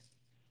forever,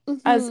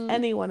 as hmm.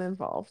 anyone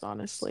involved,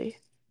 honestly.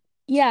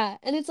 Yeah.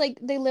 And it's like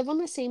they live on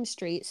the same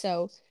street.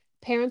 So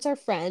parents are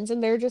friends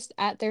and they're just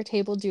at their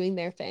table doing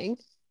their thing.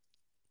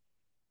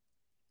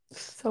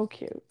 So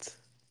cute.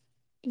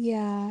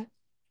 Yeah.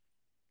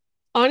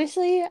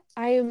 Honestly,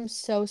 I am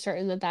so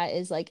certain that that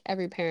is like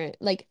every parent.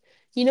 Like,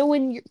 you know,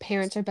 when your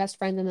parents are best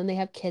friends and then they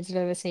have kids that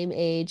are the same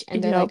age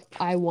and they're like, Yep.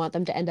 I want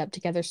them to end up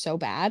together so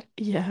bad.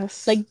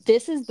 Yes. Like,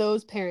 this is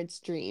those parents'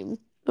 dream.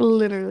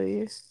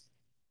 Literally.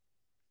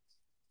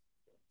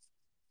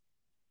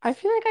 I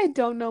feel like I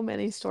don't know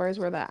many stories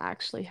where that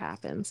actually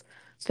happens.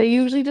 They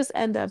usually just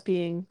end up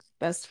being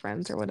best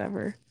friends or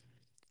whatever.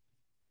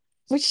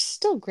 Which is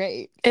still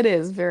great. It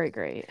is very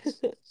great.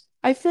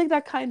 I feel like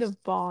that kind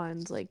of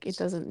bond, like it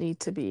doesn't need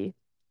to be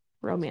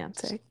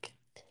romantic.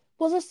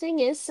 Well, the thing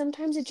is,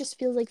 sometimes it just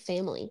feels like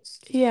family.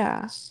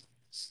 Yeah,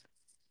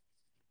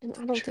 And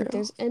I don't think true.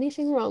 there's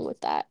anything wrong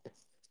with that.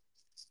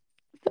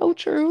 So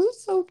true.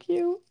 So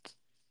cute.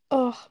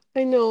 Oh,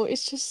 I know.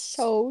 It's just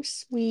so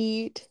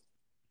sweet.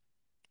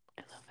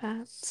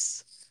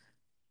 That's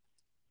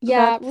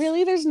Yeah, that's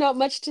really, there's not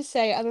much to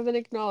say other than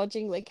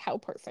acknowledging like how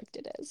perfect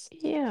it is.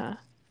 yeah.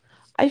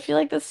 I feel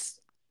like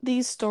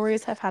these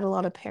stories have had a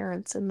lot of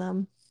parents in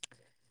them.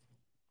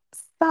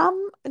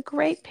 Some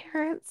great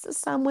parents,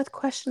 some with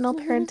questionable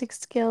parenting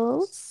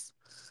skills.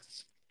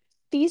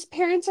 These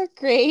parents are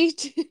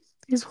great.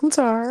 These ones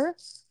are.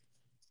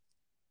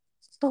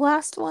 The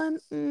last one,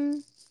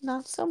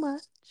 not so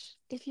much.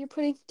 If you're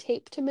putting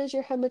tape to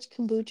measure how much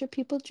kombucha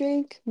people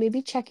drink,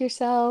 maybe check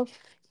yourself.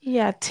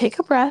 Yeah, take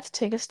a breath,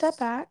 take a step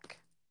back.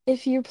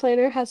 If your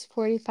planner has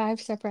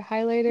 45 separate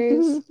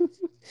highlighters,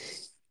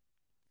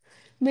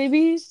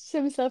 maybe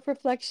some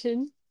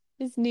self-reflection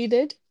is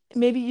needed.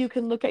 Maybe you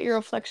can look at your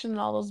reflection in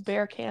all those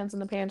bear cans in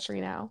the pantry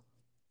now.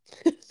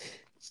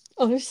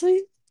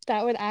 Honestly,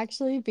 that would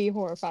actually be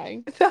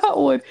horrifying. That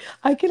would,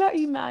 I cannot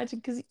imagine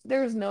because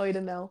there's no way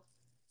to know.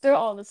 They're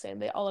all the same.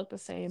 They all look the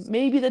same.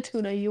 Maybe the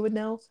tuna you would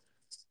know,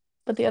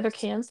 but the other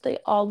cans, they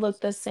all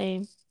look the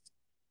same.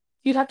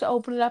 You'd have to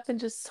open it up and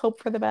just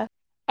hope for the best.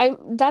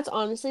 That's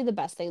honestly the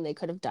best thing they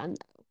could have done.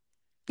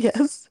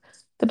 Yes.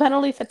 The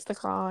penalty fits the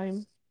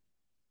crime.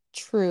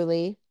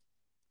 Truly.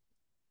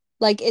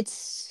 Like it's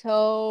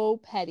so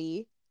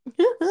petty,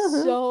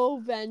 so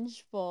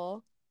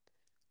vengeful,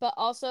 but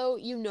also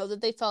you know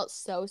that they felt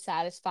so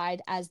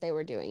satisfied as they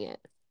were doing it.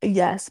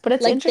 Yes, but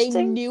it's Like they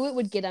interesting. knew it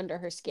would get under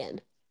her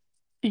skin.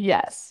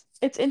 Yes.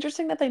 It's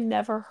interesting that they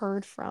never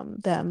heard from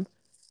them.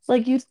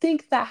 Like you'd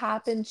think that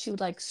happened, she would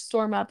like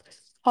storm up,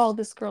 call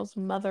this girl's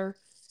mother,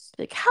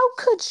 be like, "How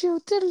could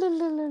you?"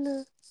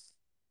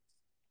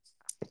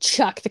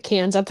 Chuck the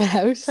cans at the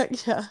house.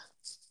 Yeah.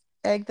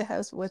 Egg the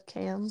house with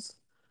cans.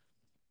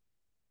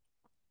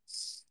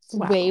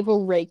 Wow. Wave a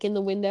rake in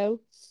the window.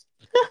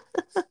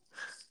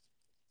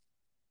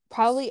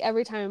 Probably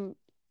every time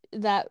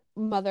that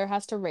mother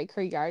has to rake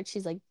her yard,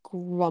 she's like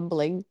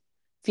grumbling,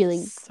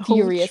 feeling So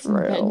furious and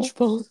true.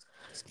 vengeful.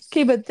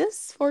 Okay, but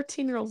this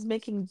 14-year-old's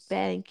making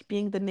bank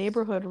being the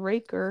neighborhood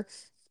raker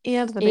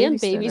and the And babysitter.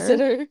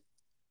 babysitter.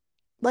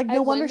 Like, I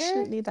no wonder she wonder,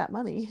 didn't need that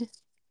money.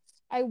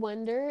 I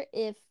wonder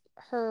if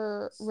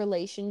her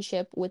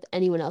relationship with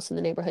anyone else in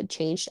the neighborhood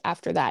changed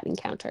after that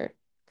encounter.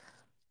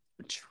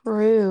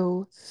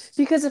 True.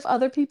 Because if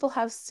other people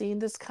have seen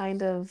this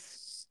kind of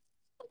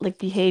like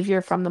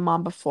behavior from the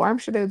mom before, I'm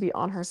sure they would be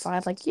on her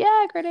side, like,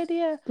 yeah, great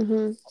idea.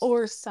 Hmm.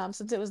 Or some,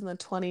 since it was in the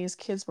 20s,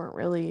 kids weren't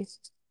really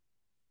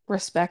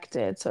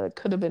respected. So it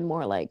could have been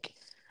more like,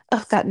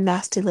 oh, that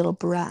nasty little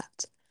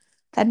brat.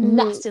 That Hmm.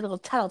 nasty little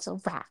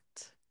tattletale rat.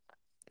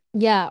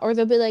 Yeah, or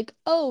they'll be like,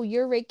 "Oh,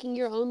 you're raking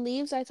your own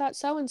leaves? I thought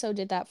so and so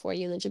did that for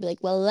you." And then she'll be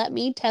like, "Well, let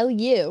me tell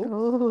you,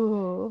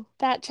 Oh.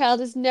 that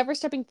child is never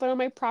stepping foot on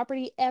my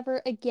property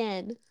ever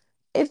again."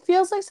 It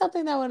feels like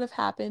something that would have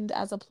happened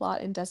as a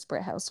plot in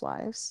Desperate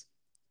Housewives.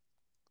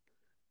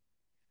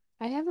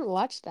 I haven't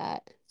watched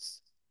that.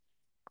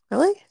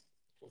 Really?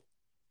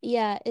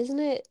 Yeah, isn't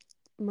it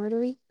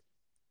murdery?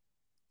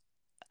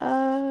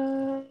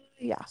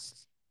 Yeah.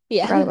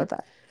 Forgot Yeah. about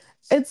that.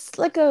 It's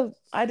like a,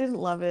 I didn't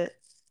love it.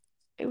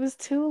 It was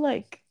too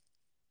like,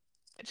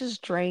 it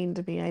just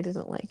drained me. I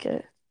didn't like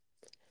it.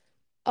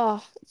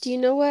 Oh, do you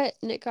know what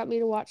Nick got me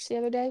to watch the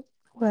other day?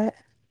 What?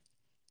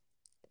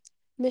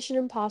 Mission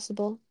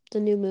Impossible, the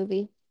new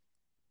movie.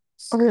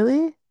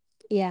 Really?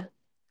 Yeah.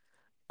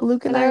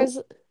 Luke and And I I, was,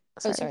 oh,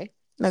 sorry. sorry.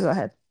 No, go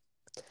ahead.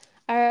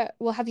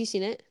 Well, have you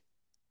seen it?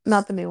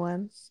 Not the new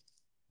one.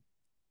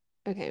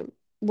 Okay.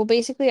 Well,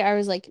 basically, I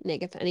was like,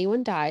 Nick, if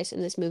anyone dies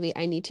in this movie,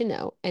 I need to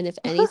know. And if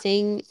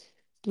anything,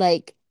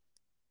 like,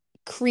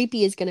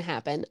 creepy is going to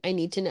happen. I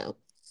need to know.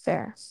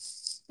 Fair.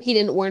 He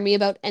didn't warn me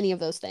about any of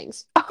those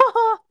things.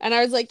 And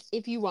I was like,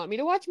 if you want me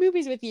to watch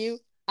movies with you,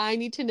 I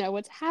need to know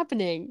what's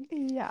happening.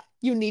 Yeah,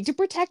 You need to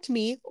protect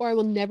me, or I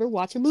will never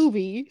watch a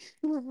movie.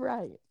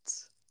 right.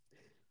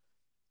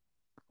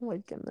 Oh my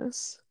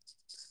goodness.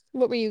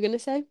 What were you going to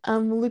say?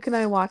 Luke and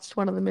I watched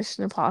one of the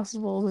Mission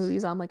Impossible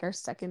movies on like our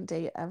second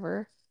date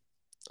ever,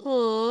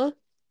 Aw.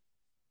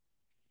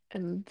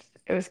 and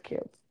it was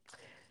cute.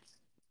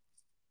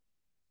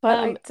 But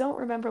I Um, don't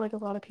remember like a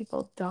lot of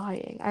people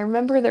dying. I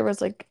remember there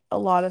was like a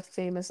lot of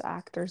famous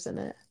actors in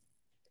it.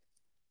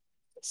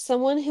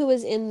 Someone who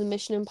was in the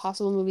Mission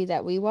Impossible movie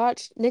that we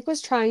watched, Nick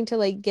was trying to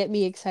like get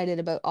me excited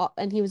about all,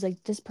 and he was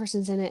like, this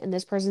person's in it and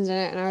this person's in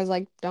it. And I was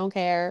like, don't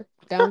care,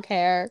 don't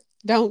care,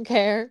 don't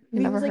care. And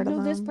he Never was like, heard of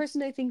no, this them.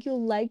 person, I think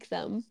you'll like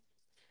them.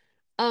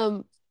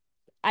 Um,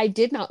 I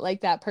did not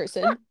like that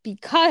person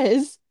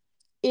because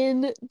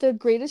in The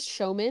Greatest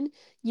Showman,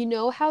 you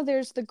know how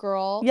there's the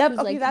girl Yep, who's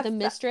okay, like the that's that.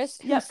 mistress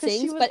who Yep, because she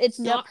sings, was, but it's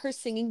yep, not her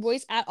singing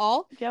voice at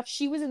all. yep,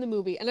 She was in the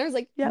movie, and I was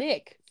like, yep.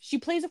 Nick, she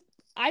plays a.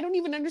 I don't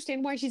even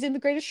understand why she's in The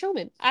Greatest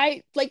Showman.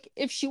 I like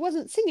if she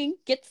wasn't singing,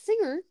 get the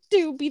singer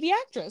to be the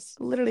actress.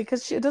 Literally,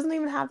 because she doesn't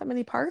even have that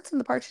many parts, and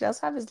the part she does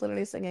have is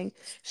literally singing.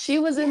 She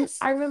was in, Yes.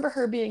 I remember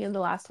her being in the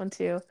last one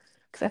too,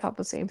 because I thought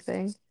the same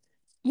thing.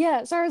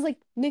 Yeah, so I was like,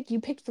 Nick, you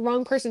picked the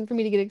wrong person for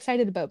me to get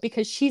excited about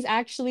because she's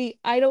actually,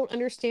 I don't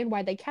understand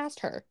why they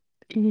cast her.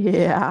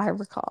 Yeah, I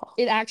recall.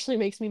 It actually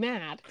makes me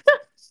mad.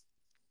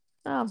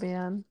 Oh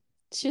man,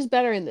 She was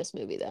better in this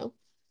movie though.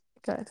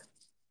 good.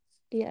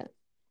 Yeah.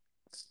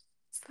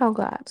 So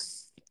glad.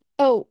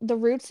 Oh, the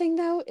rude thing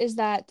though is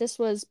that this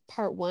was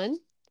part one,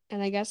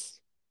 and I guess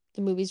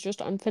the movie's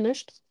just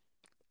unfinished,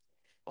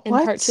 and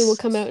part two will What?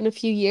 come out in a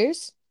few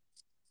years.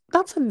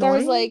 That's So I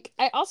was annoying. like,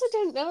 I also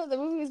didn't know that the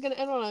movie was gonna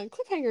end on a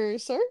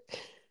cliffhanger, sir.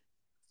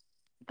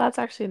 That's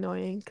actually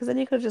annoying, because then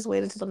you could have just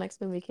waited until the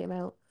next movie came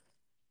out.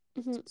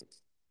 Mhm.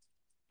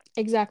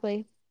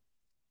 Exactly.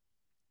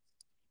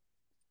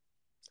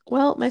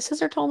 Well, my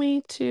sister told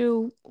me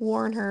to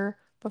warn her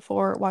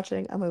before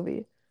watching a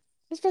movie.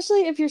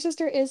 Especially if your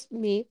sister is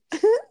me.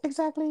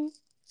 Exactly.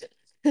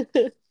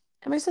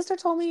 And my sister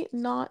told me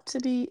not to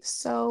be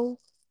so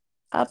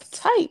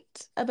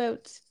uptight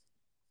about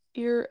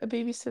your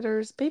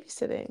babysitter's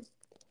babysitting,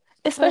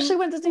 especially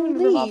when it doesn't even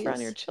revolve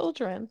around your Please.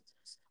 children.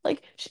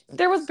 Like,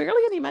 there was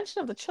barely any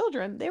mention of the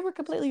children. They were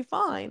completely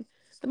fine.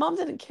 The mom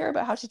didn't care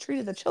about how she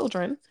treated the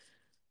children.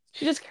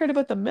 She just cared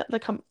about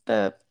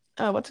the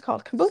what's it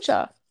called?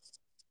 Kombucha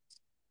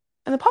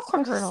and the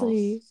popcorn kernels.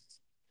 Seriously.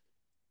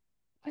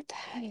 What the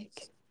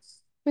heck?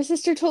 My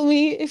sister told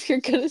me if you're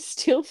gonna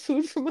steal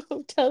food from a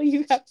hotel,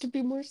 you have to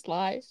be more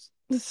sly.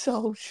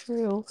 So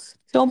true.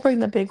 Don't bring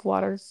the big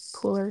water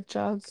cooler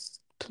jug,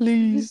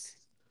 please.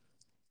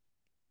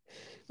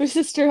 My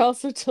sister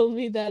also told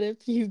me that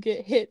if you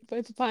get hit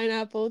by the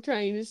pineapple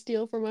trying to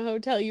steal from a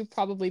hotel, you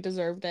probably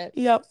deserved it.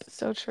 Yep,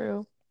 so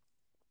true.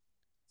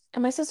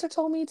 And my sister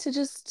told me to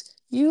just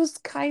use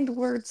kind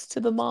words to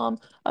the mom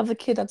of the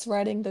kid that's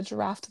riding the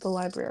giraffe to the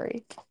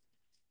library.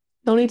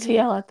 No need to Mhm.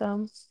 yell at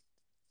them.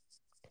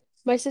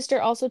 My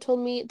sister also told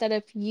me that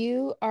if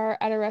you are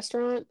at a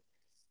restaurant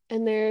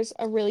and there's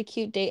a really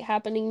cute date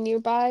happening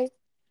nearby,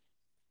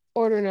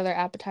 order another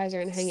appetizer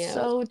and hang out.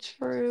 So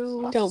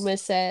true. Don't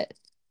miss it.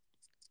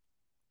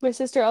 My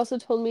sister also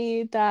told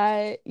me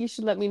that you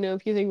should let me know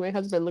if you think my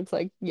husband looks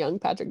like young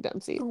Patrick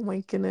Dempsey. Oh my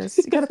goodness.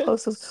 You gotta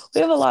post those.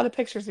 We have a lot of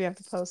pictures we have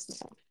to post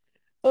now.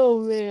 Oh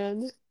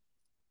man.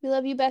 We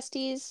love you,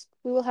 besties.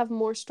 We will have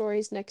more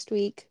stories next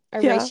week.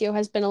 Our Yeah. ratio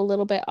has been a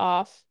little bit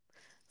off.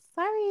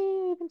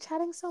 Sorry, we've been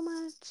chatting so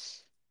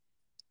much.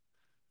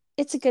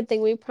 It's a good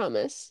thing, we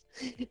promise.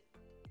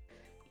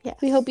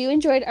 We hope Yes. you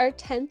enjoyed our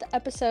 10th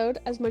episode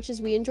as much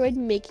as we enjoyed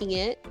making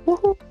it.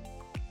 Woohoo.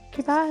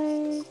 Okay,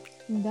 bye.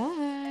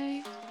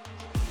 Bye.